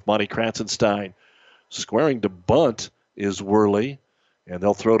along with Monty Kratzenstein. Squaring to bunt is Worley, and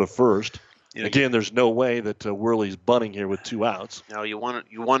they'll throw to first. Again, there's no way that Worley's bunting here with 2 outs. You know, you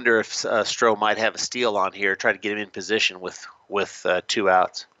wonder if Stroh might have a steal on here, try to get him in position with 2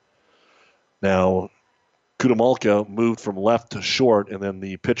 outs. Now, Kudamalka moved from left to short, and then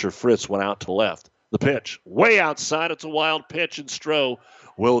the pitcher Fritz went out to left. The pitch, way outside. It's a wild pitch, and Stroh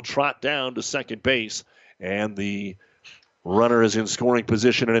will trot down to second base. And the runner is in scoring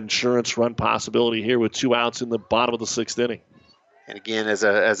position, an insurance run possibility here with 2 outs in the bottom of the 6th inning. And again, as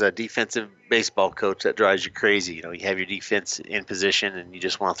a defensive baseball coach, that drives you crazy. You know, you have your defense in position, and you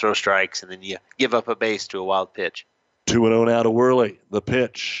just want to throw strikes, and then you give up a base to a wild pitch. 2-0 now to Worley. The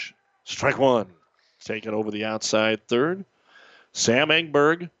pitch, strike 1. Taken over the outside third. Sam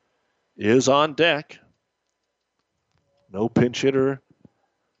Engberg is on deck. No pinch hitter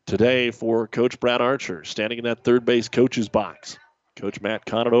today for Coach Brad Archer, standing in that third base coach's box. Coach Matt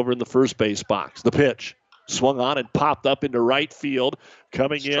Conant over in the first base box. The pitch. Swung on and popped up into right field.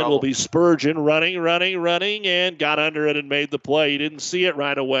 Coming in will be Spurgeon, running, and got under it and made the play. He didn't see it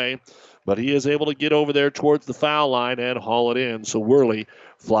right away, but he is able to get over there towards the foul line and haul it in. So Worley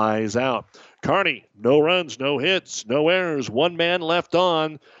flies out. Kearney, no runs, no hits, no errors. 1 man left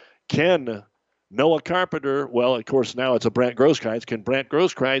on. Can Noah Carpenter, well, of course, now it's a Brant Grosskreitz. Can Brant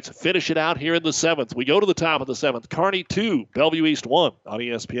Grosskreitz finish it out here in the 7th? We go to the top of the 7th. Kearney 2, Bellevue East 1 on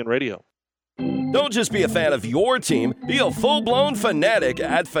ESPN Radio. Don't just be a fan of your team, be a full-blown fanatic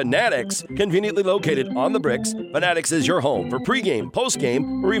at Fanatics. Conveniently located on the bricks, Fanatics is your home for pregame,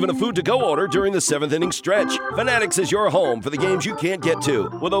 postgame, or even a food-to-go order during the 7th inning stretch. Fanatics is your home for the games you can't get to,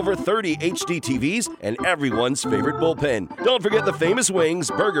 with over 30 HD TVs and everyone's favorite bullpen. Don't forget the famous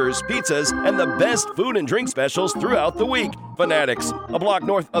wings, burgers, pizzas, and the best food and drink specials throughout the week. Fanatics, a block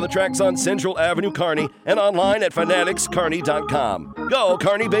north of the tracks on Central Avenue, Kearney, and online at fanaticskearney.com. Go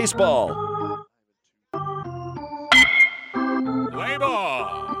Kearney Baseball!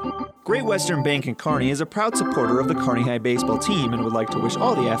 Great Western Bank in Kearney is a proud supporter of the Kearney High baseball team and would like to wish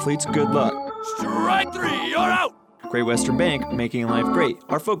all the athletes good luck. Strike 3, you're out! Great Western Bank, making life great.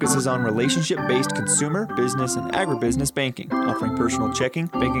 Our focus is on relationship-based consumer, business, and agribusiness banking, offering personal checking,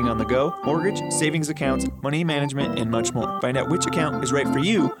 banking on the go, mortgage, savings accounts, money management, and much more. Find out which account is right for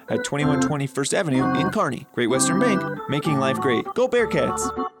you at 2120 First Avenue in Kearney. Great Western Bank, making life great. Go Bearcats!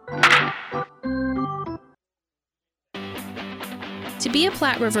 To be a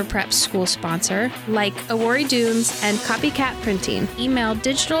Platte River Prep school sponsor, like Awori Dooms and Copycat Printing, email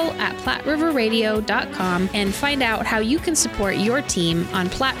digital@PlatteRiverRadio.com and find out how you can support your team on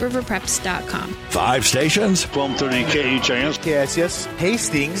PlatteRiverPreps.com. 5 stations. 1230 KHIS. KSS.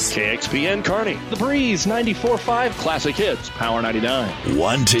 Hastings. KXPN Kearney. The Breeze 94.5 Classic Hits. Power 99.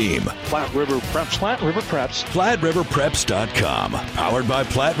 1 team. Platte River Preps. Platte River Preps. PlatteRiverPreps.com. Powered by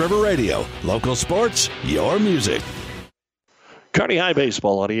Platte River Radio. Local sports, your music. Kearney High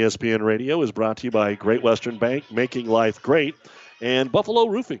Baseball on ESPN Radio is brought to you by Great Western Bank, making life great, and Buffalo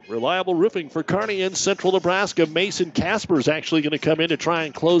Roofing, reliable roofing for Kearney and Central Nebraska. Mason Casper is actually going to come in to try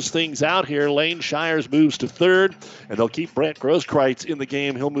and close things out here. Lane Shires moves to third, and they'll keep Brant Grosskreitz in the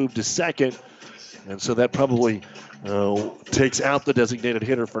game. He'll move to second, and so that probably takes out the designated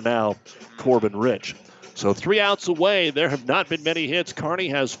hitter for now, Corbin Rich. So 3 outs away. There have not been many hits. Kearney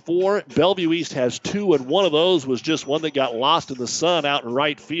has 4. Bellevue East has 2, and one of those was just one that got lost in the sun out in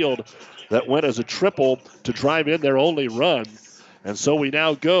right field that went as a triple to drive in their only run. And so we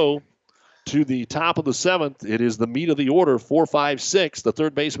now go to the top of the 7th. It is the meat of the order, 4, 5, 6. The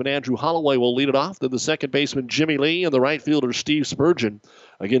third baseman, Andrew Holloway, will lead it off. Then the second baseman, Jimmy Lee, and the right fielder, Steve Spurgeon.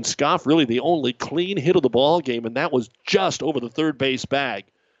 Again, Scoff really the only clean hit of the ball game, and that was just over the third base bag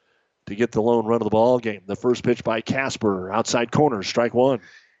to get the lone run of the ball game. The first pitch by Casper, outside corner, strike 1.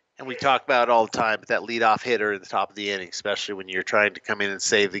 And we talk about it all the time, but that leadoff hitter at the top of the inning, especially when you're trying to come in and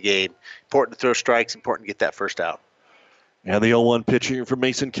save the game. Important to throw strikes, important to get that first out. And the 0-1 pitching from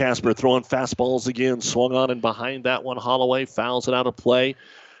Mason Casper, throwing fastballs again, swung on and behind that one. Holloway fouls it out of play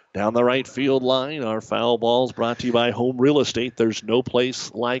down the right field line. Our foul balls brought to you by Home Real Estate. There's no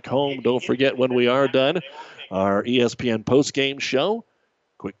place like home. Don't forget, when we are done, our ESPN postgame show.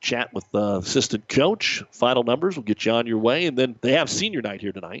 Quick chat with the assistant coach. Final numbers will get you on your way. And then they have senior night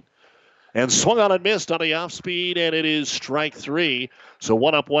here tonight. And swung on and missed on the off speed, and it is strike 3. So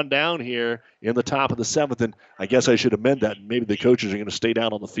 1 up, 1 down here in the top of the 7th. And I guess I should amend that. Maybe the coaches are going to stay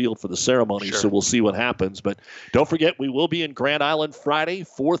down on the field for the ceremony, so we'll see what happens. But don't forget, we will be in Grand Island Friday,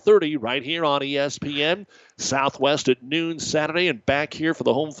 4:30, right here on ESPN. Southwest at noon Saturday, and back here for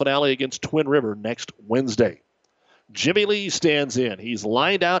the home finale against Twin River next Wednesday. Jimmy Lee stands in. He's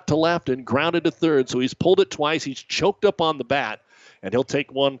lined out to left and grounded to third, so he's pulled it twice. He's choked up on the bat, and he'll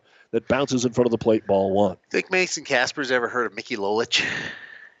take one that bounces in front of the plate, ball 1. Think Mason Casper's ever heard of Mickey Lolich?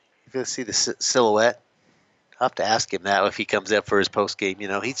 You're going to see the silhouette. I'll have to ask him that if he comes up for his post game. You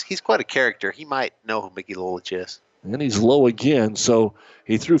know, he's quite a character. He might know who Mickey Lolich is. And he's low again, so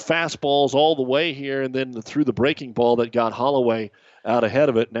he threw fastballs all the way here and then threw the breaking ball that got Holloway out ahead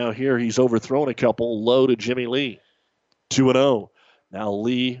of it. Now here he's overthrown a couple low to Jimmy Lee. 2-0. Now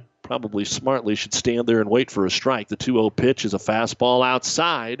Lee probably smartly should stand there and wait for a strike. The 2-0 pitch is a fastball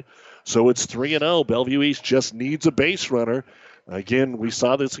outside, so it's 3-0. Bellevue East just needs a base runner. Again, we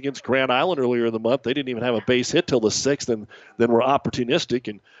saw this against Grand Island earlier in the month. They didn't even have a base hit till the 6th, and then were opportunistic,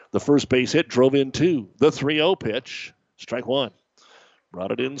 and the first base hit drove in 2. The 3-0 pitch, strike 1.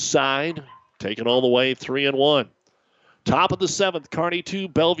 Brought it inside, taken all the way, 3-1. Top of the 7th, Kearney 2,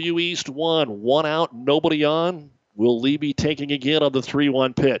 Bellevue East 1. 1 out, nobody on. Will Lee be taking again on the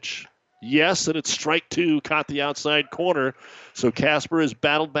 3-1 pitch? Yes, and it's strike 2, caught the outside corner. So Casper has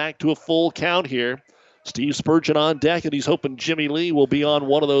battled back to a full count here. Steve Spurgeon on deck, and he's hoping Jimmy Lee will be on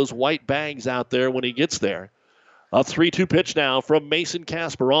one of those white bags out there when he gets there. A 3-2 pitch now from Mason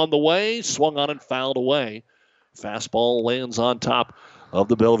Casper on the way, swung on and fouled away. Fastball lands on top of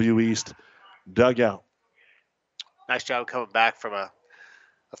the Bellevue East dugout. Nice job coming back from a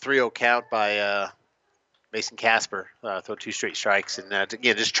 3-0 count by Mason Casper. Throw 2 straight strikes, and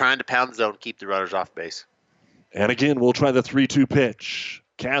again, just trying to pound the zone, keep the runners off base. And again, we'll try the 3-2 pitch.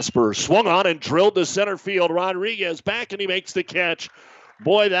 Casper swung on and drilled to center field. Rodriguez back, and he makes the catch.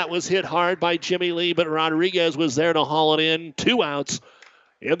 Boy, that was hit hard by Jimmy Lee, but Rodriguez was there to haul it in. 2 outs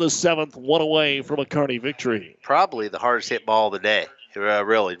in the 7th, 1 away from a Kearney victory. Probably the hardest hit ball of the day.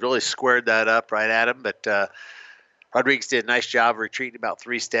 Really squared that up right at him, but Rodriguez did a nice job of retreating about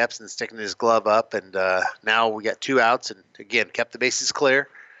 3 steps and sticking his glove up, and now we got 2 outs, and again, kept the bases clear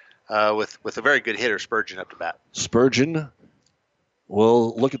with a very good hitter, Spurgeon, up to bat. Spurgeon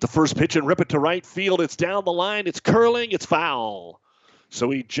will look at the first pitch and rip it to right field. It's down the line. It's curling. It's foul. So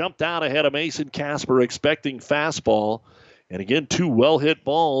he jumped out ahead of Mason Casper expecting fastball. And again, 2 well-hit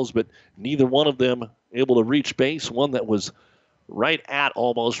balls, but neither one of them able to reach base. One that was right at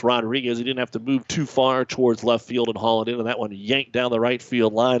almost Rodriguez. He didn't have to move too far towards left field and haul it in. And that one yanked down the right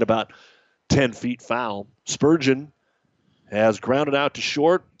field line about 10 feet foul. Spurgeon has grounded out to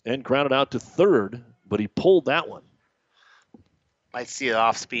short and grounded out to third, but he pulled that one. Might see it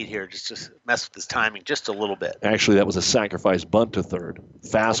off speed here, just to mess with his timing just a little bit. Actually, that was a sacrifice bunt to third.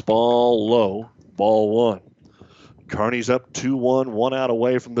 Fastball low, ball 1. Kearney's up 2-1, 1 out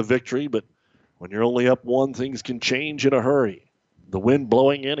away from the victory, but when you're only up 1, things can change in a hurry. The wind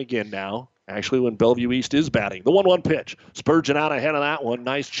blowing in again now, actually when Bellevue East is batting. The 1-1 pitch. Spurgeon out ahead of that one.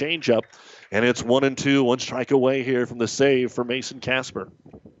 Nice changeup. And it's 1-2, 1 strike away here from the save for Mason Casper.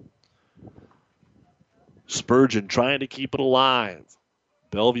 Spurgeon trying to keep it alive.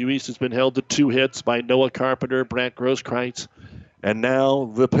 Bellevue East has been held to 2 hits by Noah Carpenter, Brant Grosskreitz. And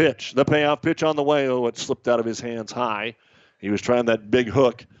now the pitch, the payoff pitch on the way. Oh, it slipped out of his hands high. He was trying that big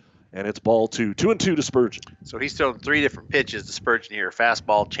hook, and it's ball 2. 2-2 to Spurgeon. So he's thrown 3 different pitches to Spurgeon here.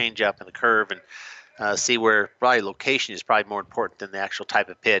 Fastball, changeup, and a curve. And see where probably location is probably more important than the actual type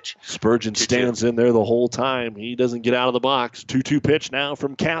of pitch. Spurgeon stands in there the whole time. He doesn't get out of the box. 2-2 pitch now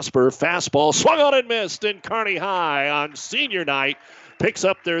from Casper. Fastball swung on and missed. And Kearney High on senior night picks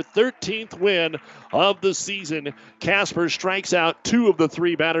up their 13th win of the season. Casper strikes out 2 of the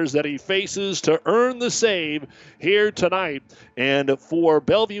 3 batters that he faces to earn the save here tonight. And for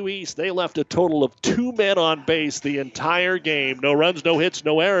Bellevue East, they left a total of 2 men on base the entire game. No runs, no hits,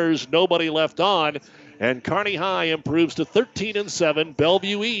 no errors, nobody left on. And Kearney High improves to 13-7.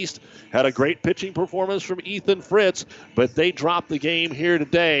 Bellevue East had a great pitching performance from Ethan Fritz, but they dropped the game here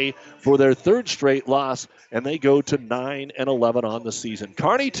today for their 3rd straight loss, and they go to 9-11 on the season.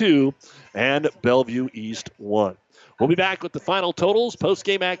 Kearney 2 and Bellevue East 1. We'll be back with the final totals,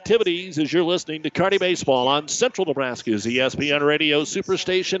 post-game activities as you're listening to Kearney Baseball on Central Nebraska's ESPN Radio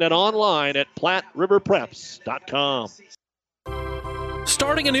Superstation and online at PlatteRiverPreps.com.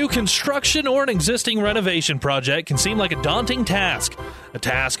 Starting a new construction or an existing renovation project can seem like a daunting task. A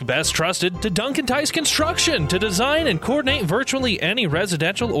task best trusted to Duncan Tice Construction to design and coordinate virtually any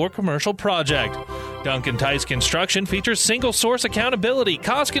residential or commercial project. Duncan Tice Construction features single source accountability,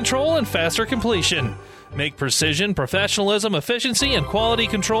 cost control, and faster completion. Make precision, professionalism, efficiency, and quality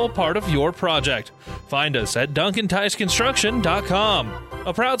control part of your project. Find us at DuncanTiceConstruction.com.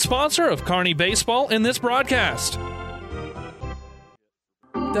 A proud sponsor of Kearney Baseball in this broadcast.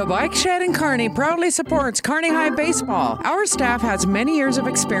 The Bike Shed in Kearney proudly supports Kearney High Baseball. Our staff has many years of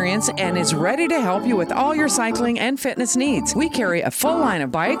experience and is ready to help you with all your cycling and fitness needs. We carry a full line of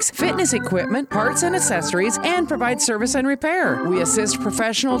bikes, fitness equipment, parts and accessories, and provide service and repair. We assist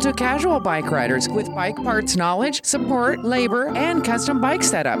professional to casual bike riders with bike parts knowledge, support, labor, and custom bike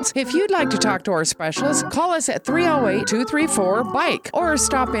setups. If you'd like to talk to our specialists, call us at 308-234-BIKE or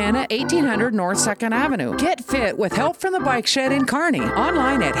stop in at 1800 North 2nd Avenue. Get fit with help from the Bike Shed in Kearney.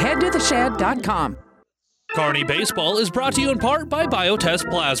 Online at headtotheshed.com. Kearney Baseball is brought to you in part by Biotest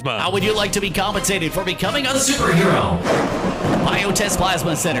Plasma. How would you like to be compensated for becoming a superhero? Biotest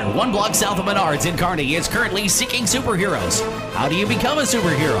Plasma Center, 1 block south of Menards in Kearney, is currently seeking superheroes. How do you become a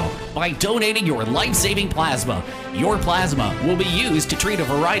superhero? By donating your life-saving plasma. Your plasma will be used to treat a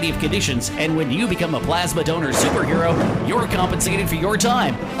variety of conditions, and when you become a plasma donor superhero, you're compensated for your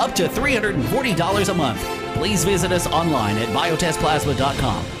time, up to $340 a month. Please visit us online at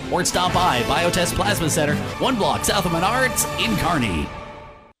biotestplasma.com or stop by Biotest Plasma Center, 1 block south of Menards in Kearney.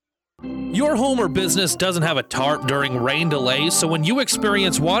 Your home or business doesn't have a tarp during rain delays, so when you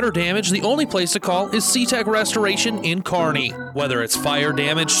experience water damage, the only place to call is SeaTech Restoration in Kearney. Whether it's fire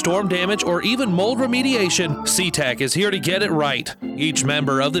damage, storm damage, or even mold remediation, SeaTech is here to get it right. Each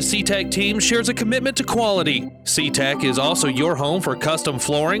member of the SeaTech team shares a commitment to quality. SeaTech is also your home for custom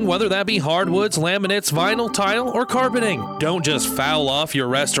flooring, whether that be hardwoods, laminates, vinyl, tile, or carpeting. Don't just foul off your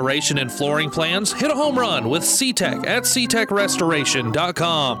restoration and flooring plans. Hit a home run with SeaTech at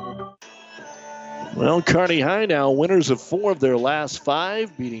SeaTechRestoration.com. Well, Kearney High now winners of 4 of their last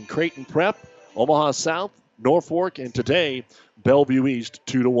 5, beating Creighton Prep, Omaha South, Norfolk, and today, Bellevue East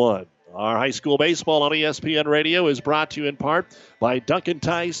 2-1. Our high school baseball on ESPN Radio is brought to you in part by Duncan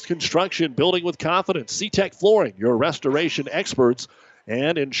Tice Construction, building with confidence, SeaTech Flooring, your restoration experts,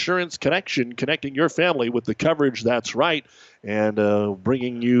 and Insurance Connection, connecting your family with the coverage that's right, and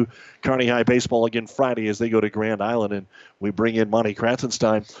bringing you Kearney High baseball again Friday as they go to Grand Island, and we bring in Monty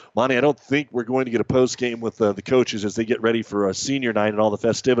Kratzenstein. Monty, I don't think we're going to get a post game with the coaches as they get ready for a senior night and all the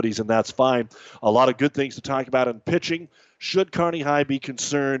festivities, and that's fine. A lot of good things to talk about in pitching. Should Kearney High be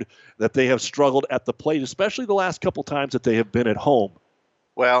concerned that they have struggled at the plate, especially the last couple times that they have been at home?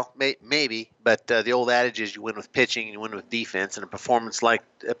 Well, maybe, but the old adage is you win with pitching and you win with defense, and a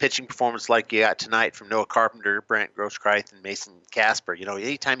pitching performance like you got tonight from Noah Carpenter, Brant Grosskreitz, and Mason Casper. You know,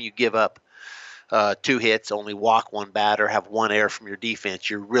 anytime you give up 2 hits, only walk 1 batter, have 1 error from your defense,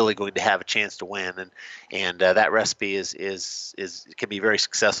 you're really going to have a chance to win, and that recipe is can be very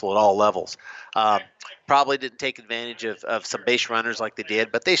successful at all levels. Probably didn't take advantage of some base runners like they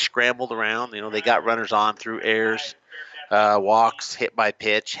did, but they scrambled around. You know, they got runners on through errors. Walks, hit by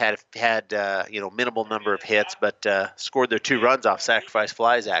pitch, had minimal number of hits, but scored their 2 runs off sacrifice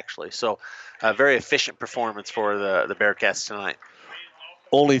flies actually. So a very efficient performance for the Bearcats tonight.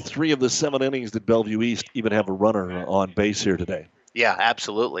 Only 3 of the 7 innings did Bellevue East even have a runner on base here today. Yeah,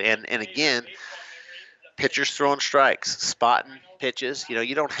 absolutely. And again, pitchers throwing strikes, spotting pitches. You know,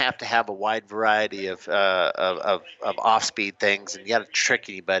 you don't have to have a wide variety of off-speed things, and you got to trick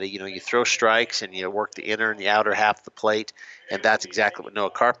anybody. You know, you throw strikes and you work the inner and the outer half of the plate, and that's exactly what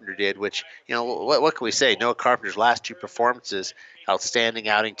Noah Carpenter did. Which, you know, what can we say? Noah Carpenter's last 2 performances, outstanding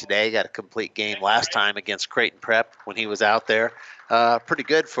outing today. Got a complete game last time against Creighton Prep when he was out there. Pretty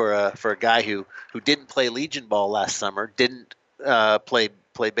good for a guy who didn't play Legion ball last summer, didn't play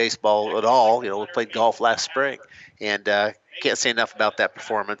baseball at all. You know, played golf last spring, and can't say enough about that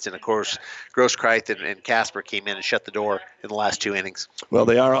performance. And of course, Grosskreitz and Casper came in and shut the door in the last 2 innings. Well,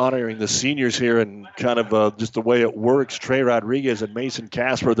 they are honoring the seniors here, and kind of just the way it works. Trey Rodriguez and Mason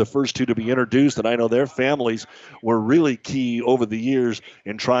Casper, the first 2 to be introduced, and I know their families were really key over the years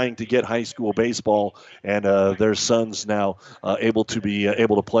in trying to get high school baseball, and their sons now able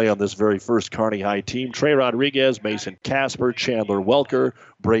to play on this very first Kearney High team. Trey Rodriguez, Mason Casper, Chandler Welker,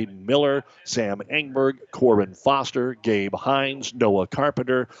 Braden Miller, Sam Engberg, Corbin Foster, Gabe Hines, Noah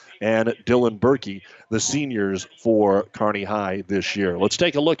Carpenter, and Dylan Berkey, the seniors for Kearney High this year. Let's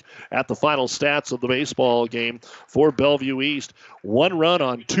take a look at the final stats of the baseball game for Bellevue East. 1 run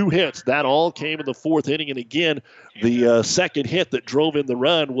on 2 hits. That all came in the 4th inning. And again, the second hit that drove in the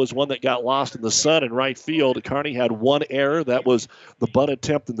run was one that got lost in the sun in right field. Kearney had 1 error. That was the bunt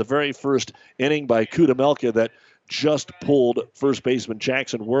attempt in the very first inning by Kudamelka that just pulled first baseman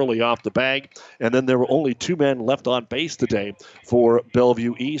Jackson Worley off the bag. And then there were only 2 men left on base today for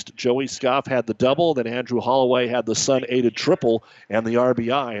Bellevue East. Joey Scoff had the double, then Andrew Holloway had the Sun-aided triple and the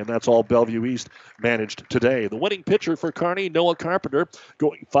RBI, and that's all Bellevue East managed today. The winning pitcher for Kearney, Noah Carpenter,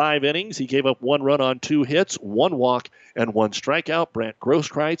 going 5 innings. He gave up 1 run on 2 hits, 1 walk, and 1 strikeout. Brant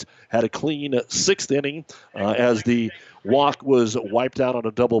Grosskreitz had a clean 6th inning as the walk was wiped out on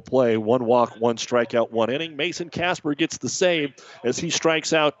a double play. 1 walk, 1 strikeout, 1 inning. Mason Casper gets the save as he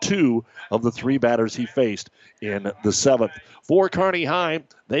strikes out 2 of the 3 batters he faced in the 7th. For Kearney High,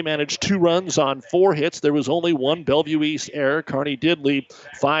 they managed 2 runs on 4 hits. There was only 1 Bellevue East error. Kearney did leave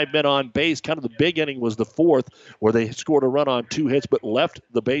 5 men on base. Kind of the big inning was the 4th, where they scored a run on 2 hits but left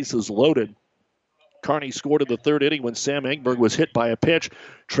the bases loaded. Kearney scored in the 3rd inning when Sam Engberg was hit by a pitch.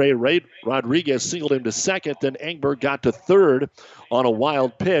 Trey Rodriguez singled him to 2nd. Then Engberg got to 3rd on a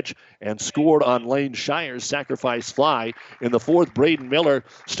wild pitch and scored on Lane Shire's sacrifice fly. In the 4th, Braden Miller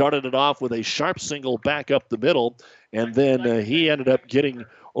started it off with a sharp single back up the middle. And then he ended up getting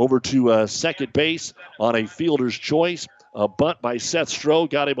over to second base on a fielder's choice. A bunt by Seth Stroh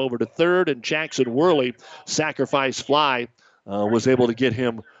got him over to 3rd. And Jackson Worley, sacrifice fly, was able to get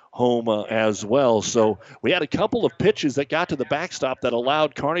him home as well. So we had a couple of pitches that got to the backstop that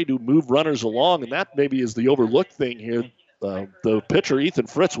allowed Kearney to move runners along, and that maybe is the overlooked thing here. The pitcher, Ethan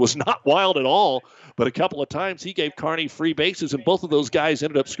Fritz, was not wild at all, but a couple of times he gave Kearney free bases, and both of those guys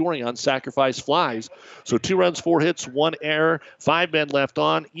ended up scoring on sacrifice flies. So 2 runs, 4 hits, 1 error, 5 men left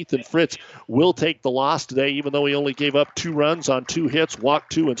on. Ethan Fritz will take the loss today, even though he only gave up 2 runs on 2 hits,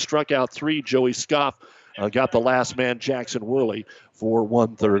 walked 2, and struck out 3. Joey Scoff got the last man, Jackson Worley, for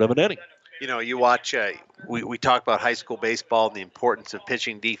 1/3 of an inning. You know, you watch, we talk about high school baseball and the importance of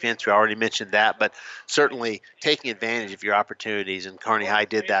pitching defense. We already mentioned that, but certainly taking advantage of your opportunities, and Kearney High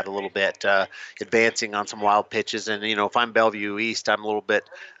did that a little bit, advancing on some wild pitches. And, you know, if I'm Bellevue East, I'm a little bit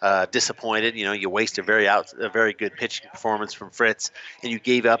disappointed. You know, you waste a very good pitching performance from Fritz, and you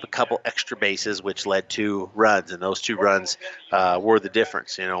gave up a couple extra bases, which led to runs, and those 2 runs were the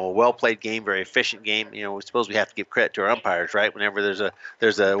difference. You know, a well-played game, very efficient game. You know, we suppose we have to give credit to our umpires, right? Whenever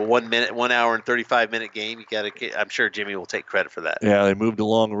there's a 1 hour and 35-minute game, you got to. I'm sure Jimmy will take credit for that. Yeah, they moved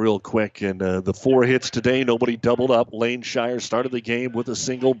along real quick, and the 4 hits today, nobody doubled up. Lane Shire started the game with a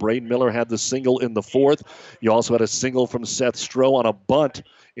single. Braden Miller had the single in the 4th. You also had a single from Seth Stroh on a bunt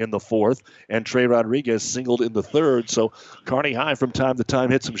in the 4th, and Trey Rodriguez singled in the 3rd. So Kearney High from time to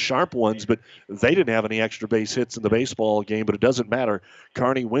time hit some sharp ones, but they didn't have any extra base hits in the baseball game, but it doesn't matter.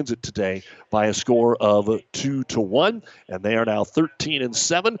 Kearney wins it today by a score of 2-1, and they are now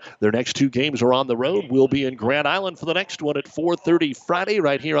 13-7. Their next 2 games are on the road. We'll be in Grand Island for the next one at 4:30 Friday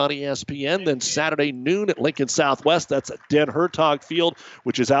right here on ESPN. Then Saturday noon at Lincoln Southwest. That's at Den Hertog Field,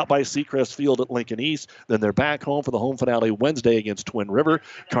 which is out by Seacrest Field at Lincoln East. Then they're back home for the home finale Wednesday against Twin River.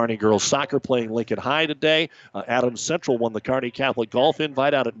 Kearney girls soccer playing Lincoln High today. Adams Central won the Kearney Catholic Golf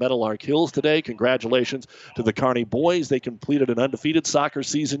Invite out at Meadowlark Hills today. Congratulations to the Kearney boys. They completed an undefeated soccer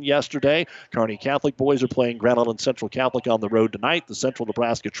season yesterday. Kearney Catholic boys are playing Grand Island Central Catholic on the road tonight. The Central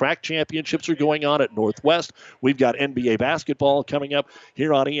Nebraska Track Championships are going on at Northwest. We've got NBA basketball coming up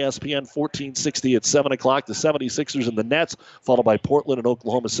here on ESPN 1460 at 7 o'clock. The 76ers and the Nets, followed by Portland and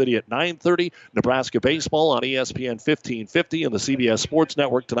Oklahoma City at 9:30. Nebraska baseball on ESPN 1550 and the CBS Sports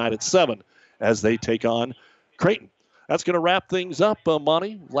Network tonight at 7 as they take on Creighton. That's going to wrap things up.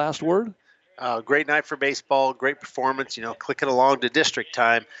 Monty, last word? Great night for baseball, great performance. You know, clicking along to district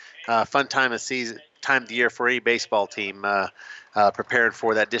time. Fun time of the year for any baseball team, preparing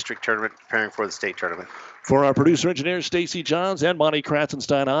for that district tournament, preparing for the state tournament. For our producer-engineer, Stacy Johns and Monty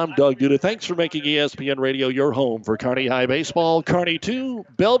Kratzenstein, I'm Doug Duda. Thanks for making ESPN Radio your home for Kearney High Baseball. Kearney 2,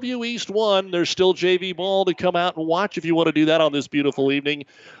 Bellevue East 1. There's still JV ball to come out and watch if you want to do that on this beautiful evening.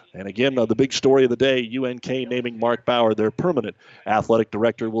 And again, the big story of the day, UNK naming Mark Bauer their permanent athletic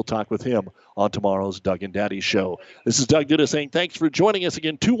director. We'll talk with him on tomorrow's Doug and Daddy show. This is Doug Duda saying thanks for joining us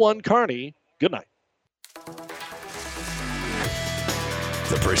again. 2-1 Kearney. Good night.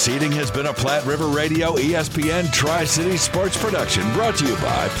 The proceeding has been a Platte River Radio ESPN Tri-City Sports production brought to you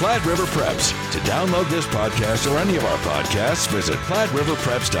by Platte River Preps. To download this podcast or any of our podcasts, visit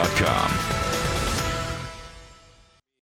PlatteRiverPreps.com.